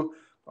got? Who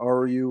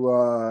are you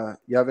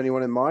you have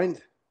anyone in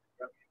mind?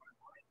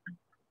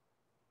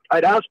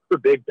 I'd ask for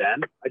Big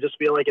Ben. I just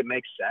feel like it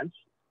makes sense.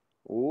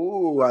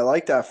 Ooh, I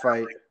like that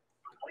fight.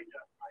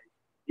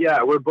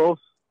 Yeah, we're both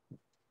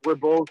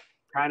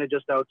kind of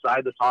just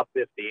outside the top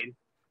 15.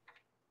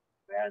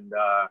 And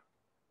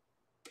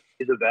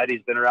he's a vet.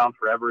 He's been around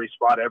forever. He's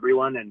fought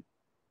everyone. And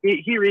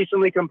he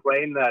recently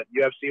complained that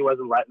UFC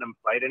wasn't letting him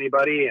fight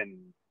anybody. And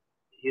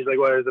he's like,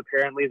 well,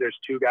 apparently there's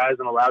 2 guys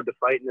and allowed to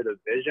fight in the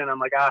division. I'm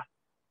like, I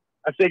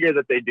figure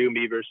that they do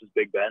me versus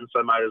Big Ben,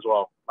 so I might as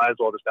well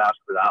just ask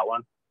for that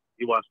one.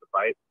 He wants to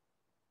fight.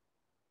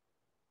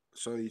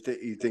 So you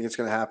think it's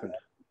going to happen?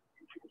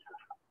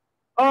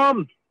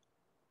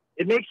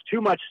 It makes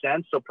too much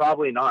sense, so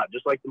probably not.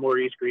 Just like the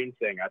Maurice Green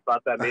thing, I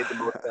thought that made the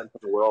most sense in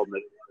the world, and I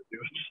didn't want to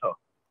do it. So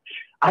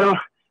I don't.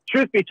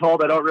 Truth be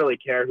told, I don't really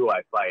care who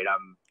I fight.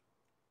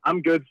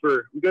 I'm good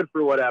for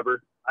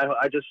whatever.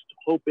 I just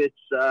hope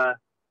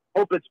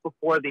it's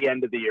before the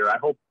end of the year. I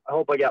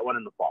hope I get one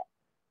in the fall.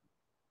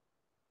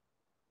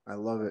 I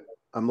love it.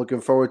 I'm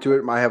looking forward to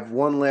it. I have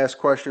one last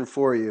question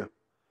for you.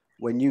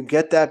 When you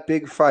get that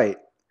big fight,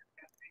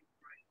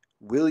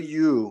 will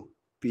you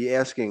be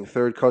asking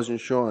third cousin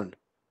Shaun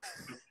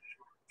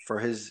for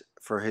his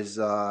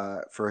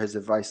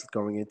advice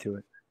going into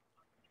it?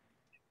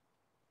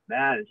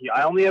 Man,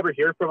 I only ever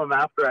hear from him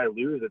after I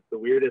lose. It's the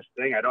weirdest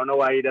thing. I don't know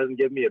why he doesn't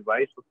give me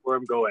advice before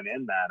I'm going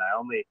in, man.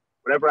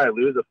 Whenever I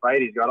lose a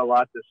fight, he's got a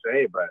lot to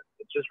say, but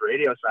it's just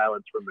radio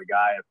silence from the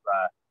guy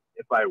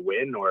if I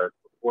win or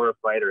before a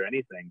fight or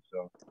anything.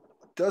 So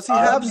does he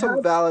have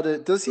some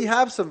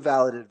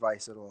valid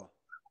advice at all?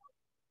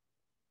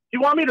 Do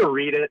you want me to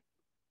read it?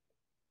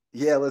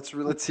 Yeah, let's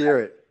hear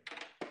it.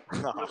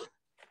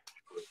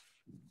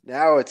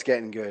 Now it's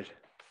getting good.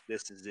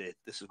 This is it.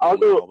 This is I'll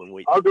go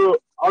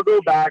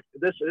back.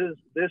 This is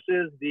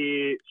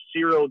the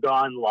Cyril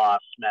Gone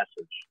loss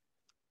message.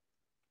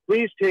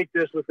 Please take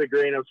this with a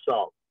grain of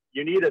salt.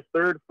 You need a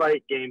third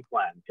fight game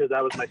plan, because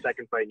that was my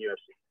second fight in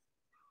UFC.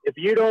 If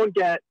you don't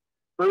get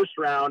first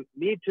round,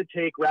 need to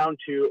take round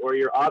 2, or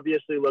you're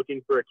obviously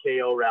looking for a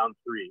KO round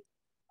 3.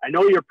 I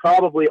know you're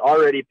probably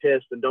already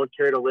pissed and don't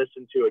care to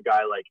listen to a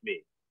guy like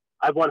me.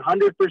 I've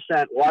 100%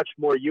 watched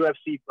more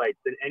UFC fights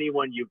than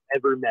anyone you've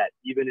ever met,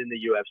 even in the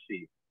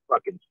UFC.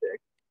 Fucking sick.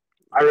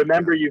 I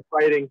remember you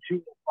fighting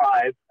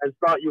 205 and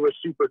thought you were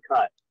super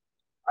cut.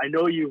 I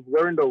know you've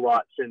learned a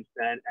lot since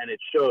then, and it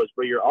shows,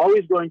 but you're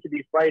always going to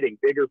be fighting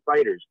bigger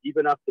fighters,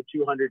 even up to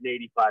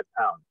 285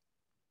 pounds.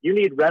 You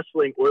need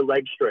wrestling or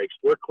leg strikes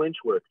or clinch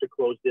work to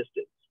close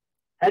distance.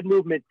 Head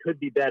movement could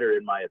be better,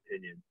 in my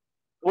opinion.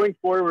 Going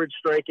forward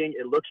striking,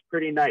 it looks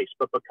pretty nice,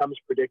 but becomes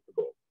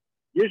predictable.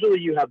 Usually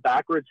you have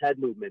backwards head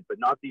movement, but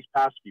not these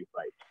past few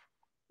fights.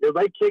 Your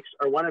leg kicks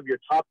are one of your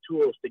top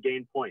tools to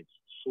gain points,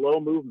 slow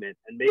movement,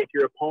 and make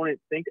your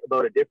opponent think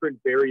about a different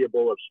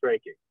variable of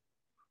striking.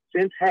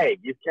 Since Hague,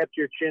 you've kept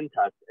your chin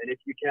tucked, and if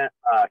you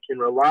can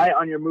rely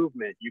on your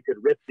movement, you could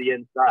rip the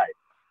inside.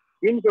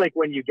 Seems like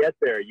when you get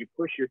there, you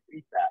push your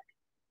feet back.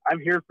 I'm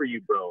here for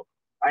you, bro.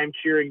 I am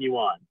cheering you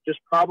on. Just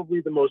probably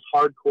the most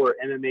hardcore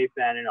MMA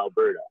fan in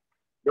Alberta.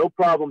 No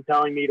problem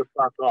telling me to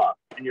fuck off,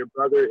 and your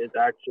brother is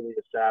actually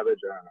a savage.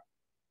 I don't know.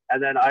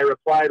 And then I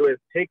replied with,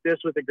 take this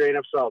with a grain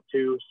of salt,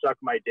 too. Suck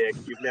my dick.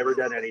 You've never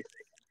done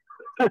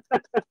anything.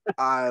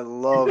 I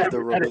love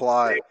the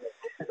reply.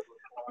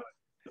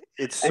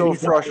 It's so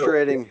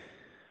frustrating.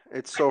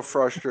 It's so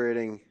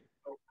frustrating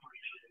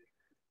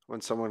when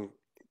someone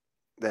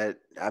that,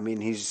 I mean,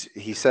 he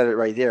said it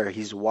right there.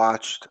 He's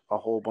watched a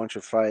whole bunch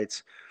of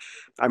fights.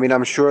 I mean,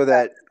 I'm sure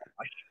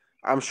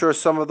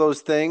some of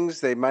those things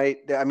they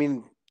might, I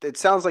mean, it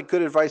sounds like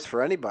good advice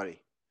for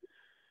anybody.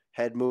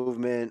 Head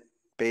movement,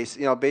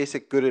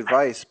 basic good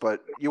advice,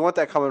 but you want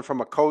that coming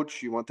from a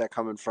coach. You want that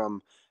coming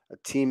from a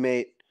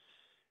teammate.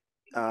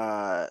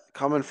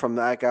 Coming from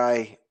that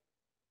guy,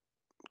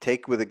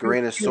 take with a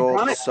grain of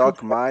salt,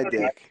 suck my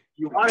dick.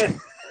 You want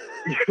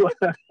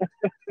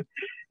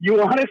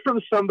it from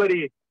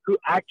somebody who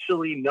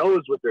actually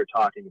knows what they're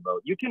talking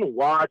about. You can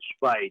watch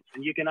fights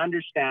and you can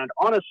understand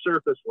on a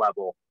surface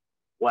level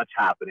what's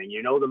happening.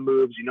 You know the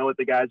moves, you know what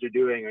the guys are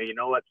doing, or you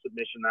know what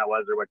submission that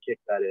was, or what kick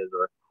that is,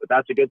 or if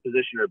that's a good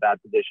position or a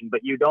bad position,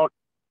 but you don't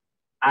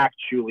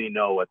actually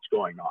know what's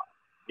going on.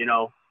 You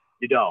know,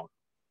 you don't.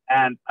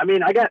 And I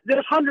mean,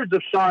 there's hundreds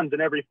of Shauns in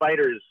every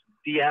fighter's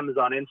DMs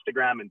on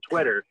Instagram and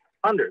Twitter,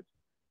 hundreds.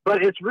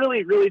 But it's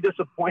really, really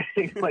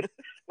disappointing when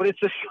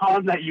it's a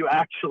Shaun that you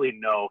actually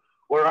know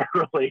or are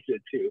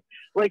related to.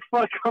 Like,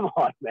 fuck, come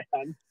on,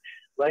 man.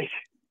 Like,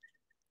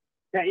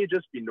 can't you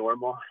just be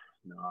normal?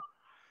 No.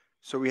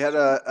 So we had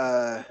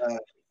a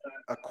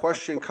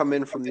question come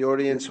in from the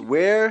audience.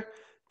 Where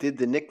did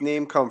the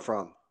nickname come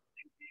from?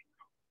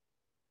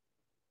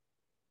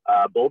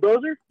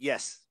 Bulldozer?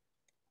 Yes.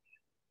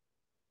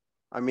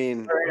 I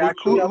mean,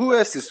 who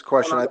asked this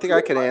question? I think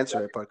I can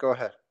answer it, but go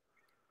ahead.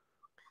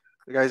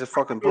 The guy's a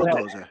fucking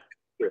bulldozer.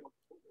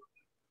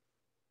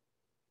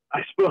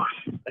 I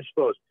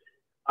suppose.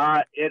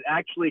 It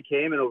actually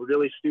came in a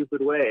really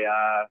stupid way.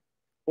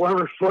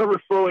 Former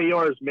foe of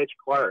yours, Mitch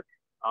Clark,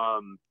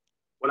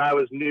 when I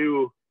was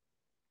new,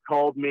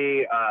 called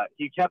me.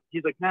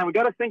 He's like, man, we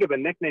got to think of a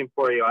nickname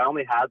for you. I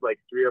only had like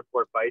 3 or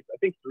 4 fights. I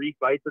think 3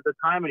 fights at the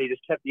time, and he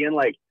just kept being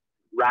like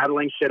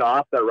rattling shit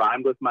off that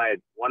rhymed with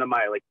one of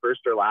my like first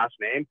or last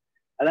name.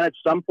 And then at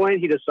some point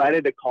he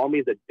decided to call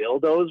me the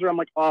Dildozer. I'm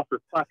like, oh, for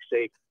fuck's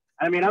sake.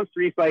 I mean, I'm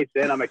 3 fights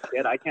in. I'm a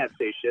kid. I can't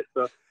say shit.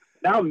 So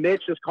now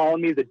Mitch is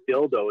calling me the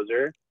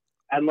Dildozer.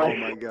 And like, oh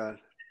my God.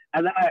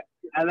 And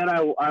then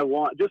I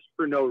want, just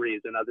for no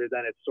reason other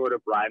than it sort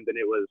of rhymed and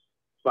it was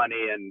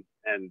funny and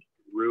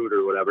rude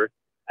or whatever.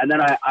 And then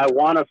I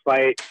want to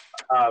fight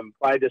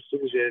by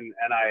decision.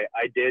 And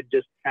I did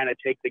just kind of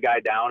take the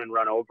guy down and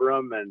run over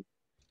him. And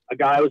a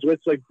guy I was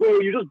with's like, bro,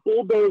 you just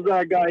bulldozed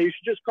that guy. You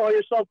should just call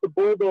yourself the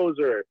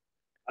Bulldozer.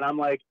 And I'm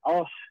like,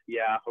 oh,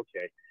 yeah,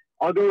 okay.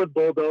 I'll go with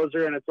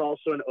Bulldozer, and it's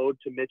also an ode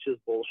to Mitch's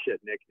bullshit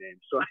nickname.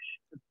 So,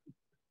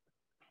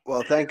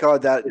 well, thank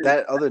God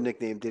that other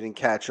nickname didn't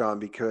catch on,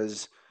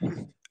 because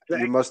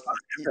you must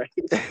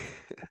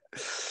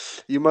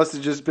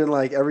have just been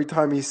like, every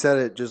time he said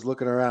it, just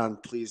looking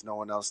around, please, no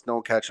one else,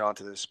 don't catch on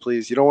to this,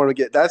 please. You don't want to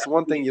get, that's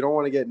one thing you don't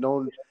want to get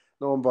known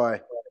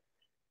by.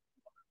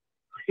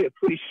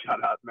 Please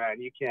shut up,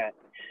 man. You can't.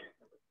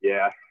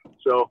 Yeah.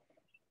 So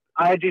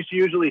I just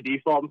usually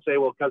default and say,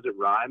 well, because it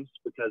rhymes,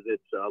 because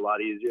it's a lot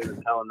easier than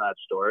telling that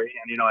story.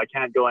 And, I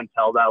can't go and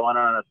tell that one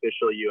on an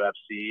official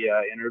UFC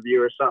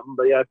interview or something.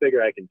 But, yeah, I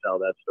figure I can tell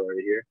that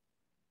story here.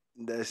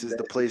 This is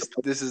the place.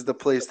 This is the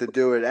place to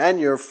do it. And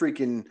your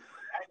freaking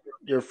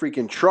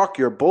truck,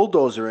 your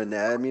bulldozer in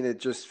there. I mean, it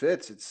just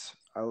fits. It's,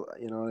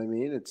 you know what I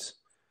mean? It's.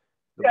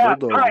 Yeah,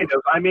 kind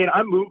of. I mean,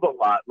 I move a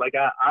lot. Like,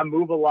 I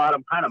move a lot.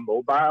 I'm kind of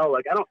mobile.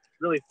 Like, I don't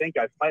really think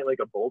I fight like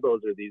a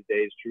bulldozer these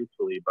days,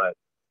 truthfully. But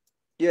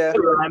yeah, it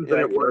rhymes and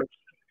it works.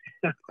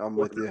 I'm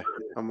with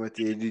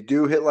you. You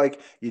do hit like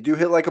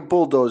a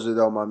bulldozer,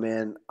 though, my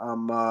man.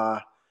 I'm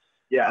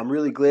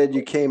really glad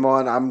you came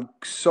on. I'm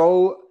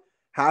so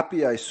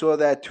happy I saw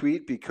that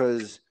tweet,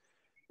 because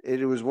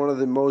it was one of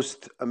the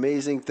most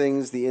amazing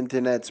things the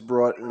internet's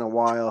brought in a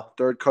while.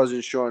 Third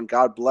cousin Shaun,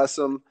 God bless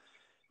him.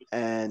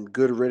 And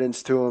good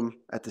riddance to him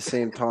at the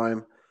same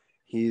time.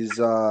 He's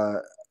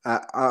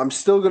I'm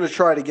still going to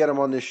try to get him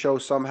on this show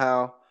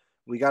somehow.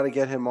 We got to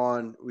get him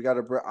on.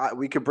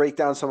 We could break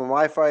down some of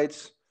my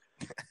fights.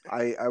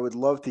 I would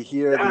love to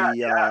hear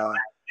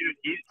dude,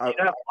 he'd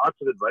have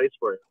lots of advice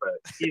for it,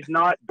 but he's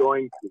not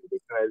going to,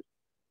 because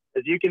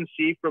as you can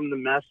see from the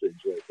message,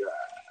 like,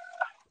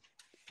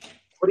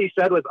 what he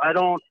said was, I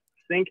don't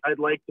think I'd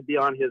like to be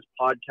on his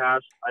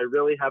podcast. I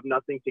really have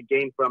nothing to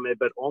gain from it,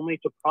 but only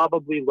to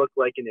probably look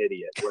like an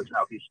idiot, was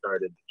how he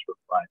started this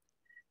reply.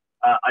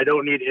 I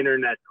don't need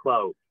internet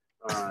clout,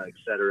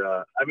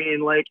 etc. I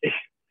mean, like,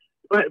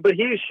 but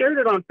he shared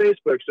it on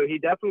Facebook, so he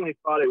definitely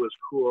thought it was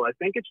cool. I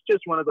think it's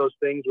just one of those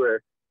things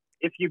where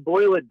if you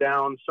boil it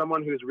down,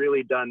 someone who's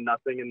really done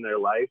nothing in their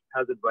life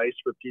has advice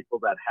for people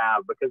that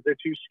have, because they're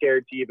too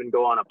scared to even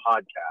go on a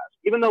podcast.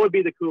 Even though it would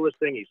be the coolest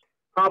thing he's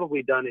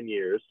probably done in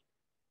years,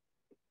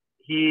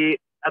 he,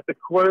 at the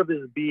core of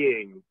his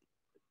being,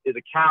 is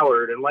a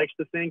coward and likes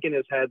to think in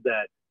his head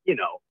that, you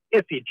know,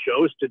 if he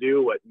chose to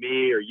do what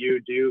me or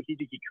you do, he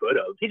could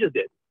have. He just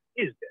did.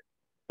 He just did.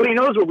 But he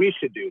knows what we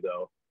should do,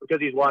 though, because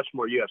he's watched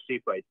more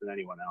UFC fights than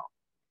anyone else.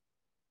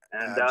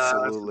 And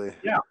Absolutely.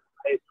 Yeah.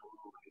 I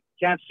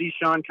can't see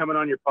Shaun coming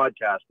on your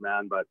podcast,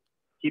 man, but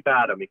keep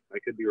at him. I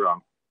could be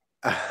wrong.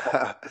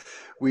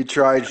 We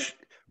tried.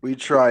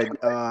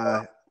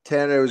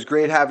 Tanner, it was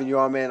great having you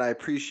on, man. I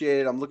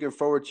appreciate it. I'm looking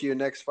forward to your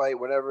next fight,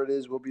 whatever it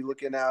is. We'll be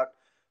looking out.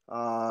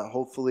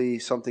 Hopefully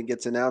something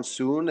gets announced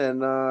soon,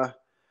 and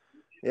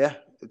yeah,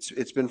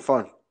 it's been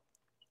fun.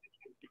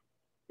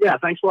 Yeah,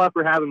 thanks a lot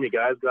for having me,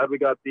 guys. Glad we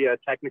got the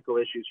technical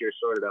issues here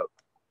sorted out.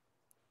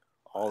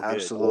 All good.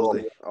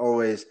 Absolutely,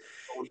 always.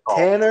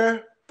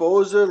 Tanner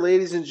Boser,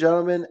 ladies and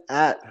gentlemen,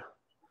 at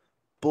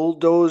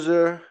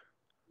Bulldozer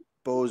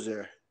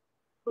Boser.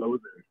 Boser,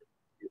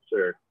 yes,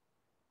 sir.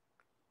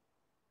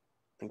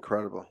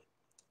 Incredible.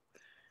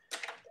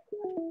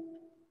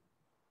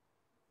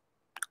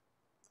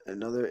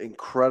 Another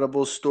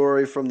incredible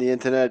story from the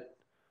internet.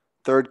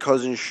 Third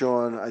cousin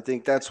Shaun. I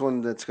think that's one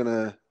that's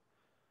gonna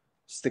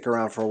stick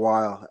around for a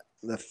while.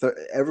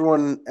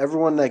 Everyone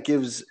that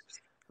gives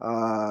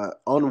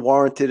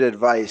unwarranted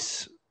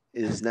advice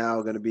is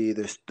now going to be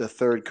the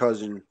third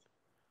cousin.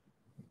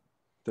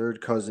 Third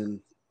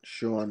cousin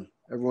Shaun.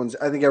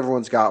 I think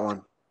everyone's got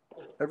one.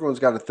 Everyone's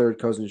got a third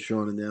cousin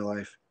Shaun in their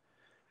life.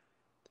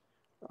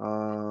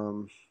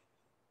 And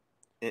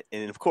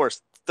of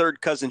course, third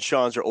cousin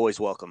Shauns are always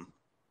welcome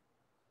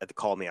at the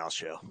Call Me Out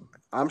show.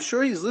 I'm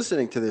sure he's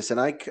listening to this, and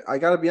I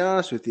got to be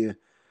honest with you.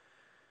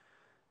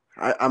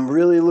 I'm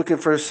really looking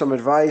for some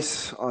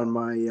advice on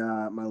my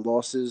my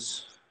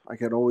losses. I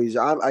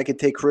can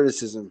take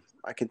criticism.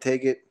 I can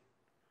take it,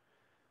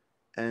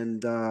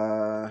 and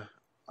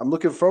I'm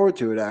looking forward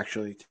to it.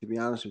 Actually, to be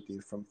honest with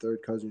you, from third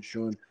cousin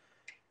Shaun.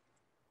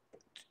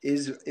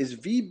 Is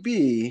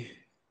VB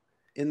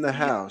in the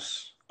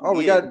house? Oh,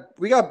 we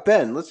got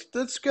Ben.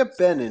 Let's get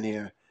Ben in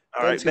here.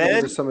 All Ben's right, gonna Ben.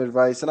 give us some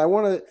advice, and I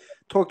want to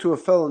talk to a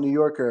fellow New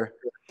Yorker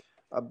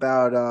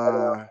about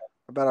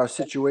our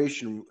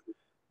situation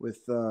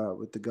with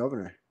the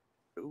governor.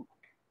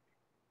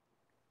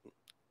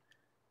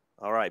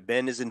 All right,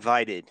 Ben is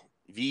invited.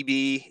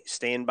 VB,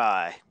 stand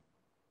by.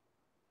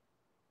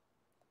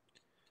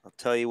 I'll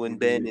tell you when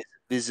Ben is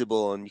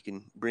visible, and you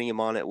can bring him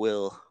on at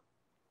will.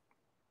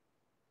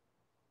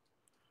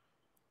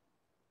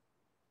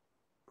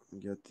 We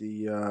got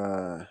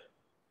the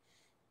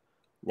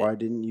why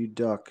didn't you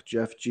duck?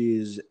 Jeff G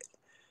is.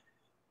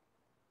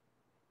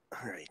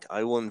 All right,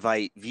 I will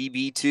invite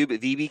VB too, but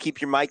VB,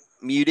 keep your mic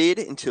muted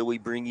until we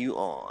bring you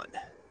on.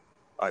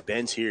 All right,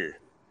 Ben's here.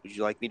 Would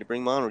you like me to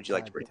bring him on, or would you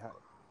like to bring him on?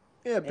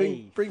 Yeah,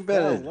 bring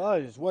Ben in.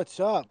 What's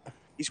up?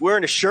 He's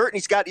wearing a shirt and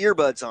he's got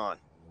earbuds on.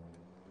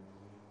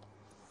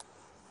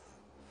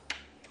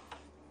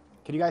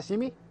 Can you guys see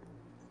me?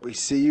 We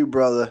see you,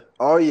 brother.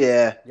 Oh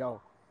yeah.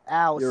 Yo,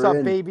 Al, what's You're up,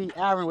 in. baby?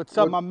 Aaron, what's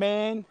up, my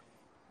man?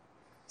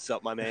 What's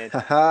up, my man?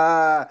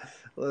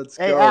 Let's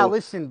Hey, go. Al,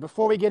 listen,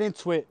 before we get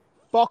into it,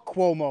 fuck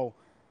Cuomo.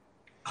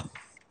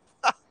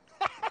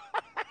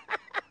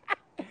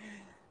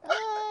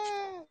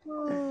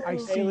 I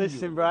see Hey,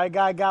 listen, you. bro, I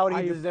got what he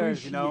I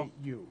deserves, you know?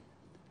 appreciate you.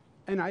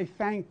 And I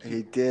thank you.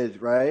 He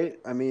did, right?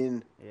 I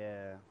mean,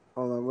 Yeah.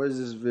 hold on. Where's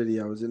this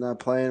video? Is it not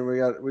playing? We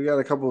got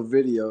a couple of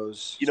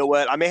videos. You know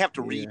what? I may have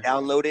to Yeah.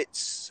 re-download it.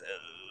 So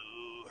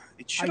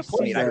it should have see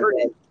played. I that. heard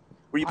it.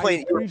 Were you I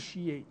playing?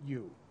 appreciate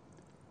you.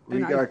 We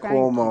And I got thank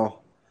Cuomo.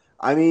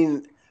 I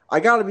mean, I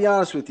got to be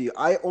honest with you.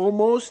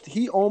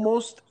 He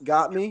almost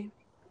got me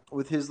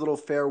with his little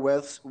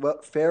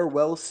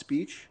farewell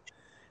speech.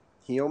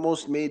 He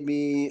almost made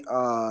me.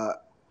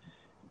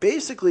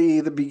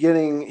 Basically, the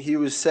beginning, he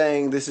was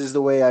saying, "This is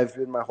the way I've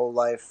been my whole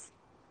life."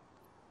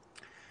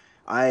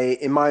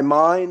 In my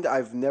mind,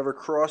 I've never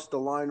crossed the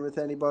line with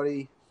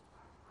anybody.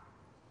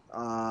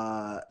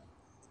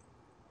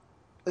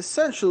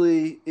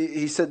 Essentially,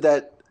 he said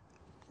that,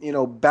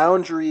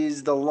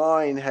 boundaries, the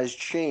line has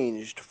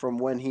changed from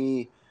when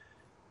he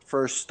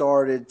first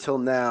started till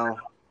now.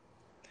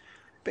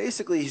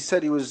 Basically, he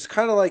said he was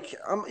kind of like,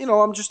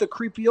 I'm just a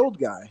creepy old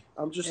guy.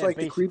 I'm just like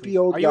the creepy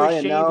old Are you guy.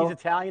 ashamed And now, he's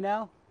Italian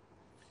now?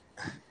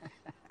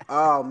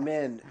 oh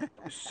man.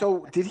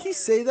 So did he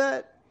say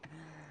that?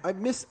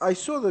 I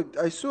saw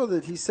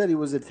that he said he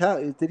was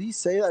Italian. Did he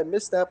say that? I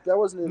missed that. That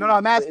wasn't. No,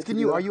 I'm the asking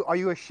you. interview. Are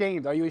you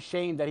ashamed? Are you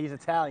ashamed that he's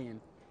Italian?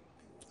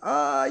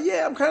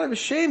 Yeah, I'm kind of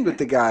ashamed with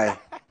the guy.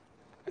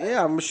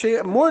 Yeah, I'm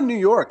ashamed. More in New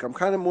York. I'm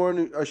kind of more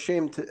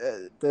ashamed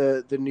to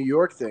the New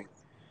York thing.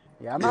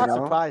 Yeah, I'm You not know?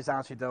 surprised,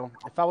 honestly, though.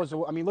 If I was,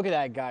 I mean, look at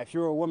that guy. If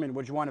you were a woman,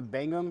 would you want to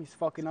bang him? He's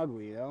fucking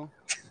ugly, you know?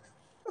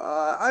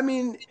 I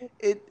mean,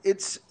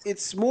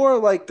 it's more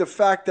like the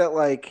fact that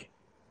like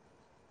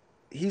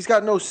he's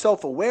got no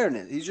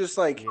self-awareness. He's just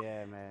like,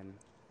 Yeah, man.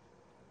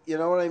 you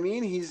know what I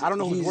mean? I don't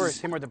know who's he's worse,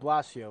 him or De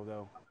Blasio,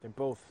 though. They're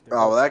both.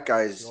 Oh, well, that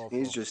they're guy's awful.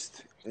 he's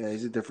just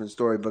he's a different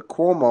story. But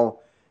Cuomo,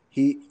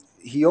 he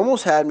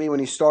almost had me when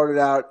he started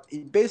out. He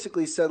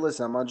basically said,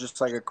 "Listen, I'm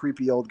just like a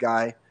creepy old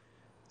guy,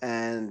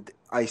 and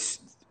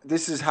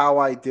this is how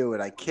I do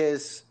it. I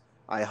kiss,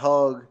 I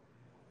hug,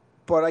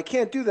 but I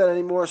can't do that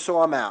anymore,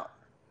 so I'm out."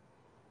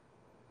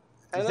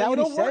 Is that what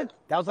he said?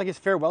 That was like his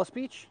farewell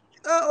speech?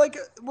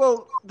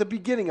 Well, the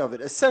beginning of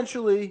it.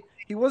 Essentially,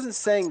 he wasn't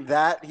saying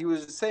that. He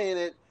was saying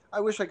it.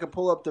 I wish I could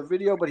pull up the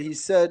video, but he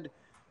said,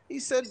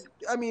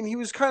 I mean, he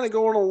was kind of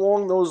going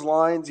along those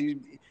lines.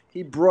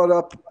 He brought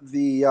up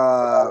the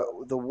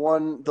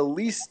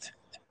least,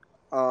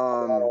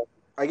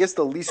 I guess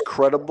the least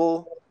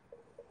credible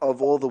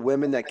of all the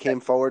women that came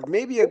forward.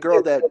 Maybe a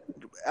girl that,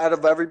 out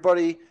of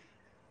everybody,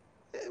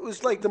 it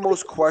was like the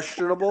most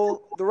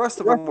questionable. The rest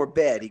of them were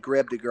bad. He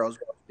grabbed the girl's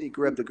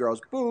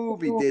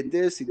boob. He did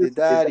this. He did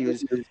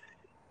that.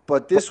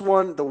 But this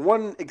one, the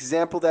one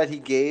example that he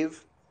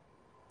gave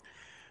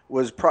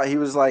was he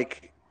was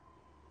like,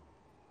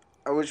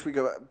 I wish we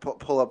could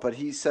pull up, but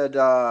he said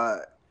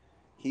that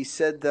he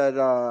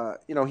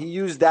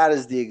used that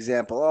as the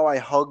example. Oh, I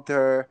hugged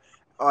her.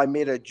 Oh, I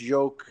made a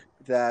joke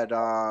that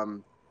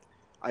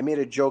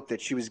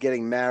she was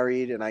getting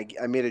married, and I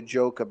made a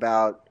joke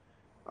about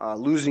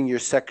losing your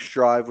sex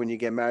drive when you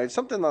get married.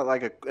 Something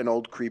like an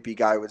old creepy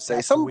guy would say.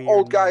 That's Some weird,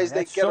 old guys, man.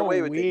 they That's get so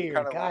away with weird. it.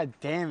 Kind of God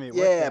damn it.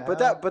 yeah, What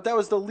the hell? but that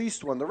was the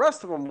least one. The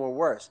rest of them were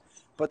worse.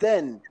 But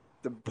then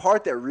the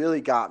part that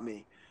really got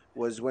me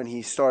was when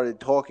he started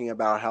talking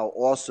about how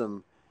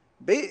awesome.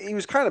 He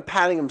was kind of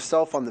patting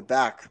himself on the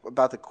back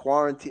about the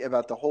quarantine,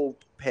 about the whole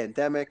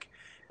pandemic,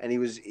 and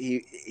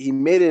he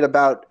made it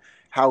about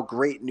how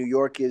great New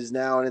York is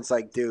now, and it's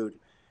like, dude,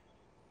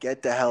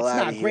 get the hell It's out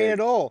of not here. great at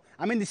all.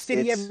 I'm in the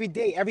city It's- every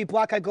day. Every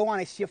block I go on,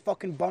 I see a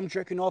fucking bum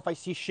jerking off. I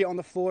see shit on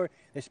the floor.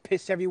 There's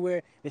piss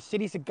everywhere. The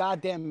city's a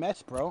goddamn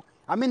mess, bro.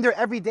 I'm in there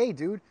every day,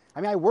 dude.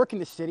 I mean, I work in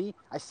the city.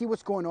 I see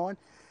what's going on.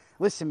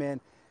 Listen, man,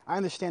 I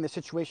understand the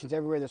situation's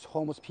everywhere. There's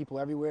homeless people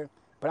everywhere.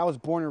 But I was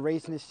born and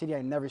raised in this city.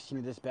 I've never seen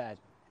it this bad.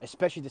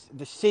 Especially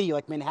the city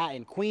like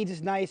Manhattan. Queens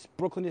is nice.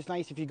 Brooklyn is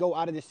nice. If you go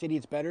out of the city,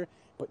 it's better.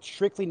 But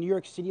strictly New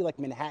York City, like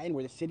Manhattan,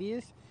 where the city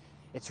is,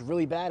 it's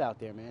really bad out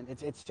there, man.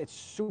 It's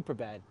super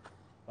bad.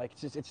 Like,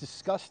 it's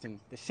disgusting.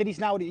 The city's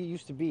not what it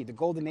used to be. The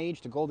golden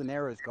age, the golden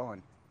era is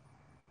gone.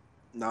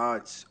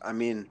 No,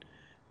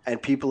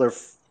 and people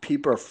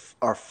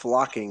are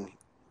flocking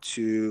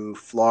to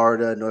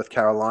Florida, North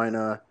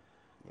Carolina,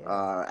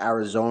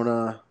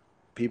 Arizona.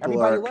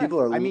 People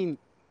are. I mean,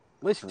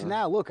 listen to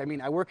now. Look, I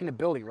mean, I work in a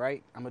building,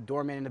 right? I'm a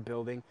doorman in a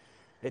building.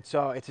 It's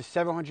a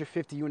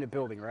 750 unit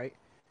building, right?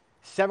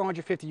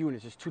 750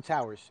 units. There's 2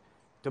 towers.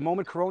 The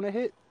moment Corona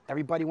hit,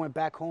 everybody went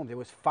back home. There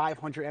was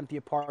 500 empty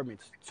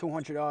apartments.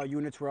 200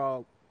 units were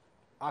all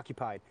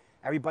occupied.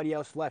 Everybody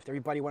else left.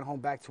 Everybody went home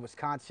back to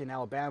Wisconsin,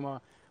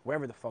 Alabama,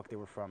 wherever the fuck they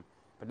were from.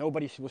 But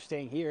nobody was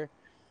staying here.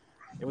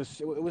 It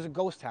was a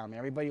ghost town, man.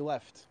 Everybody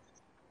left.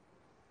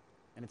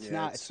 And it's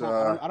not.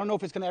 I don't know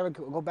if it's gonna ever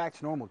go back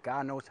to normal.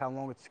 God knows how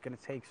long it's gonna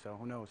take. So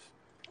who knows?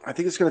 I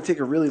think it's going to take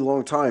a really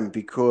long time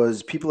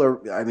because people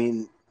are. I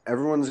mean,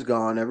 everyone's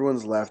gone.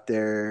 Everyone's left.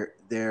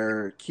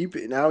 They're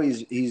keeping now.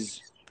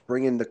 He's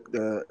bringing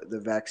the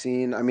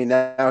vaccine. I mean,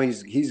 now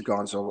he's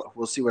gone. So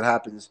we'll see what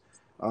happens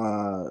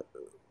when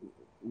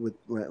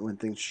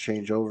things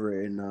change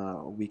over in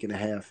a week and a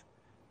half.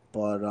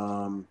 But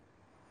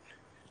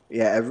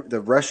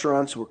the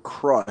restaurants were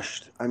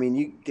crushed. I mean,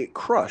 you get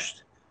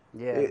crushed.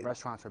 Yeah,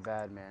 restaurants are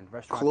bad, man.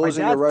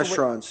 Closing the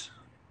restaurants.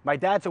 My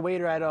dad's a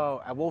waiter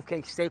at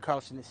Wolfgang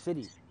Steakhouse in the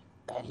city,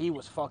 and he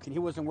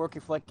wasn't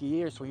working for like a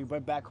year, so he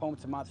went back home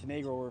to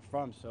Montenegro, where we're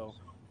from. So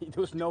there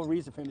was no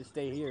reason for him to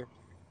stay here.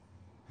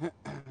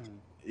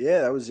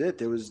 Yeah, that was it.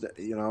 There was,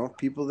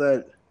 people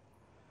that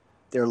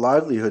their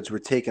livelihoods were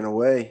taken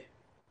away.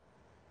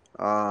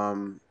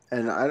 And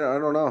I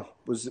don't know.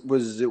 Was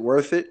it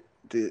worth it?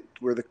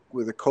 Were the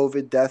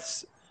COVID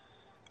deaths?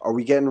 Are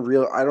we getting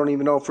real? I don't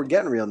even know if we're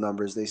getting real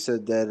numbers. They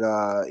said that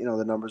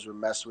the numbers were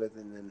messed with,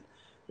 and then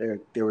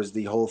there was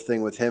the whole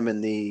thing with him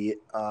and the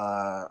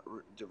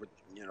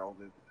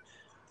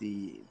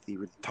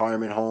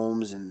retirement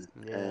homes and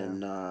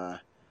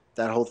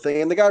that whole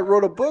thing. And the guy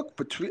wrote a book.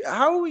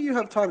 How will you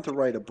have time to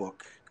write a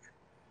book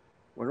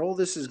when all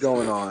this is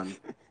going on?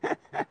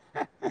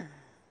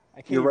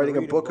 You're writing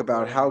a book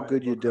about how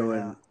good you're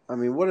doing. I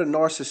mean, what a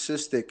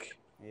narcissistic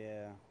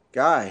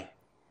guy.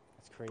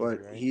 That's crazy,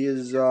 but right? he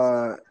is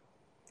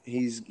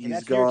he's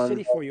that's gone. New York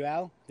City for you,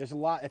 Al. There's a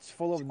lot. It's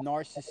full of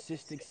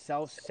narcissistic,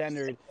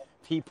 self-centered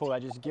people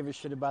that just give a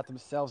shit about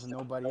themselves and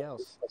nobody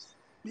else.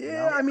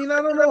 Yeah, I mean,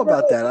 I don't know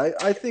about that.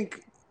 I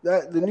think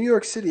that the New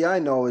York City I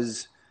know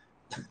is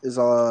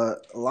a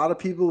lot of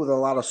people with a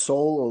lot of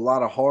soul, a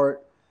lot of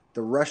heart.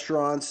 The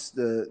restaurants,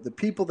 the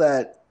people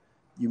that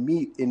you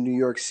meet in New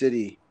York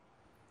City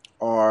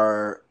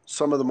are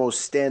some of the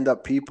most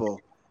stand-up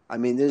people. I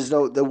mean,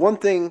 the one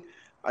thing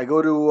I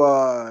go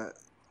to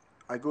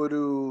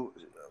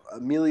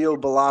Emilio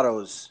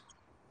Bellato's,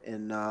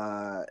 and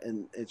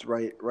it's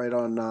right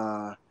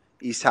on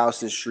East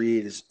Houston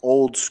Street. It's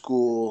old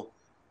school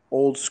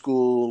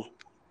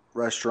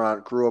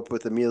restaurant. Grew up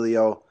with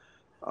Emilio,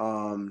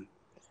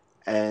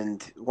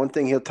 and one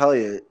thing he'll tell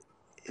you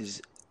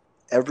is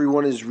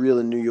everyone is real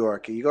in New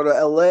York. You go to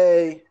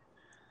L.A.,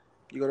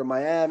 you go to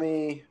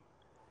Miami.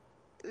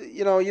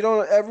 You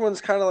don't. Everyone's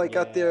kind of like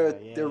got their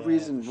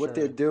reason, what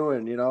they're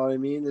doing. You know what I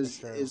mean?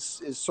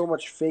 There's so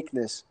much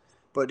fakeness,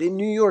 but in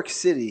New York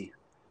City,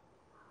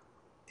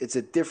 it's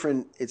a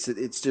different.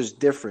 It's just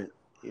different.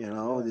 You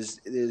know,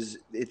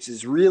 it's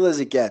as real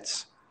as it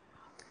gets,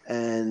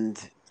 and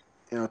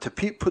to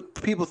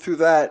put people through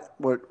that,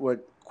 what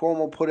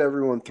Cuomo put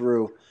everyone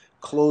through,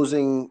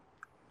 closing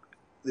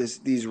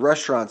these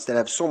restaurants that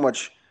have so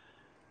much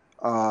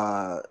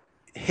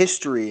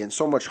history and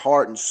so much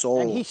heart and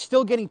soul. And he's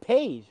still getting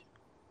paid.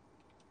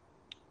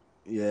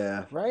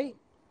 Yeah. Right?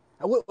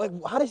 Like,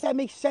 how does that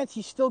make sense?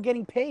 He's still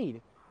getting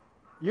paid.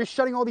 You're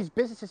shutting all these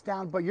businesses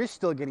down, but you're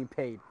still getting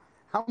paid.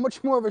 How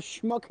much more of a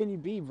schmuck can you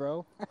be,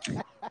 bro?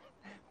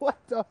 What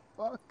the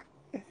fuck?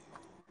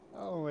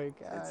 Oh my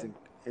god.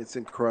 It's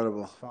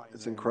incredible.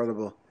 It's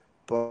incredible.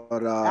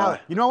 But Al,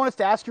 you know what I wanted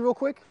to ask you real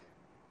quick?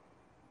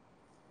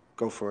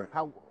 Go for it.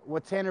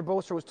 What Tanner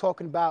Boser was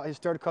talking about his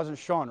third cousin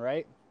Shaun,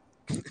 right?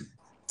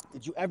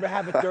 Did you ever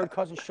have a third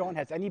cousin Shaun?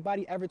 Has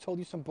anybody ever told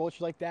you some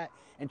bullshit like that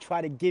and try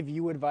to give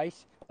you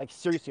advice? Like,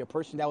 seriously, a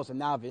person that was a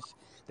novice,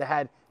 that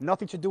had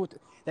nothing to do with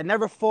it, that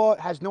never fought,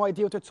 has no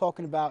idea what they're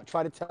talking about,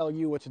 try to tell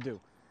you what to do?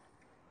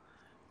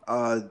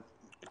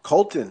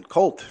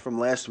 Colt from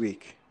last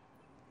week.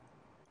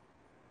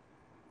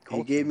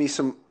 Colton. He gave me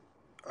some.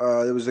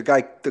 There was the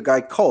guy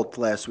Colt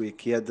last week.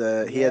 He had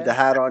the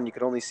hat on. You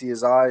could only see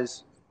his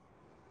eyes.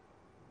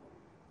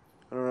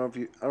 I don't know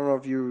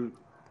if you.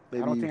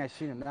 Maybe, I don't think I've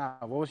seen him now.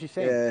 What was he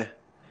saying? Yeah.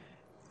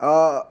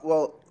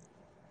 Well,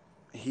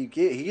 he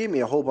gave me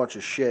a whole bunch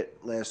of shit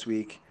last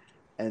week,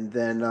 and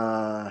then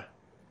on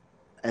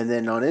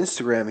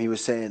Instagram he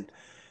was saying,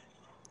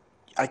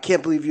 "I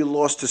can't believe you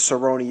lost to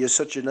Cerrone. You're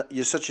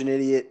such an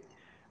idiot.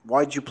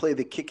 Why'd you play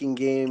the kicking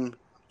game?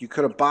 You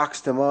could have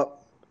boxed him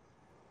up."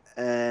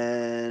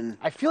 And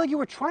I feel like you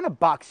were trying to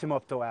box him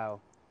up, though,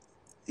 Al.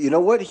 You know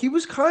what? He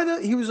was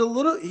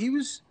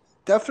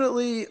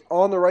definitely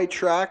on the right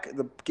track.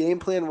 The game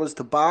plan was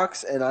to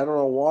box, and I don't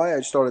know why.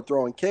 I started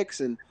throwing kicks,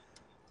 and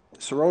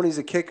Cerrone's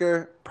a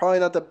kicker. Probably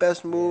not the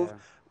best move. Yeah.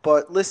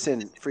 But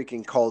listen,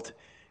 freaking Colt,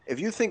 if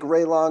you think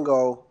Ray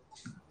Longo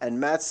and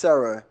Matt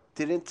Serra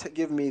didn't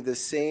give me the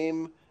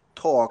same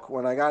talk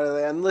when I got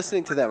there, I'm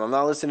listening to them. I'm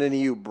not listening to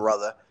you,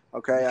 brother.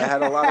 Okay? I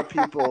had a lot of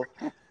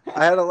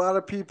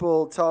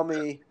people tell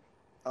me,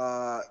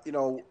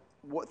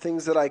 what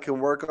things that I can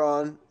work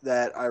on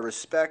that I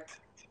respect.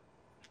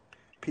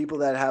 People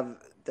that have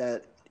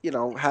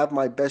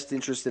my best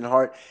interest in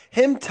heart.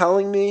 Him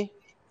telling me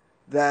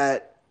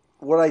that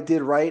what I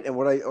did right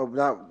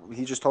and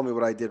he just told me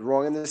what I did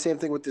wrong. And the same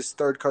thing with this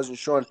third cousin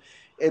Shaun.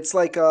 It's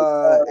like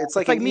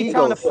me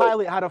telling a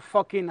pilot how to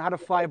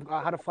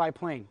fly a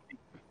plane.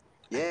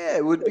 Yeah,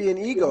 it would be an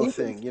ego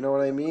thing. You know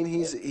what I mean?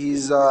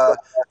 He's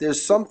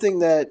there's something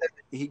that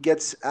he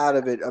gets out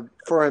of it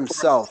for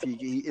himself.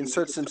 He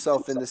inserts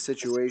himself in the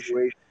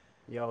situation.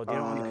 Yo, they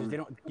don't because they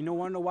don't. You know,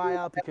 want to know why,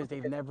 Al? Because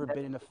they've never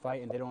been in a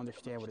fight and they don't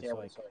understand what it's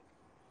like.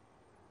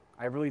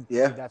 I really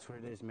think that's what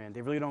it is, man.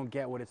 They really don't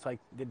get what it's like.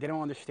 They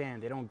don't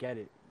understand. They don't get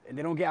it, and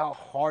they don't get how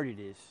hard it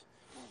is,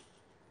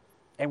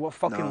 and what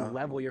fucking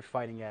level you're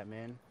fighting at,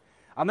 man.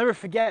 I'll never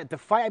forget the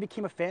fight I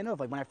became a fan of,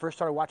 like when I first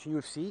started watching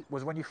UFC,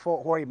 was when you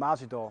fought Jorge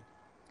Masvidal.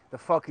 The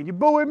fucking, you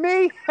booing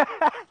me?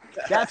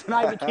 That's when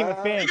I became a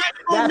fan.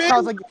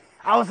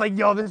 I was like,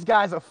 yo, this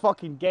guy's a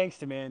fucking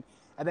gangster, man.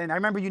 And then I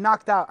remember you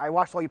knocked out. I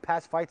watched all your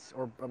past fights,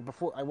 or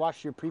before I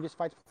watched your previous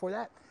fights before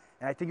that,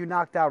 and I think you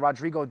knocked out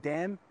Rodrigo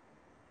Dam,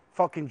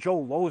 fucking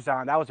Joe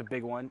Lozon. That was a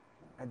big one.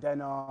 And then,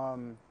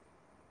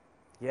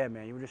 yeah,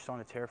 man, you were just on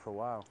a tear for a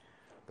while.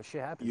 But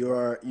shit happened.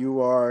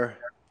 You are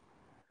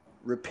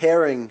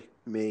repairing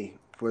me.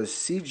 Was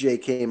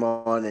CJ came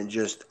on and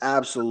just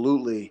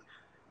absolutely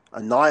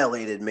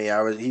annihilated me.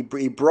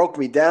 He broke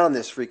me down.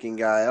 This freaking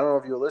guy. I don't know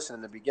if you were listening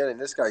in the beginning.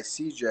 This guy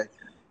CJ.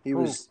 He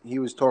was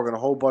talking a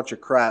whole bunch of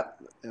crap,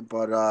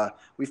 but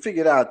we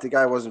figured out the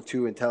guy wasn't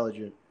too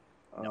intelligent.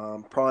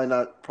 Probably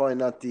not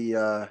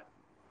the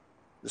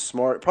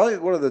smart. Probably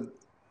one of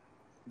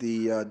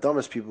the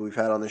dumbest people we've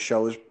had on the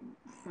show. Is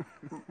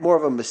more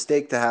of a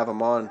mistake to have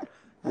him on.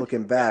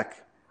 Looking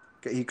back,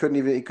 he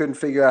couldn't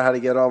figure out how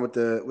to get on with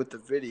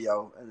the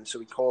video, and so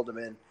we called him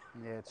in.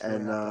 Yeah,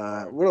 and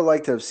would have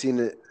liked to have seen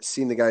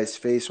the guy's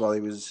face while he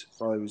was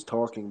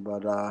talking,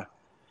 but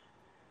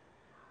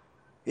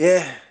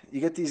yeah. You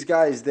get these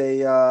guys, they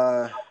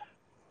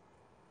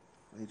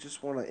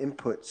just want to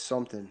input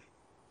something,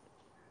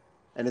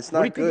 and it's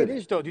not good. What do you think it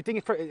is, though? Do you think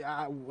it's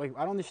I don't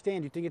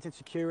understand. Do you think it's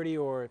insecurity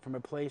or from a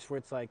place where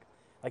it's like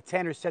like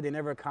Tanner said, they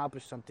never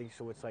accomplished something,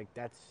 so it's like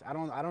I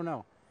don't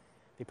know.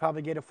 They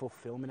probably get a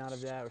fulfillment out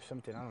of that or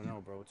something. I don't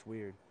know, bro. It's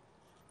weird.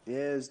 Yeah,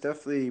 it's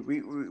definitely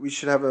we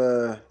should have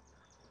a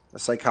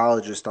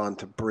psychologist on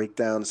to break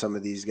down some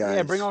of these guys.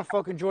 Yeah, bring on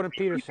fucking Jordan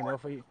Peterson.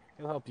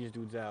 He'll help these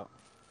dudes out.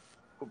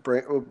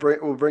 We'll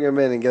bring him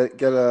in and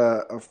get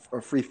a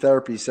free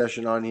therapy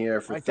session on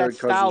here for Like third that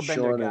cousin Stylebender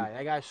Shaun. guy.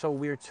 That guy's so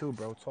weird too,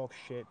 bro. Talk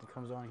shit. He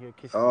comes on here,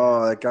 kisses.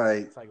 Oh, that guy.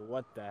 It's like,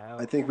 what the hell?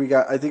 I think we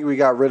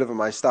got rid of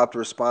him. I stopped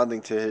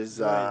responding to his.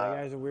 That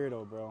guy's a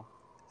weirdo, bro.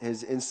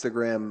 His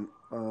Instagram.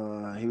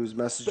 He was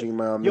messaging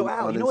me on Yo,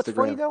 Al, on you Instagram. know what's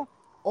funny though?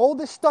 All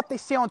this stuff they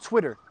say on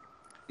Twitter.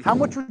 How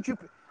much would you?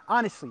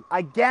 Honestly,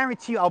 I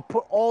guarantee you, I'll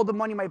put all the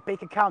money in my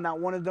bank account.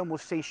 Not one of them will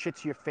say shit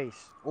to your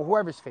face or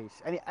whoever's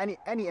face, any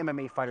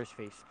MMA fighter's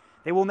face.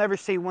 They will never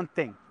say one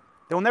thing.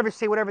 They will never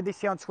say whatever they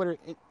say on Twitter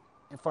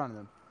in front of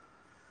them.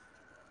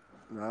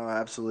 No,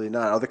 absolutely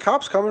not. Are the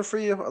cops coming for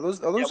you? Are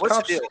those what's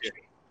cops? the deal?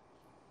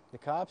 The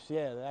cops?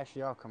 Yeah, they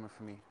actually are coming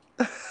for me.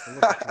 They're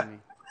looking for me.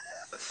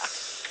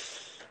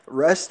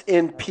 Rest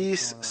in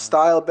peace,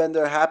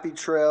 Stylebender. Happy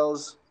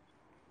trails.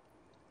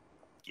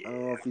 Yeah. I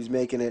don't know if he's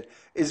making it.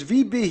 Is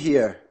VB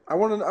here? I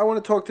want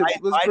to talk to.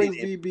 Let's bring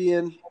VB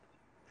in.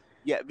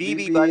 Yeah,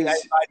 VB, buddy. I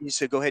invited you,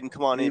 so go ahead and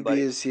come on in,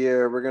 buddy. VB is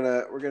here. We're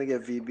gonna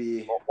get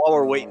VB. While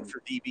we're waiting for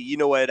VB, you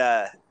know what?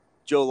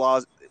 Joe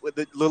Laws with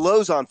the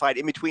Lozon fight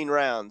in between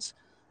rounds.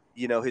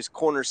 You know, his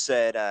corner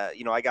said,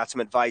 I got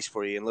some advice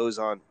for you, and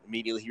Lozon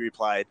immediately he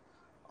replied,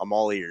 "I'm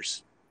all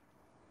ears."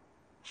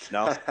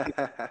 No.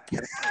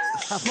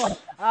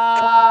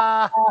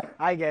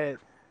 I get it.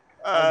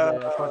 I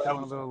thought that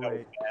one a little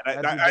late.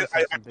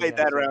 I played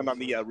that around on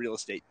the real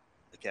estate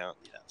account.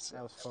 Yeah, so.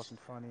 That was fucking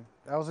funny.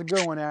 That was a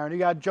good one, Aaron. You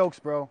got jokes,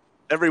 bro.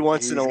 Every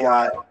once in a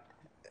while.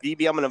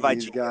 BB, I'm going to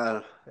invite you.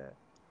 Got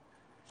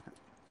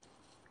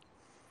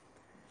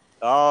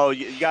Oh,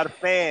 you got a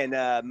fan.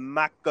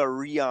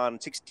 Macarion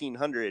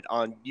 1600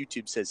 on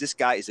YouTube says, this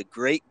guy is a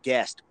great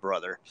guest,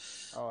 brother.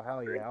 Oh,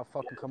 hell yeah. I'll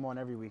fucking come on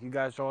every week. You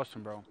guys are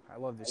awesome, bro. I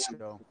love this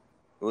show.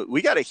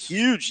 We got a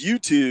huge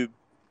YouTube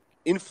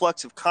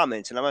influx of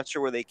comments, and I'm not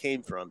sure where they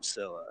came from.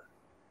 So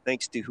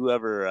thanks to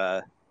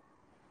whoever,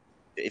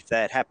 if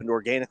that happened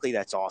organically,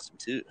 that's awesome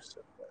too.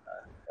 So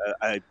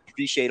I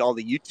appreciate all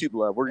the YouTube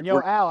love.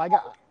 Al,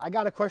 I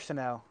got a question,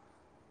 Al.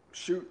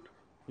 Shoot.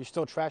 You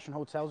still trashing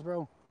hotels,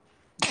 bro?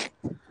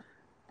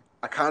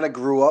 I kind of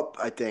grew up,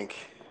 I think.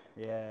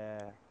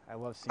 Yeah, I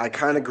love seeing. I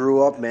kind of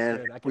grew up,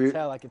 man. I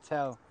can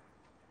tell.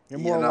 You're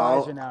more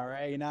wiser now,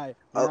 right? You're not.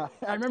 I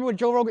remember when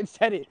Joe Rogan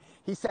said it.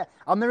 He said,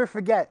 "I'll never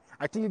forget."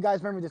 I think you guys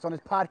remember this on his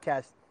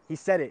podcast. He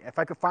said it. If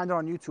I could find it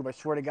on YouTube, I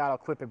swear to God, I'll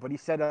clip it. But he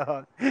said,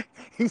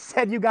 he's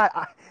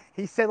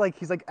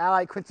like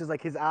Ally Quince is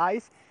like his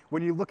eyes.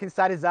 When you look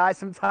inside his eyes,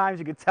 sometimes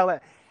you can tell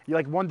it. You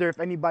like wonder if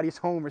anybody's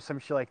home or some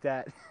shit like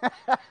that.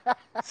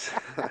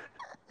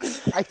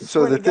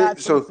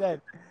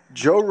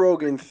 Joe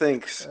Rogan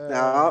thinks.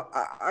 Now,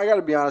 I got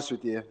to be honest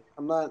with you.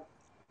 I'm not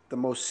the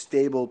most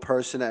stable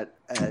person at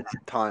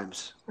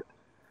times.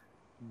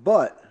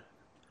 But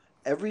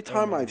every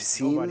time I've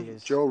seen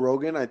Joe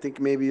Rogan, I think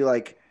maybe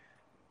like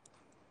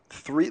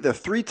the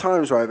three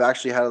times where I've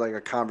actually had like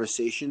a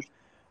conversation,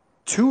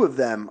 2 of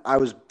them I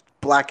was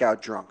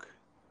blackout drunk.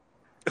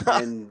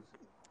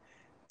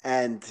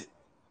 and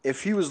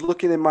if he was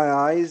looking in my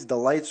eyes, the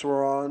lights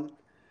were on,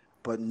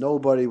 but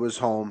nobody was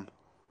home.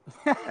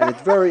 And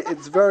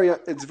it's very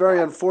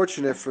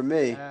unfortunate for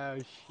me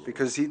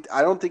because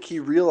I don't think he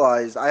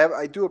realized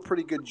I do a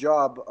pretty good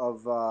job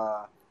of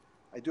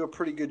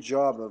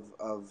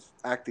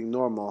acting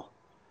normal,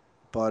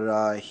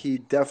 but he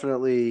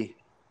definitely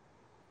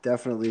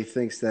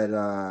thinks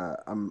that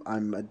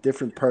I'm a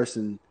different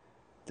person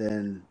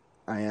than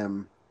I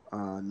am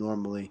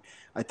normally.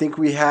 I think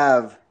we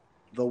have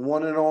the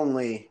one and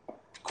only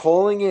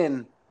calling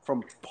in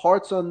from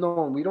parts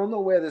unknown. We don't know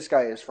where this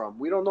guy is from.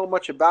 We don't know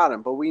much about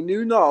him, but we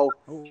know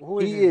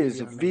he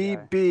is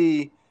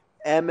VB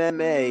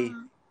MMA.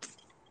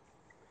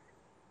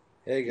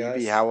 Hey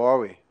guys, VB, how are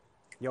we?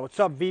 Yo, what's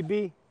up,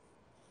 VB?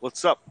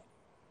 What's up?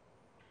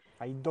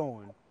 How you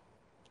doing?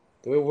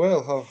 Doing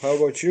well. How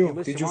about you? Hey,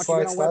 listen, Did you why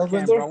fight don't you get on webcam, bro?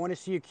 I Stylebender?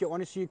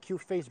 want to see your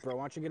cute face, bro.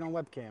 Why don't you get on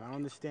webcam? I don't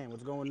understand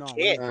what's going on.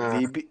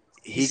 VB,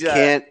 he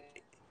can't.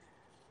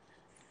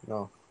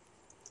 No.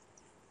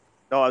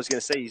 No, I was going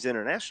to say he's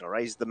international,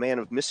 right? He's the man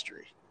of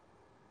mystery.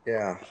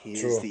 Yeah, He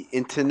true. is the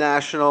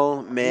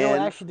international man. You know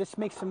what, actually, this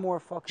makes him more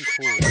fucking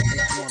cool. It makes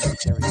him more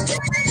mysterious.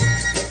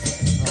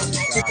 Oh,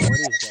 God, what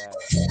is that?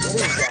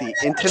 The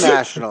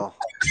international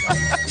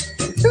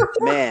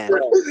man.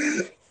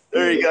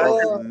 There you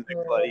go,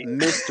 buddy.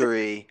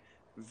 Mystery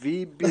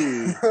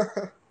VB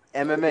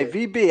MMA.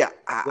 VB,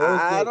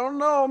 I don't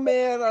know,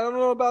 man. I don't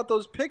know about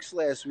those picks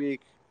last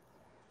week.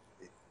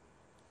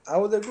 I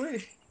would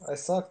agree. I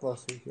sucked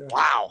last week. Yeah.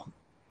 Wow.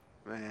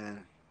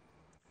 Man.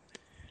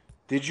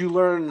 Did you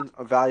learn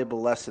a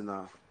valuable lesson,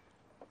 though?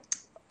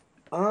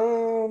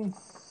 Kind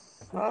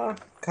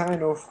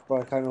of,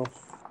 but it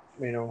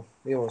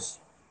was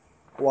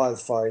a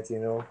wild fight,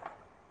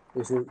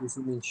 If you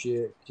mean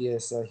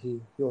Chiesa,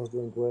 he was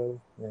doing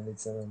well, and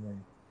it's MMA.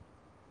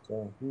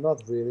 So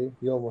not really.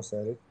 He almost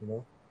had it, you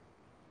know.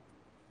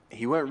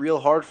 He went real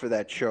hard for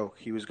that choke.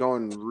 He was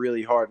going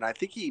really hard, and I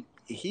think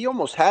he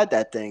almost had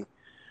that thing.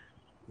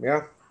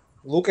 Yeah.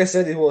 Luca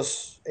said it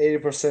was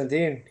 80%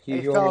 in. Hey,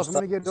 He fellas, almost I'm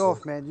gonna get so.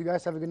 off, man. You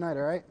guys have a good night,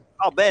 all right?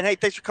 Oh, man. Hey,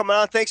 thanks for coming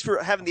on. Thanks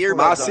for having the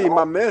earbuds Masi, on.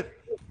 my man.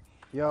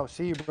 Yo,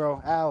 see you,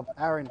 bro. Al,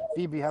 Aaron,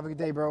 Phoebe, have a good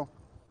day, bro.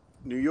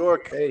 New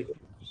York. Hey,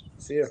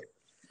 see ya.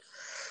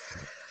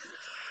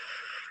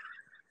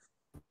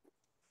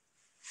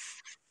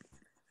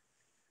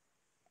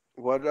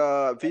 What,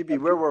 VB,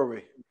 where were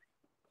we?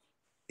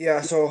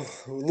 Yeah, so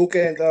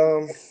Luca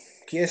and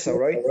Chiesa,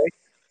 right?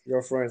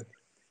 Your friend.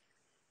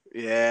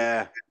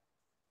 Yeah.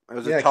 It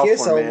was a Yeah, tough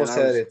Chiesa one, man. almost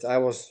had it. I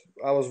was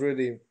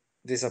really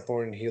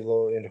disappointed he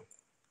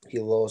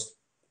lost.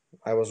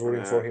 I was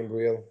rooting for him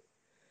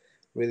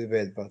really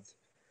bad, but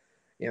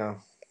yeah.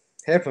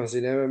 Happens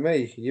in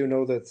MMA, you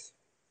know that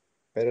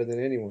better than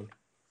anyone,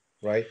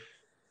 right?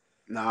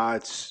 Nah,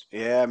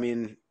 I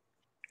mean,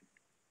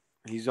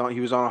 he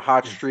was on a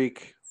hot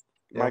streak.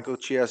 Yeah. Michael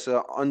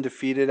Chiesa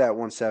undefeated at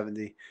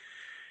 170.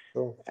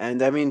 So,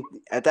 And I mean,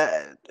 at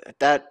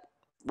that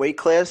weight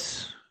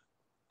class,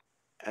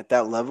 at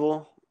that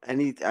level,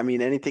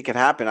 anything can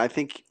happen. I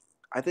think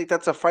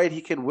that's a fight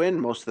he could win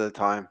most of the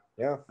time.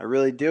 yeah. I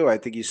really do. I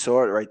think you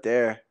saw it right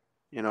there,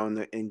 you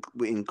know,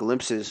 in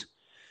glimpses.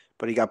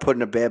 But he got put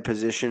in a bad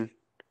position.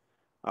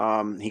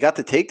 He got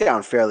the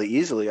takedown fairly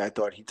easily. I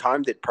thought he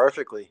timed it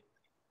perfectly.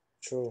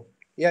 True.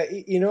 Yeah,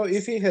 you know,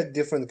 if he had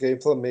different game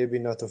plan, maybe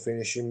not to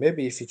finish him.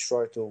 Maybe if he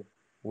tried to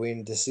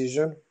win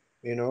decision,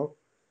 you know,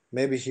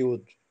 maybe he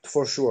would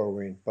for sure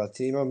win. But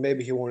you know,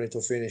 maybe he wanted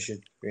to finish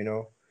it, you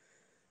know,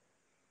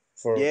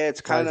 for Yeah,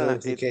 it's kind title of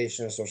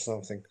implications or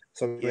something.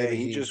 So yeah. maybe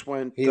He just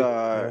went. you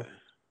know,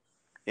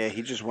 Yeah,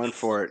 he just went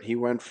for it. He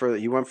went for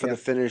Yeah. the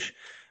finish.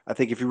 I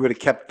think if he would have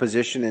kept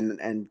position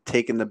and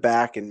taken the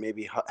back and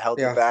maybe held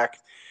Yeah. the back,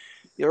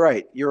 you're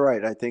right. You're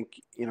right. I think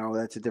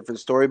that's a different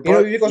story. you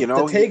know, But because the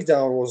he-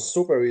 takedown was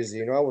super easy.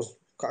 You know, I was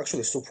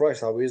actually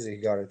surprised how easy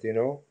he got it. You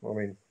know, I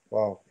mean,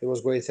 wow, it was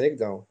great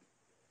takedown,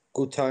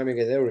 good timing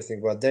and everything.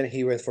 But then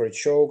he went for a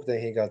choke.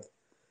 Then he got,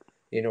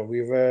 you know,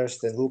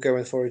 reversed. Then Luca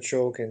went for a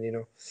choke, and you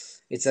know,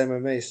 it's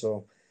MMA.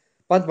 So,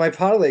 but my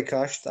parlay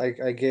cashed.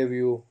 I gave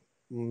you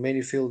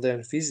Manyfield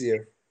and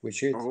Fizier, which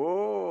hit.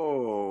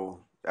 Oh,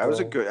 that was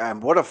a So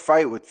good. What a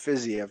fight with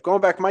Fiziev.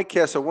 Going back, Mike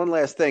Kessa. One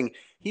last thing.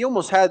 He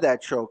almost had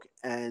that choke,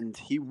 and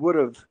he would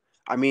have.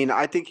 I mean,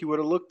 I think he would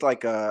have looked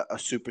like a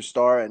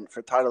superstar, and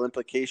for title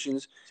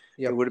implications,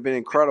 Yep. it would have been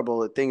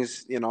incredible.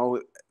 Things,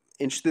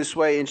 inch this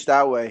way, inch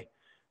that way,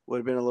 would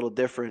have been a little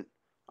different.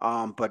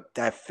 But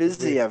that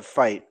Fiziev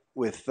fight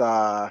with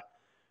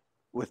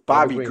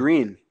Bobby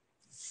Green.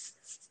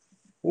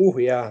 Ooh,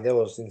 yeah, that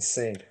was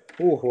insane.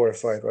 Ooh,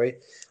 horrified, right?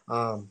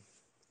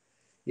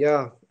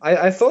 Yeah,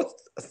 I thought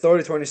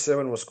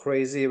 30-27 was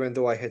crazy, even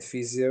though I had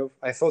Fiziev.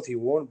 I thought he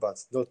won,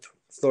 but not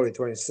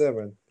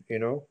 30-27, you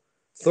know?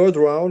 Third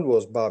round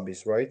was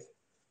Bobby's, right?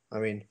 I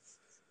mean,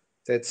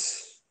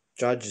 that's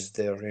judges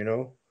there, you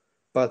know?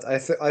 But I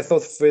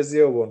thought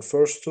Fiziev won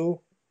first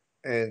two,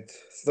 and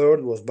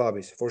third was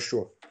Bobby's, for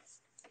sure.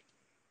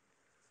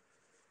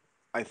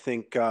 I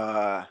think,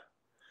 the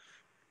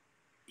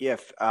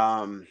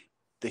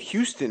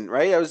Houston,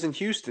 right? I was in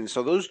Houston,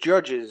 so those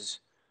judges,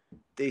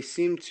 they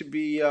seem to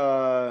be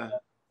a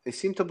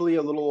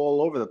little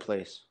all over the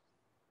place.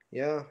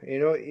 Yeah, you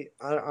know,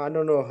 I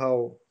don't know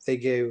how they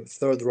gave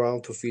third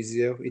round to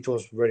Fiziev. It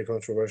was very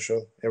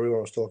controversial. Everyone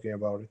was talking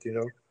about it, you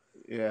know?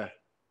 Yeah.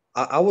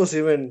 I was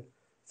even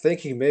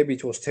thinking maybe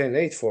it was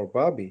 10-8 for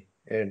Bobby.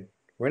 And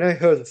when I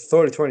heard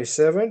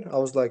 30-27, I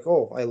was like,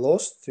 oh, I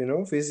lost, you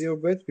know,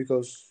 Fiziev bet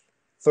because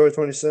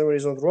 30-27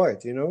 is not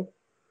right, you know?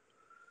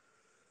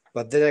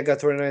 But then I got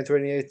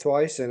 29-28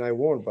 twice and I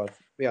won. But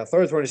yeah,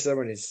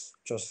 30-27 is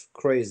just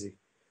crazy.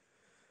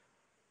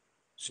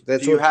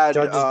 That's you what had,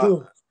 judges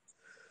do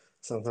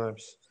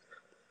sometimes.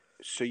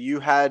 So you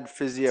had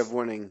Fiziev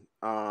winning.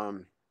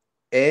 And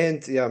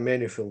yeah,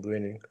 Manyfield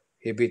winning.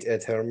 He beat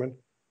Ed Herman.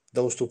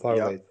 Those two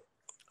parlayed.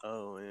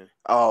 Oh, yeah.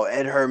 Oh,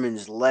 Ed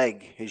Herman's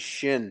leg, his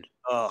shin.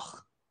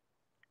 Ugh.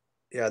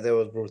 Yeah, that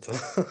was brutal.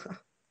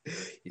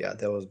 Yeah,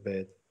 that was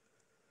bad.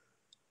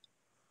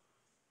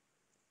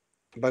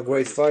 But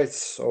great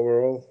fights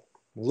overall.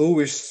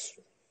 Lewis,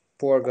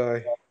 poor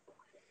guy.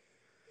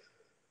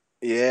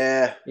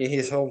 Yeah. In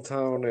his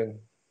hometown, and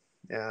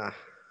yeah,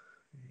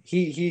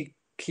 he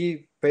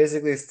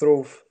basically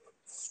threw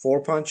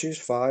 4 punches,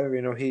 5.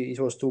 You know, it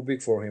was too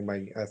big for him.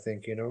 I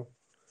think, you know.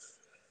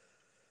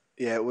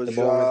 Yeah, it was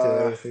The moment and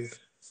everything.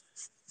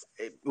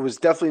 It was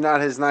definitely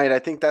not his night. I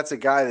think that's a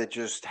guy that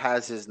just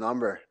has his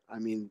number. I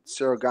mean,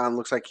 Suragan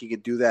looks like he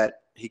could do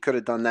that. He could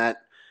have done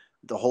that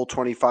the whole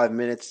 25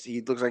 minutes.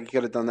 He looks like he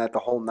could have done that the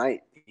whole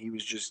night. He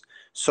was just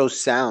so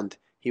sound.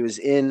 He was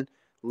in,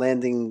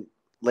 landing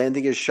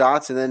his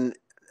shots, and then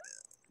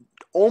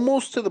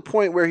almost to the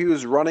point where he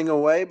was running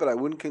away, but I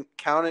wouldn't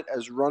count it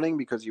as running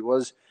because he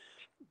was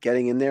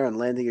getting in there and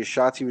landing his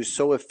shots. He was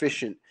so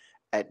efficient.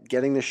 at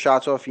getting the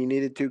shots off he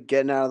needed to,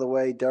 getting out of the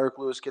way. Derek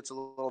Lewis gets a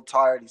little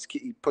tired.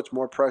 He puts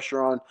more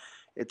pressure on.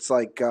 It's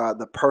like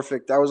the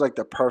perfect. That was like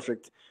the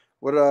perfect.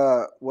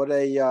 For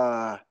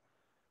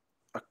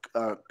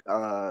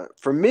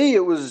me,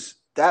 it was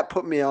that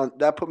put me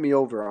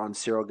over on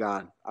Cyril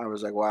Gane. I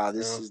was like, wow,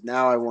 this is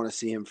now I want to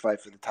see him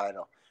fight for the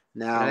title.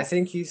 Now And I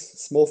think he's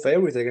small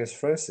favorite against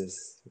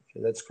Francis.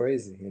 That's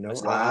crazy, you know.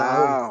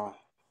 Wow,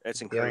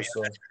 that's incredible. Yeah,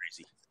 so. That's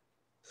crazy.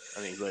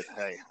 I mean, but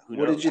hey,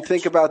 what did you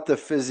think about the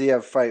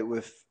Fiziev fight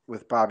with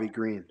Bobby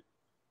Green?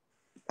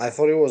 I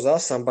thought it was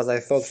awesome, but I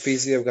thought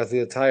Fiziev got a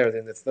little tired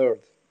in the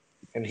third,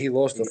 and he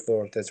lost the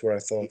third. That's what I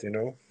thought, you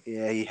know.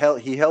 Yeah,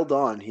 he held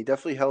on. He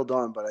definitely held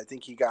on, but I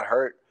think he got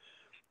hurt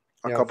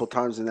a couple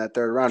times in that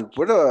third round.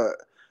 What a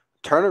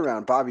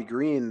turnaround, Bobby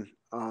Green.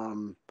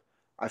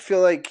 I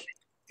feel like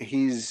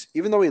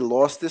even though he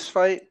lost this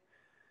fight,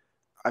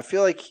 I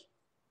feel like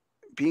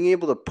being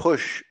able to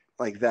push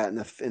like that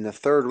in the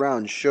third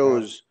round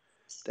shows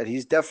that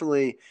he's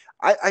definitely.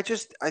 I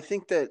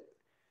think that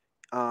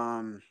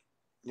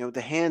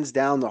the hands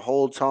down the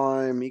whole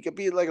time, he could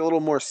be like a little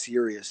more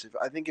serious.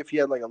 I think if he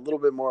had like a little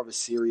bit more of a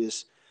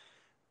serious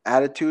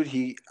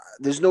attitude,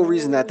 there's no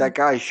reason that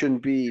guy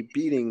shouldn't be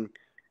beating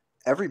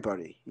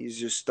everybody. He's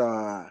just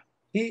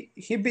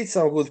he beats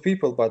some good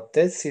people, but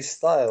that's his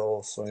style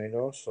also, you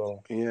know.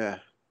 So yeah.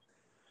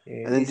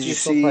 And then did you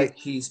see like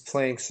he's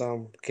playing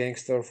some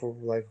gangster for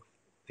like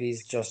he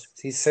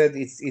said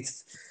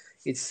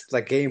it's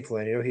like game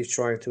plan, you know. He's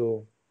trying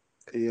to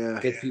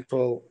get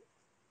people,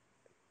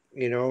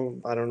 you know,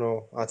 I don't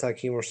know, attack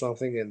him or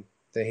something, and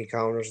then he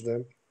counters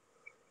them.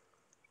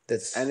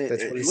 That's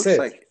what he said.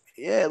 Like,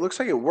 it looks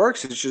like it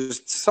works. It's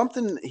just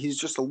something. He's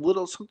just a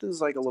little.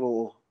 Something's like a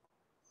little.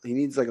 He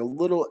needs like a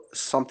little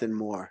something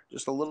more,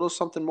 just a little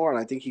something more, and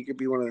I think he could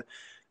be one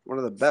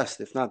of the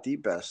best, if not the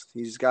best.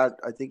 He's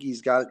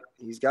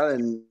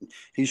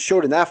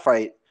showed in that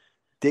fight,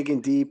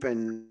 digging deep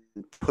and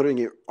putting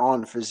it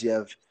on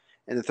Fiziev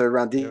in the third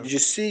round. Did you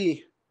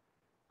see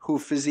who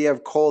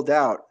Fiziev called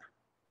out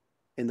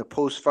in the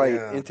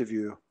post-fight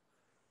interview?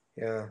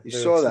 Yeah, you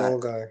saw that small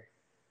guy,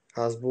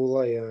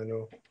 Hasbullah. Yeah, I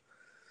know.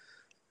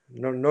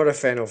 Not a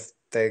fan of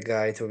that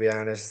guy, to be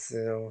honest.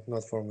 You know,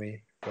 not for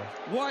me. But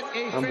what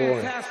a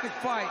fantastic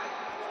fight!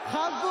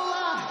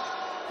 Hasbullah,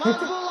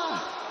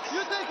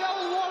 you think I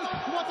will work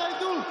what I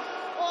do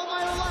all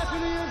my life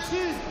in the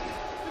UFC?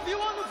 If you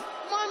want a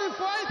money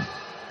fight,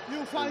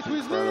 you fight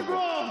with me,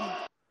 bro.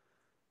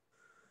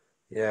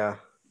 Yeah,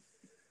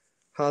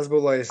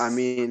 Hasbullah is. I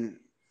mean,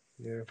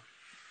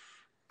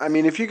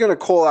 if you're gonna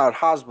call out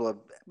Hasbullah,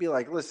 be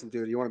like, listen,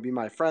 dude, you want to be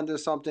my friend or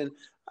something?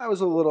 I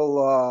was a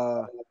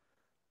little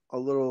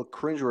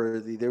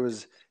cringeworthy. There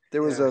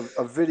was a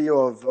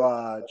video of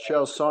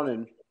Chael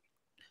Sonnen,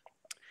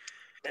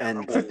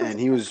 and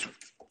he was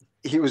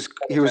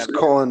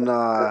calling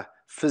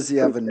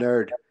Fiziev a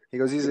nerd. He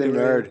goes, he's a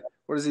nerd.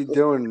 What is he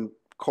doing?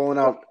 Calling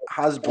out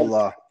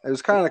Hasbullah. It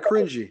was kind of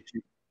cringy.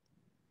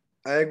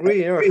 I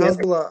agree. You know,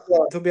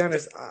 Hasbullah, to be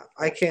honest,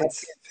 I can't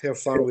have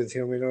fun with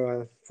him. You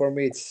know, for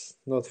me, it's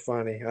not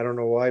funny. I don't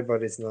know why,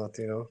 but it's not.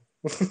 You know,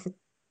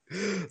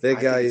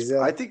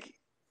 I think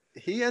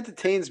he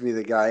entertains me.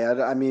 The guy.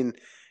 I mean,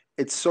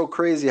 it's so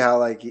crazy how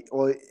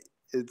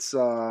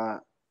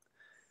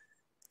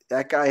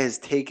that guy has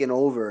taken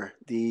over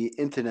the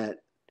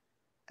internet,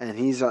 and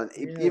he's on.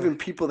 Even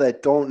people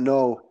that don't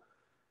know.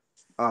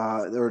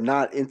 They're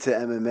not into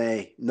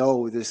MMA.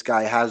 Know this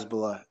guy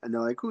Hasbullah, and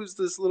they're like, "Who's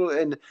this little?"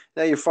 And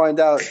now you find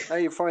out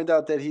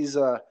that he's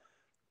a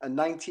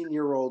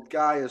 19-year-old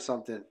guy or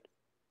something.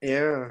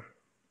 Yeah,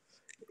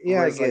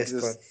 I guess.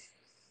 But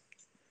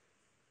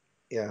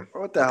yeah,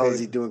 what the hell is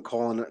he doing?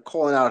 Calling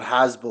out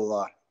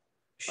Hasbullah?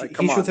 Like,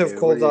 he should have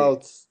called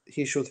out.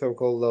 He should have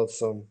called out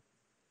some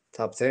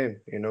top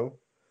 10. You know,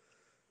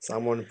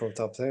 someone from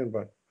top 10.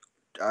 But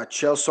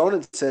Chael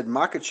Sonnen said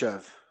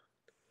Makhachev.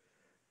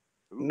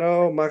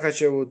 No,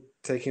 Makhachev would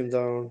take him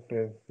down,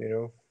 and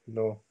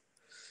no.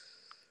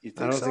 You think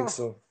I don't so? think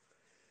so.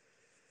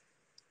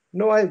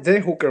 No,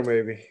 Dan Hooker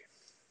maybe.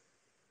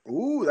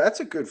 Ooh, that's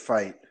a good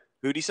fight.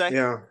 Who'd he say?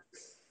 Yeah,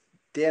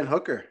 Dan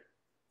Hooker.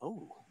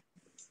 Oh,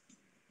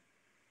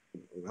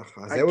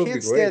 I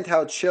can't stand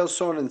how Chael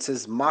Sonnen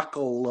says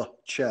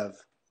Makhachev.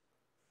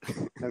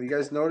 Have you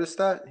guys noticed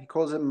that? He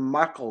calls him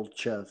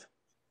Makhachev.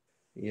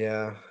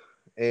 Yeah,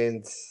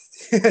 and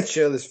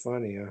Chael is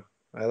funny. Yeah,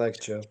 I like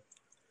Chael.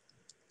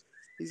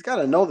 He's got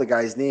to know the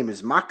guy's name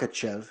is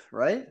Makhachev,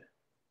 right?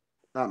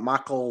 Not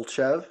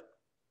Makhachev.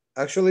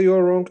 Actually,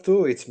 you're wrong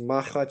too. It's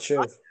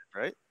Makhachev.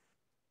 Right?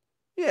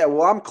 Yeah,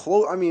 well, I'm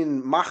close. I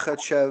mean,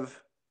 Makhachev.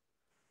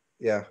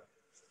 Yeah.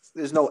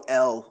 There's no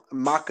L.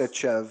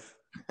 Makhachev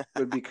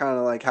would be kind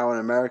of like how an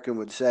American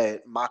would say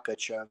it.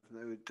 Makhachev.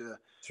 They would.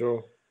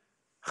 True.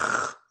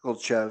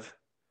 Chev.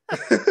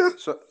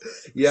 So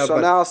yeah. So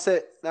now I'll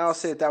say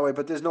it that way.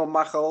 But there's no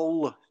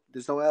Machal.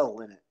 There's no L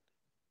in it.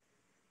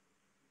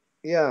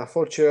 Yeah,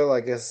 for Chael, I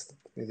guess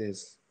it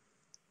is.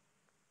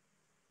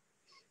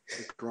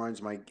 It grinds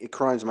my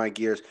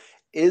gears.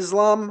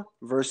 Islam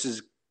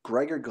versus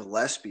Gregor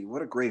Gillespie.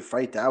 What a great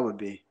fight that would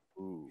be.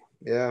 Ooh.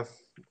 Yeah,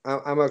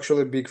 I'm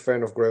actually a big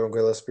fan of Gregor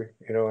Gillespie.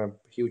 You know, I'm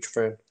a huge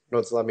fan.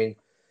 Not, I mean,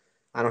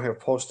 I don't have a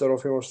poster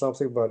of him or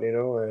something, but you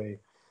know,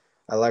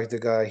 I like the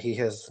guy. He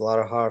has a lot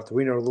of heart.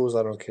 Win or lose,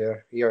 I don't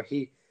care. Yeah,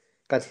 he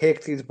got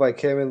heckled by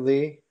Kevin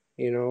Lee.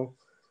 You know,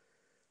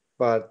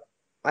 but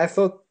I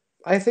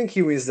think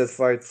he wins that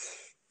fight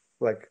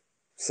like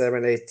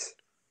 7, 8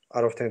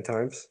 out of 10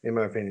 times, in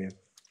my opinion.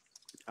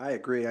 I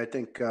agree. I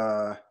think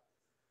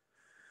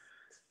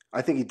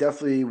he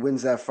definitely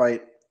wins that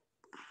fight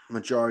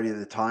majority of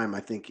the time.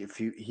 I think if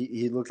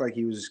he looked like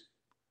he was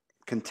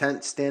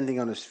content standing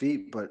on his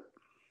feet, but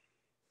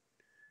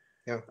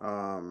yeah,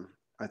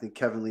 I think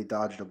Kevin Lee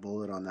dodged a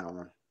bullet on that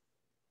one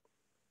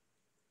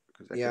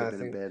because that could have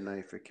been a bad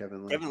night for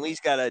Kevin Lee. Kevin Lee's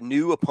got a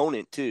new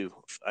opponent too.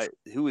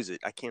 Who is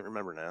it? I can't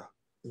remember now.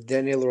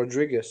 Daniel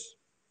Rodriguez.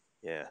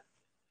 Yeah.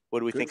 What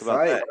do we Good think about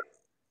fight. that?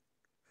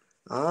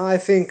 I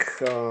think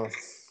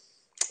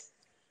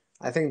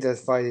that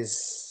fight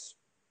is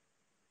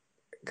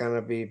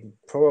gonna be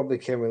probably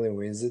Kevin Lee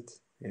wins it.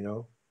 You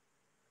know,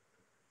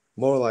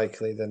 more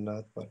likely than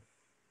not, but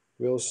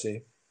we'll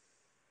see.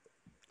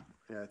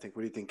 Yeah, I think.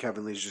 What do you think?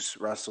 Kevin Lee's just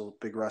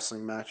big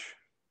wrestling match.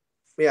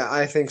 Yeah,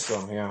 I think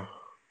so. Yeah.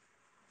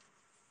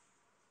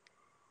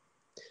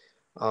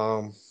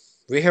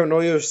 We have no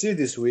UFC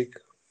this week,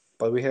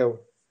 but we have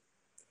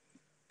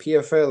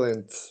PFL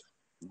and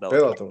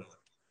Bellator.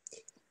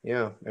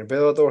 Yeah, and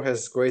Bellator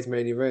has great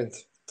main event.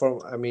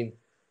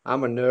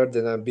 I'm a nerd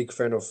and I'm a big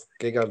fan of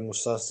Gegard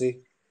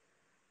Mousasi.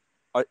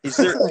 Is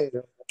there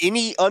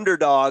any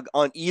underdog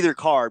on either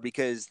card?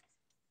 Because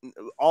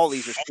all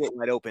these are split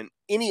wide open.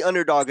 Any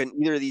underdog on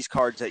either of these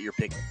cards that you're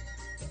picking?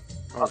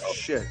 Oh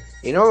shit!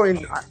 You know,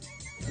 in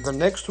the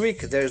next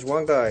week there's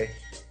one guy.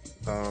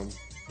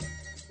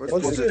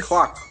 There's a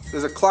clock.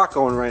 There's a clock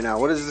going right now.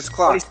 What is this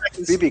clock?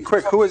 BB,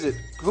 quick. Who is it?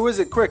 Who is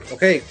it? Quick.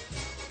 Okay,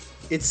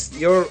 it's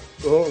your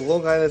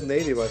Long Island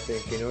native, I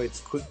think. You know, it's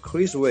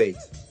Chris Wade.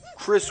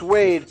 Chris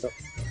Wade.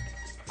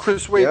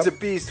 Chris Wade's a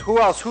beast. Who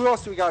else? Who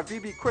else do we got?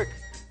 BB, quick.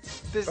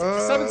 There's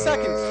 7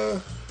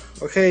 seconds.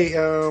 Okay.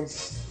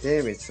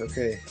 Damn it.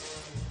 Okay.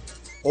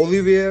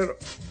 Olivier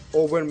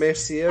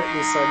Aubin-Mercier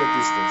inside the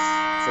distance.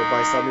 So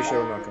by submission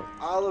or knockout.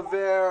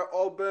 Olivier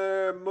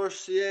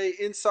Aubin-Mercier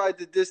inside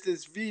the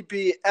distance.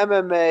 VB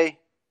MMA.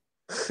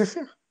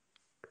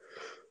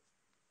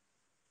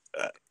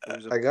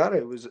 I got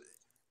it.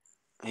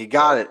 He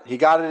got it. He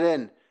got it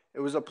in. It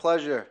was a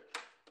pleasure.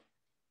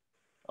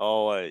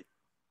 Oh,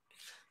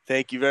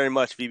 thank you very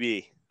much,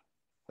 VB.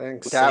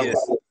 Thanks.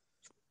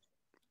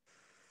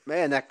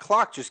 Man, that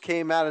clock just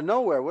came out of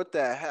nowhere. What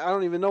the heck? I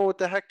don't even know what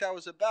the heck that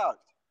was about.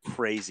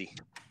 Crazy.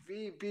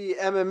 VB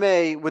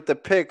MMA with the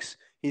picks.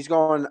 He's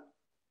going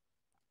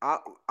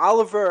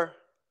Oliver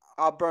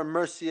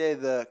Aubin-Mercier,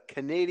 the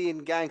Canadian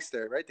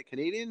gangster, right? The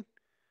Canadian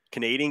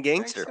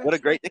gangster. What a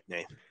great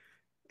nickname.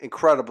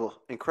 Incredible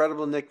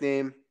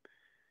nickname.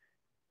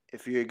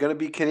 If you're going to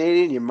be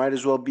Canadian, you might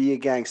as well be a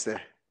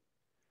gangster.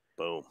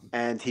 Boom.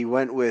 And he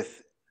went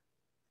with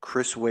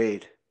Chris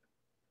Wade,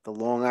 the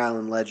Long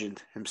Island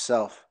legend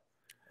himself.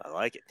 I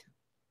like it.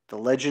 The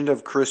legend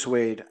of Chris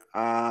Wade.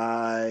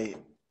 I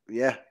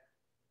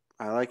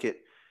like it.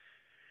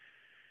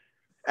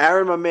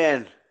 Aaron, my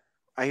man,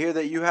 I hear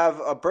that you have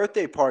a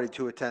birthday party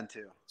to attend to.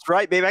 That's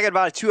right, baby. I got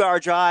about a 2-hour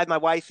drive. My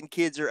wife and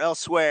kids are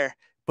elsewhere,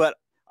 but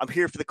I'm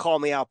here for the Call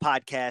Me Out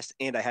podcast,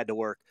 and I had to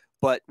work.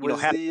 But,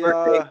 happy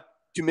birthday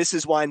to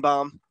Mrs.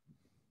 Weinbaum.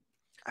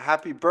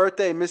 Happy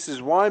birthday,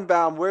 Mrs.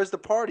 Weinbaum. Where's the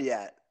party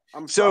at?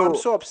 I'm so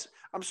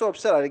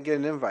upset I didn't get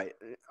an invite.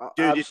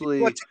 Dude, Absolutely. if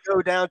you want to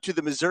go down to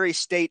the Missouri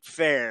State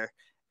Fair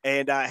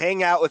and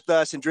hang out with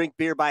us and drink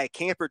beer by a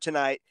camper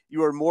tonight,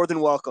 you are more than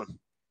welcome.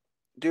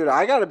 Dude,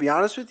 I got to be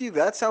honest with you.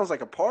 That sounds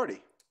like a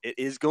party. It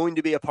is going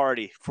to be a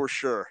party for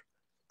sure.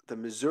 The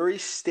Missouri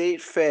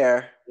State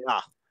Fair.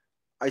 Yeah.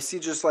 I see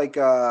just like,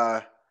 what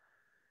are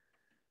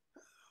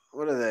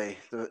they?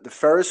 The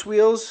Ferris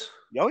wheels?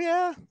 Oh,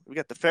 yeah. We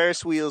got the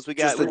Ferris wheels. We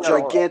got just a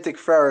gigantic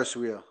Ferris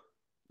wheel.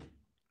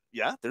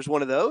 Yeah, there's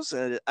one of those.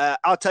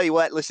 I'll tell you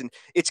what, listen,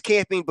 it's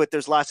camping, but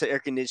there's lots of air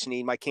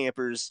conditioning. My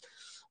camper's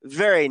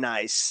very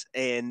nice,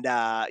 and,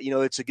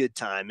 it's a good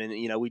time. And,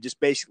 we just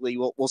basically,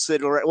 we'll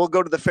sit around, we'll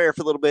go to the fair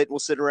for a little bit. We'll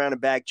sit around in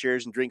bag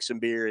chairs and drink some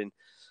beer and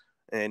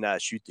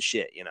shoot the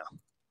shit,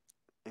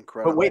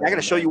 Incredible. But wait, I got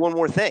to show you one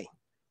more thing.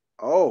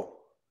 Oh.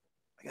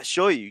 I got to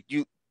show you.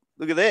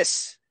 Look at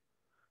this.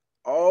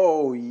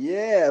 Oh,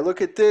 yeah.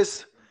 Look at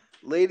this.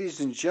 Ladies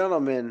and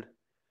gentlemen,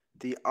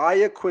 the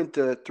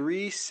Ayaquinta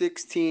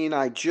 316.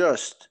 I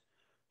just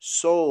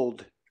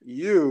sold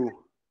you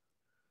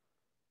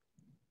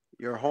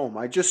your home.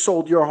 I just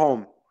sold your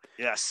home.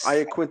 Yes.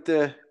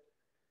 Ayaquinta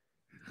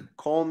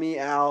Call Me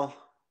Al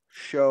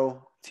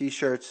show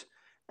t-shirts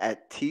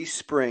at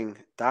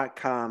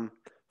teespring.com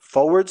 /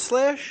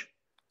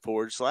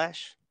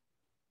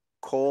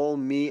 Call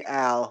Me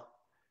Al.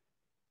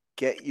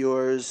 Get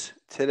yours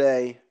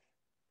today.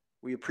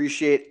 We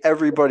appreciate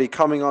everybody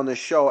coming on the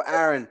show.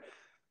 Aaron,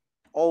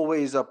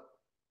 always a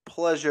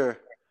pleasure.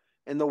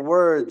 In the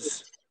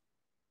words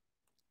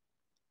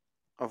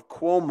of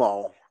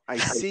Cuomo. I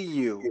see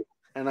you,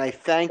 and I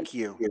thank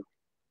you.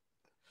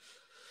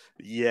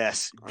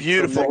 Yes, Until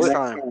beautiful. next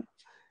time.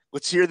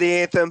 Let's hear the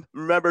anthem.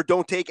 Remember,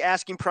 don't take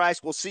asking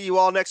price. We'll see you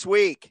all next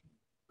week.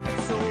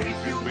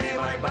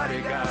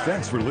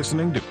 Thanks for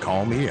listening to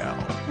Call Me Al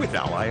with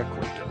Al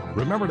Iaquinta.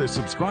 Remember to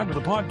subscribe to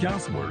the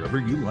podcast wherever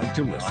you like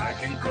to listen. I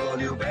can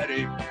call you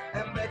Betty,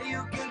 and Betty,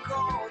 you can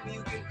call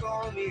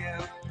me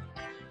Al.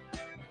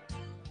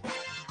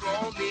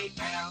 Call me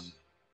Al.